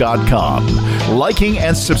humbleandfredradio.com. Liking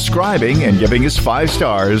and subscribing and giving us 5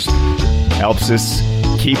 stars helps us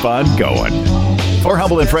keep on going. For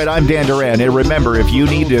Humble and Fred, I'm Dan Duran. And remember, if you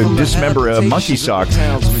need to dismember a monkey sock,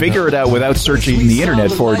 figure it out without searching the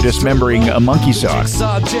internet for dismembering a monkey sock.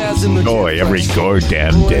 Boy, every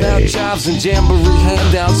goddamn day. Jobs and jamboree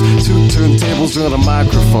handouts, 2 turntables and a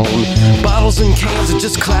microphone, bottles and cans, and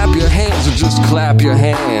just clap your hands, or just clap your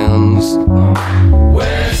hands.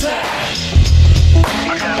 Where's that?